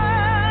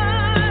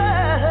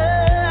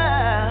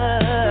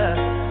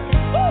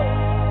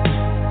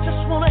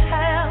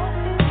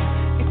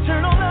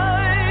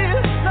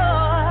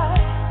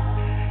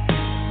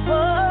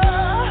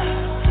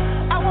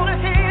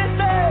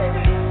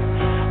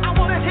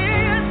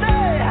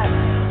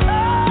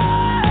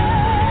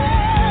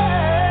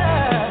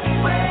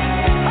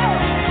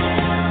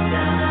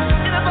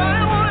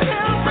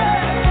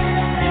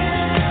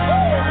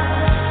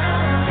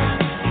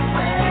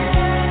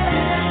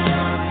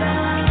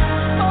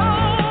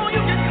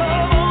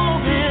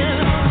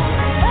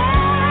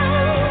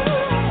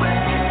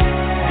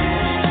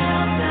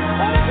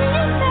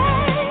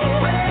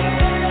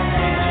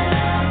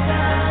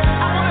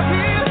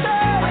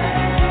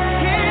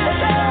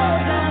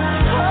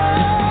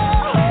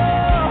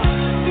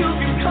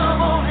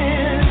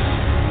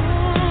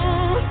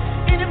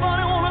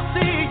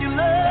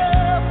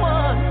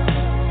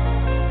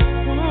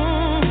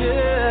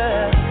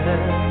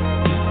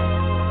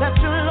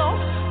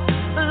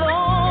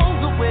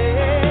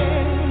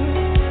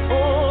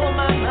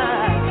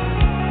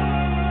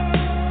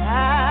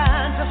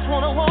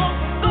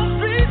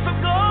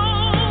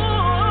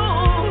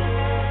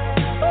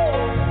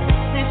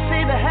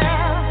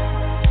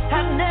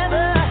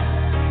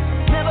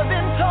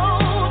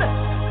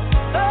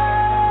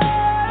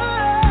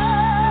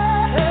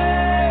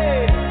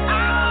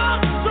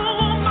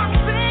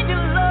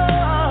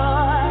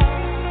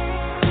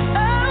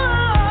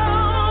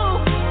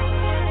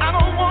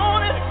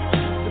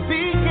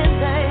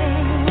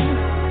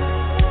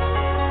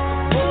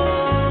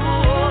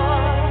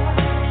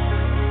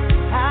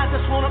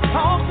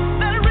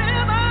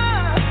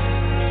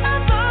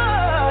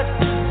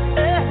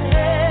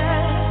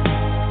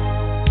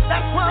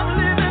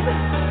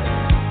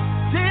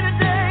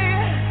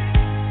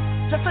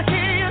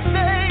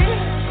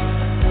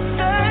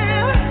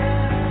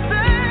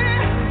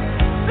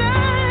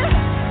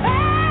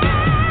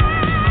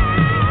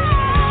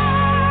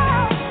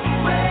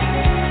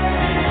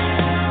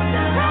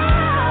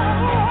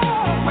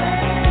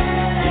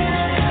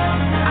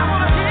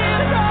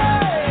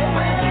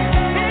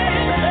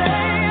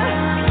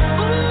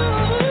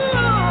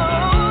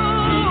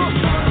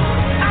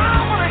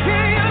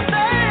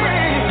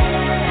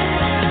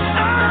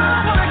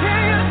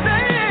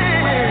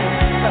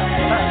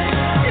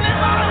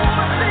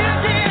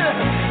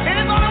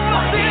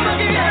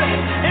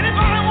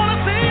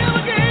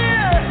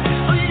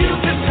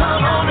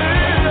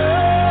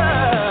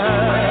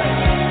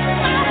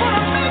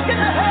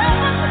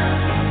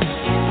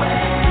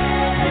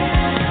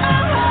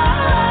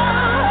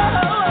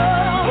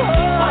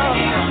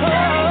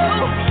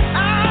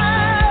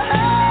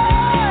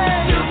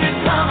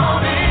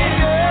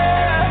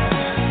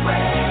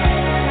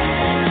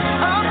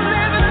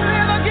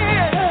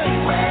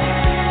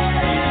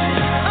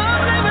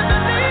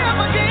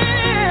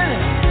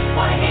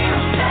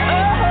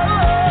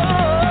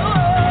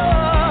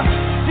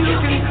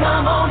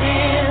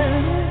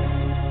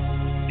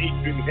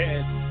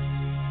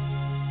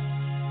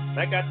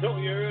 Like I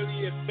told you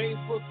earlier, if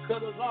Facebook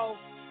cut us off,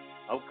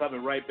 I'm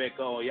coming right back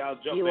on. Y'all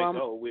jump back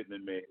on with me,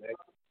 man.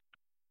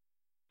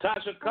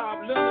 Tasha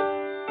Cobb Lewis,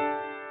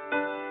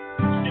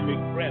 Jimmy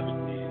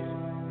Gravity.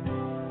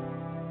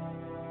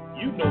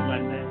 You know my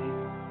name.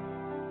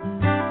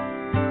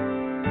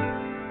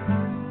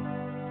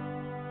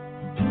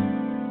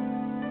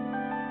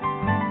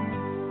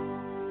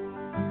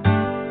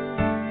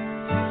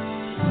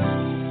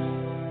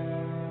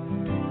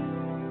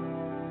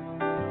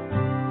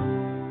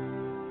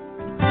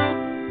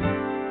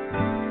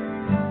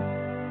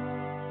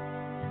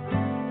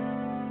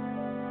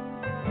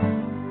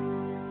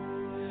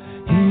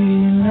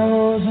 You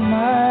know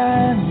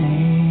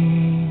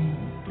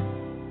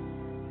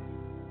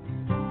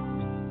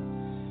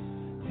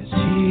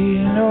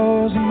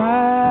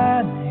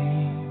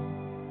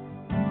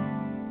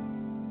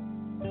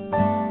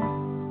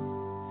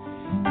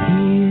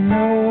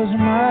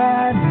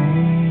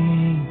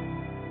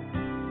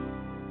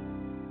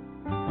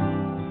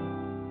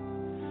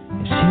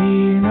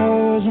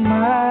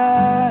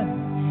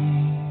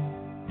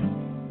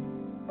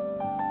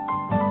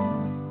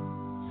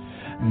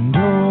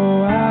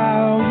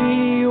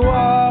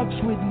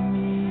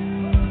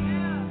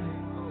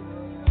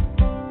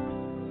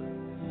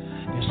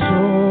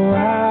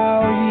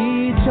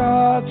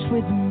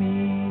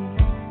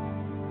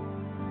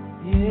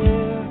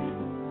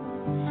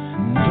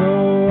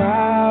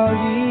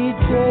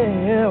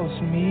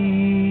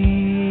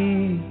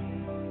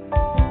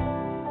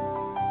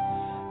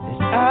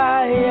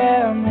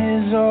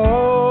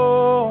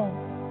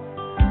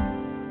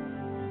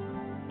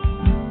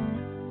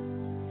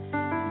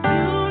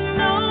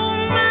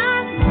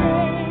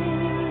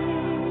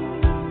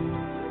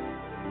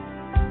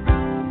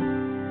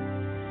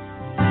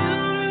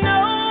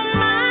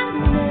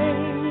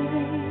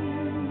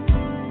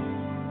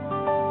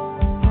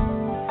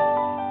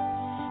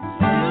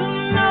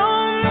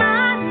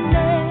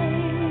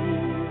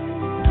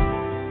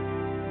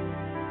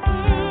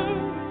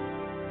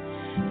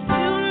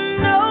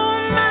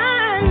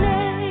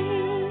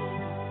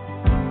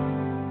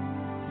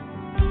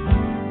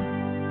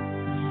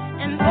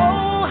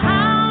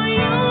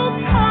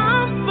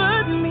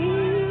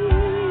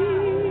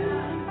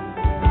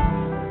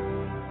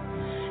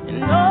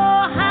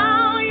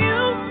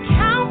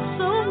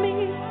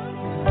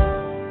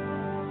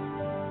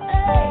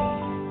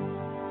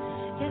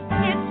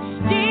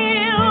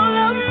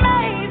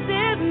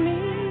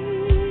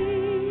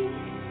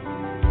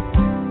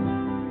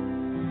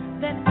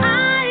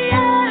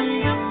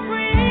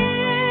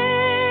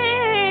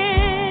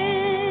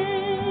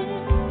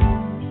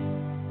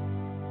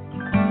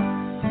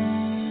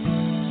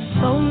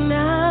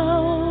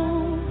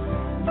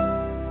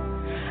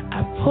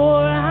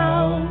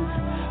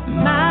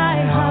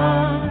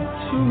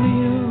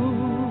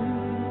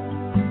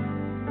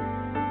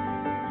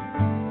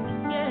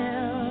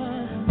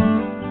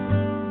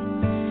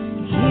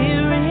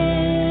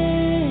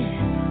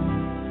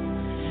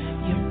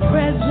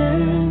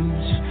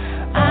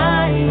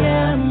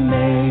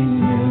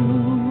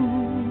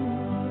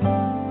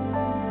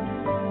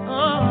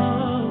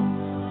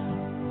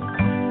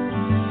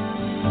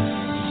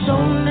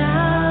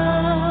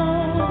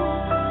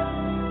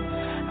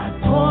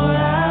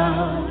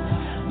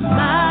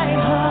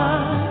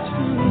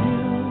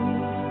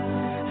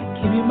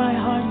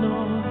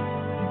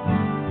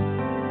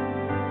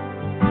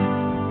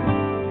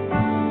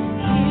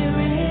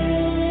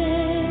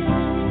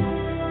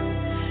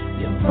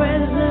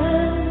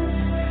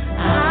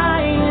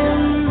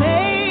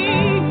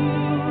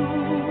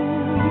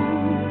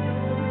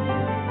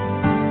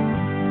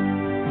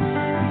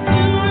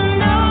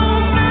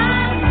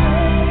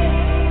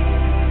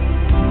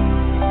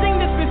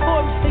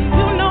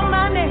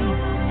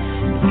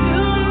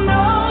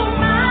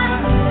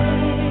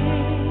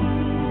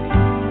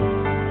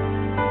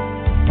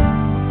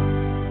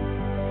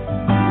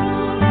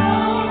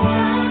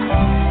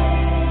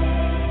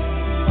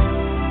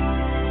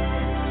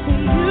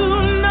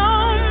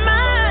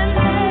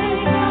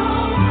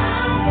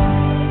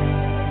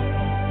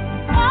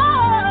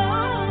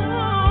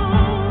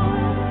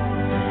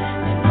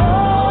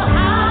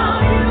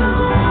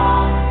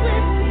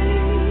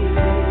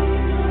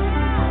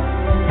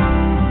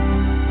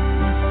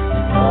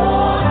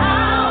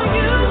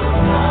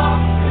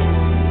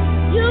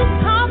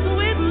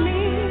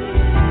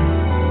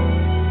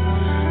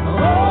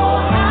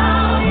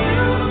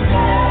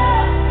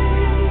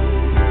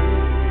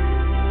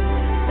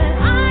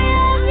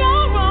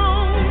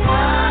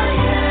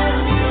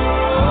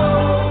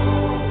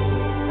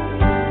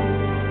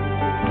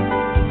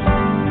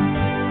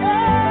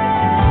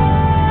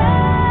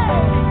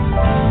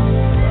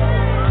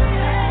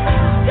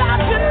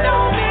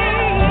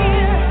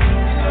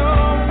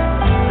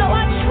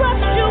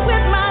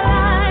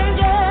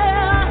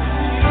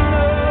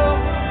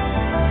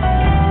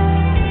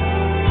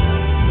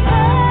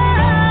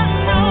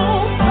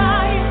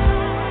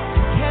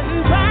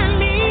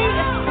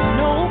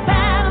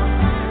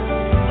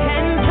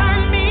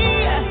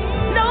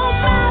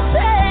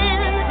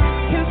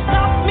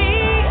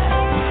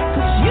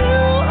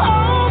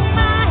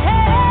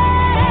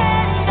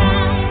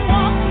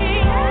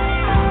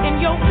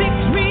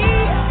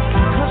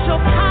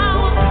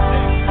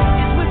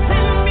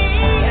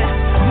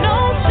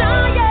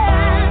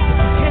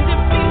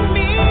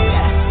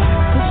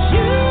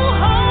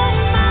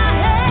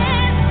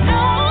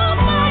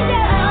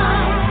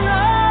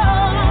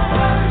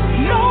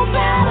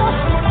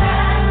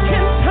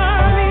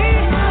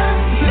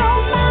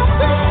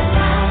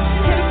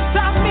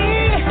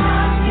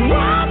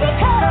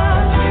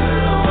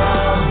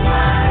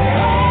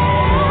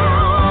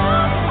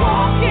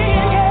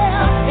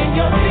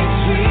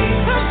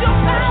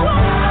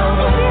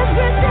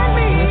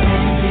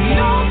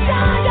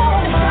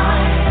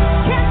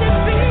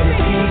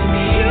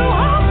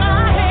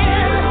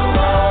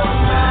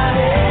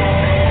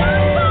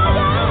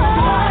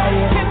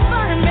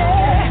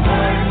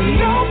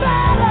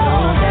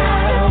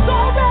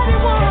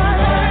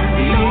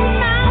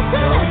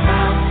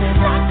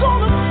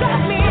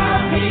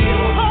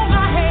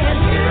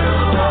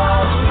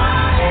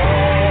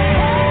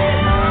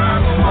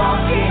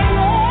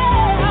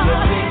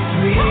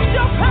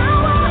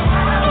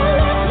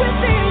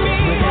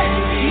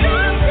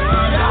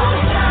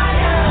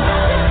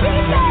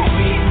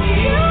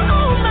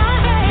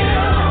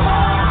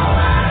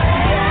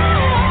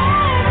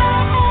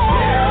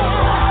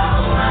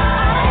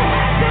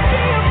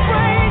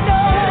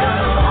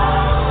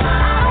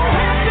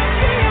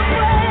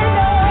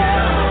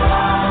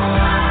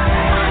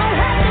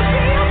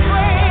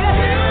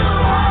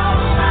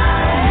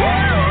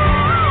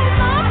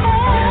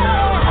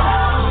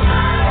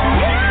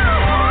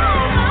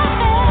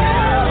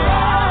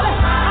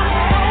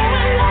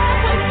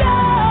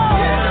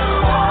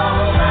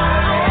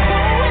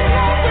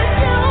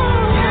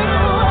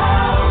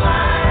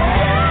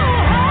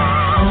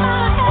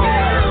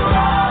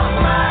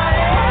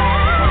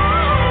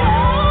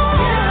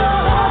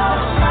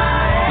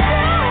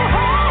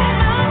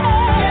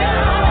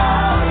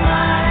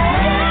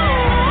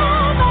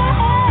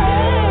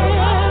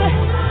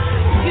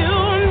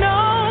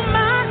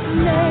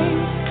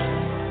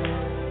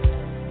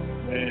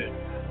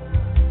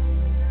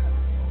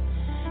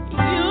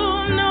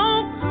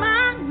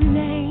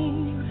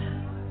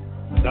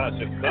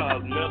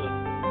God's letter.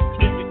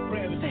 Give me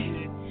credit.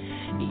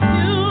 You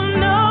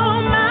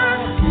know my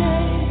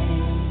name.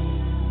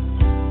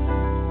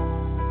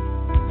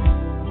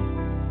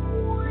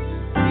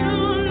 You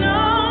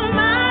know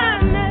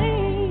my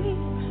name.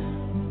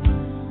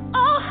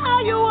 Oh, how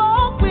you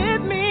walk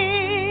with me.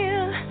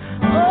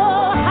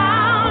 Oh,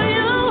 how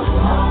you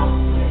walk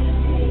with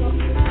me.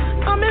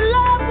 I'm in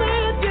love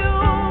with you,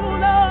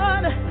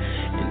 Lord.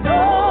 And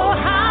oh,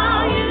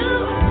 how you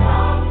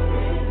walk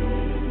with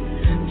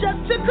me.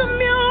 Just to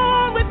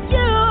commune with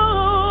you.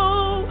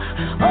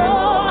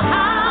 Oh,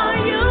 how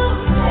you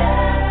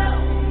tell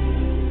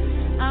me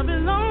I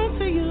belong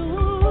to you.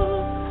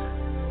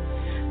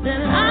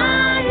 That I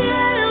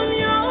am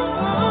your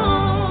own.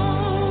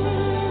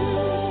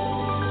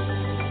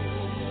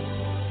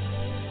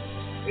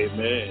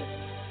 Amen.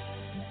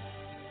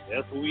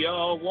 That's what we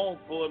all want,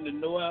 for them to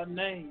know our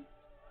name.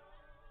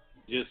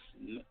 Just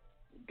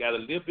got a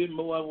little bit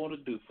more I want to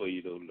do for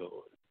you, though,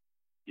 Lord.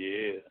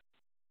 Yeah.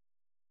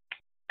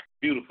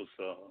 Beautiful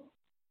song.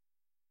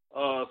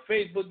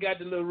 Facebook got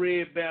the little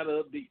red banner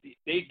up.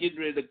 They getting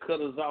ready to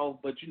cut us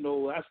off, but you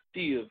know, I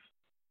still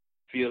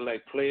feel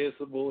like playing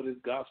some more of this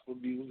gospel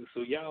music.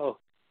 So y'all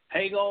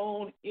hang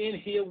on in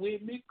here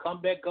with me.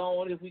 Come back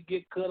on if we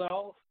get cut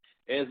off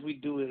as we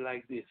do it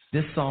like this.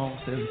 This song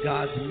says,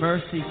 God's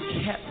mercy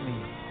kept me,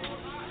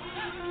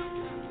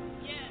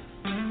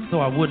 so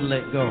I wouldn't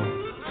let go.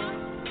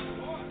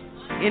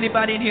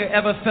 Anybody in here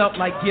ever felt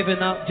like giving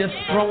up, just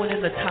throwing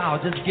in the towel,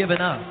 just giving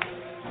up?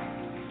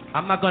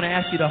 I'm not going to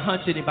ask you to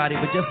hunch anybody,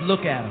 but just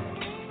look at them.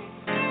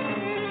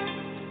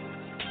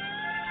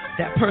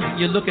 That person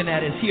you're looking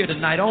at is here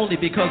tonight only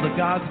because of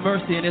God's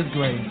mercy and His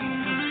grace.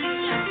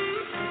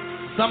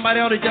 Somebody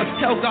ought to just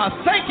tell God,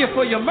 thank you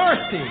for your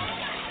mercy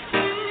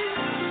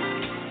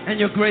and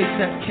your grace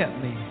that kept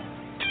me.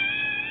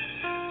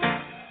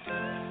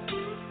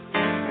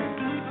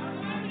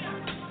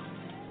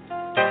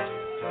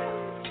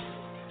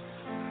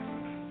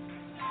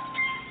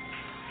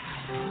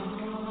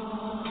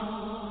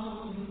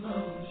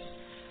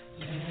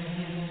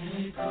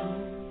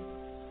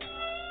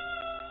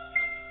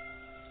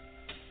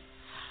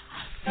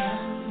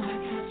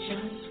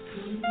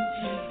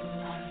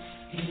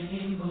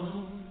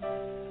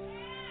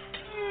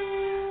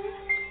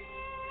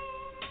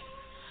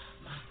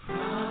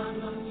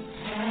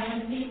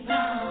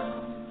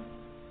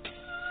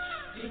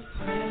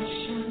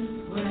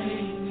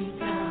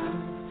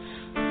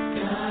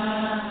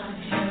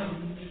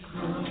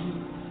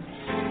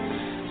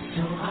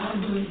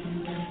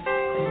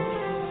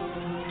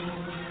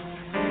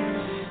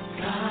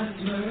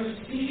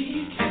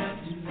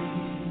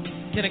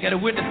 Can I get a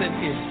witness in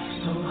here?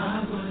 So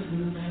I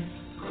wouldn't let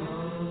go.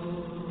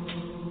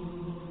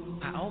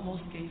 I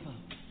almost gave up.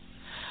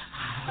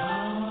 I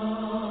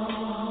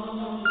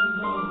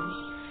almost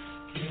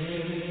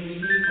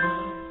gave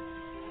up.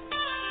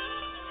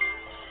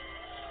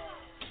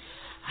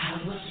 I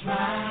was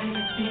right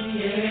at the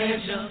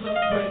edge of a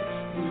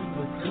breakthrough,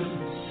 but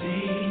couldn't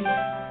see.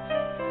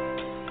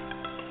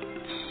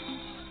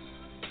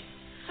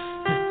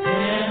 The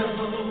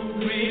devil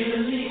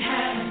really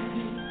had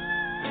me.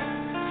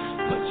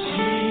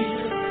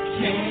 Jesus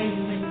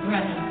came and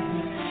grabbed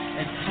me,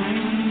 and He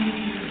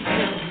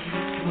held me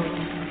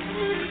close,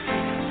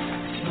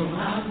 so I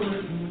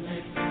wouldn't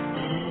let go.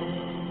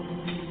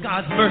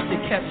 God's mercy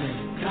kept me.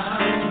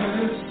 God's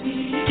mercy.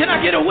 Can I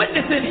get a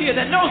witness in here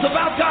that knows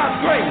about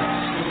God's grace? So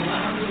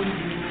I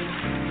wouldn't let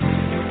go.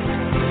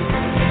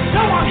 So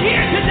I'm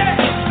here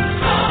today.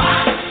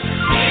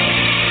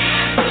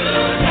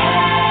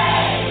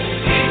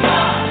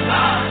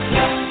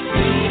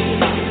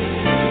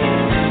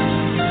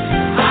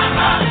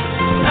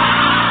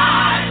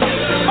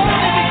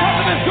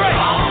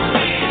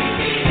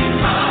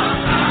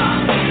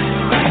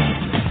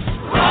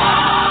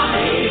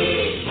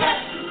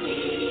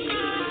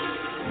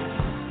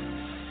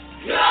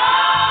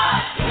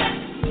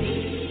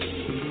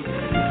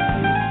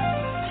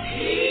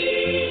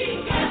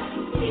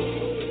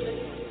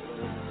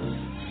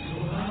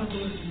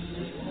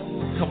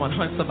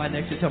 Somebody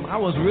next to you, tell me, I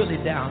was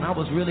really down.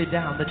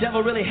 The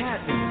devil really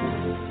had me.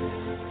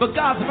 But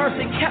God's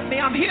mercy kept me.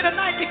 I'm here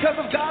tonight because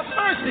of God's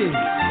mercy.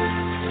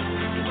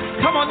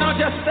 Come on now,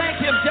 just thank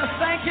Him. Just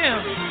thank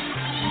Him.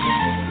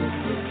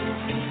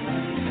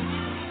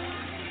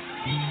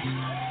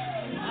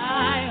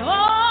 I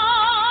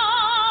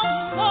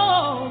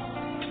almost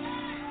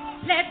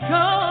let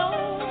go.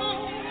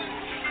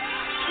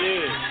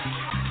 Yeah.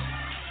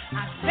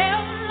 I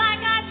felt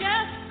like I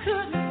just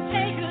couldn't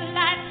take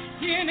life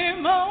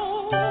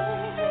anymore.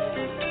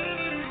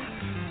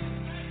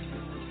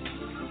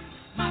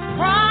 My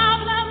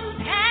problems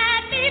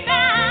had me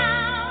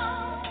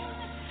bound.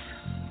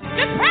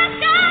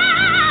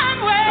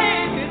 Depression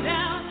weighed me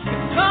down.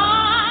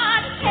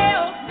 God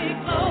held me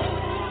close,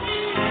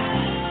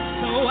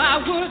 so I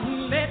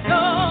wouldn't let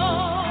go.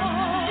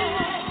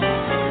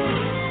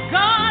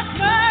 God's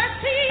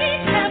mercy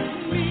kept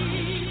me,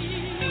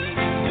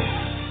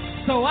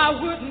 so I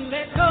wouldn't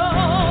let go.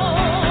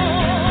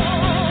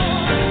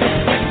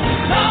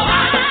 So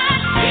I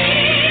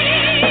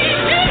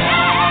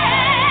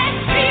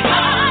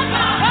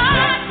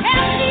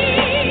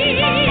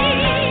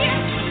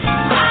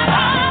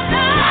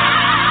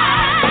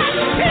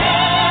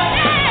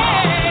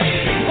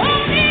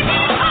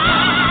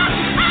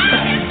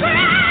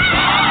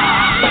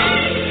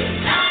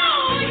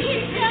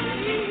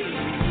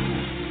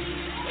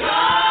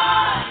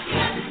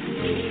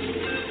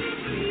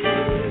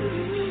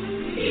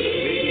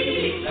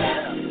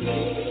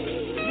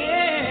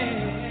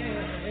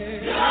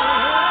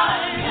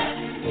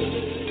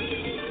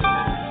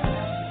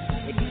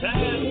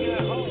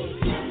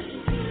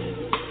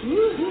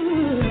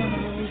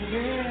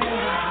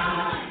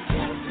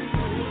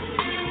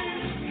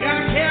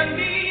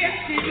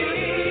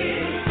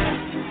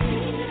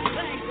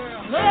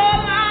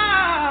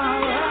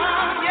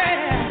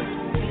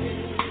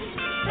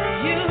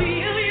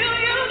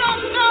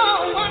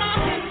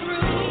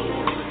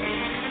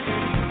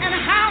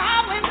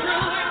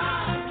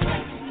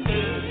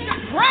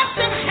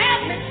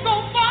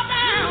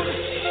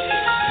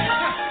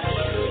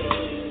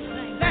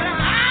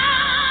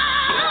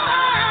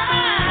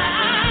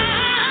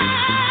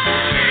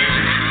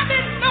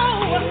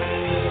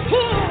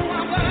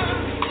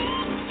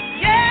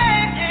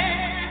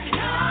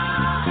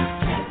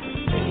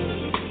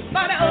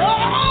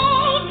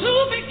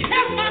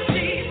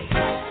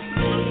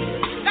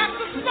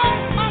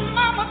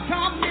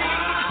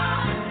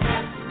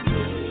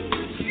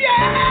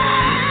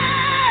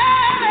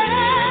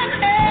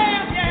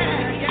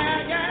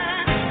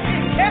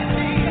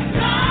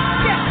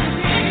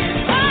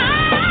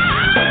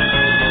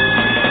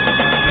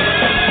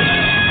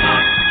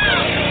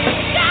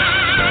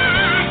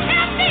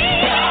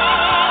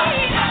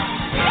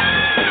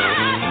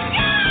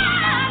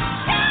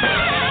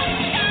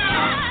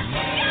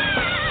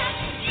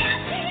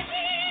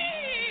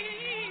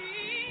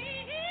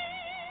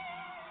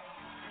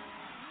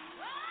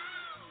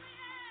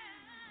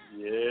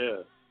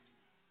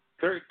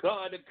Kurt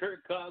Carr, the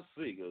Kurt Carr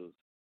Singers.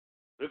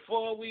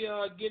 Before we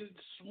get into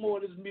some more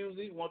of this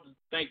music, I want to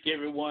thank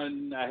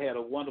everyone. I had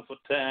a wonderful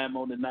time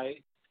on the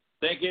night.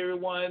 Thank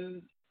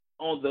everyone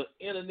on the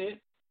internet.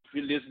 If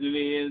you're listening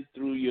in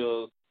through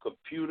your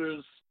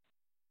computers,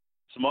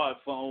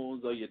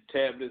 smartphones, or your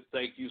tablets,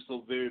 thank you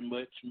so very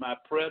much. My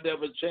prayer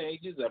never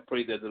changes. I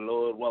pray that the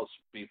Lord walks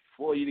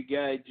before you to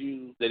guide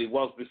you, that he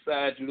walks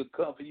beside you to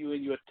comfort you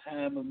in your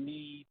time of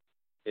need,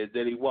 and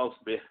that he walks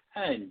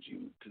behind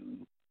you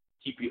to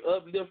keep you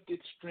uplifted,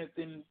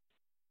 strengthened,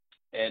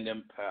 and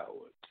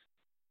empowered.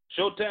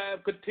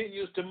 Showtime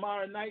continues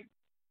tomorrow night,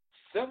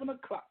 7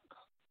 o'clock,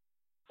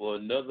 for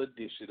another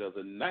edition of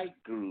the Night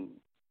Groove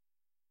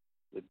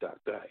with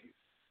Dr. Ice.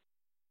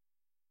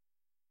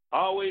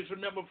 Always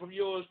remember from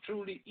yours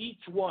truly,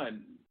 each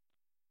one,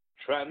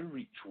 try to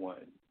reach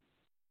one,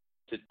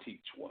 to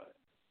teach one.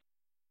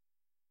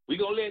 We're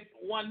going to let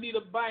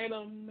Juanita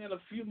Bynum and a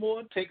few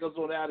more take us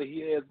on out of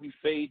here as we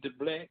fade to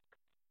black.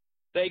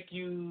 Thank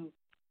you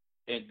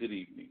and good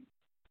evening.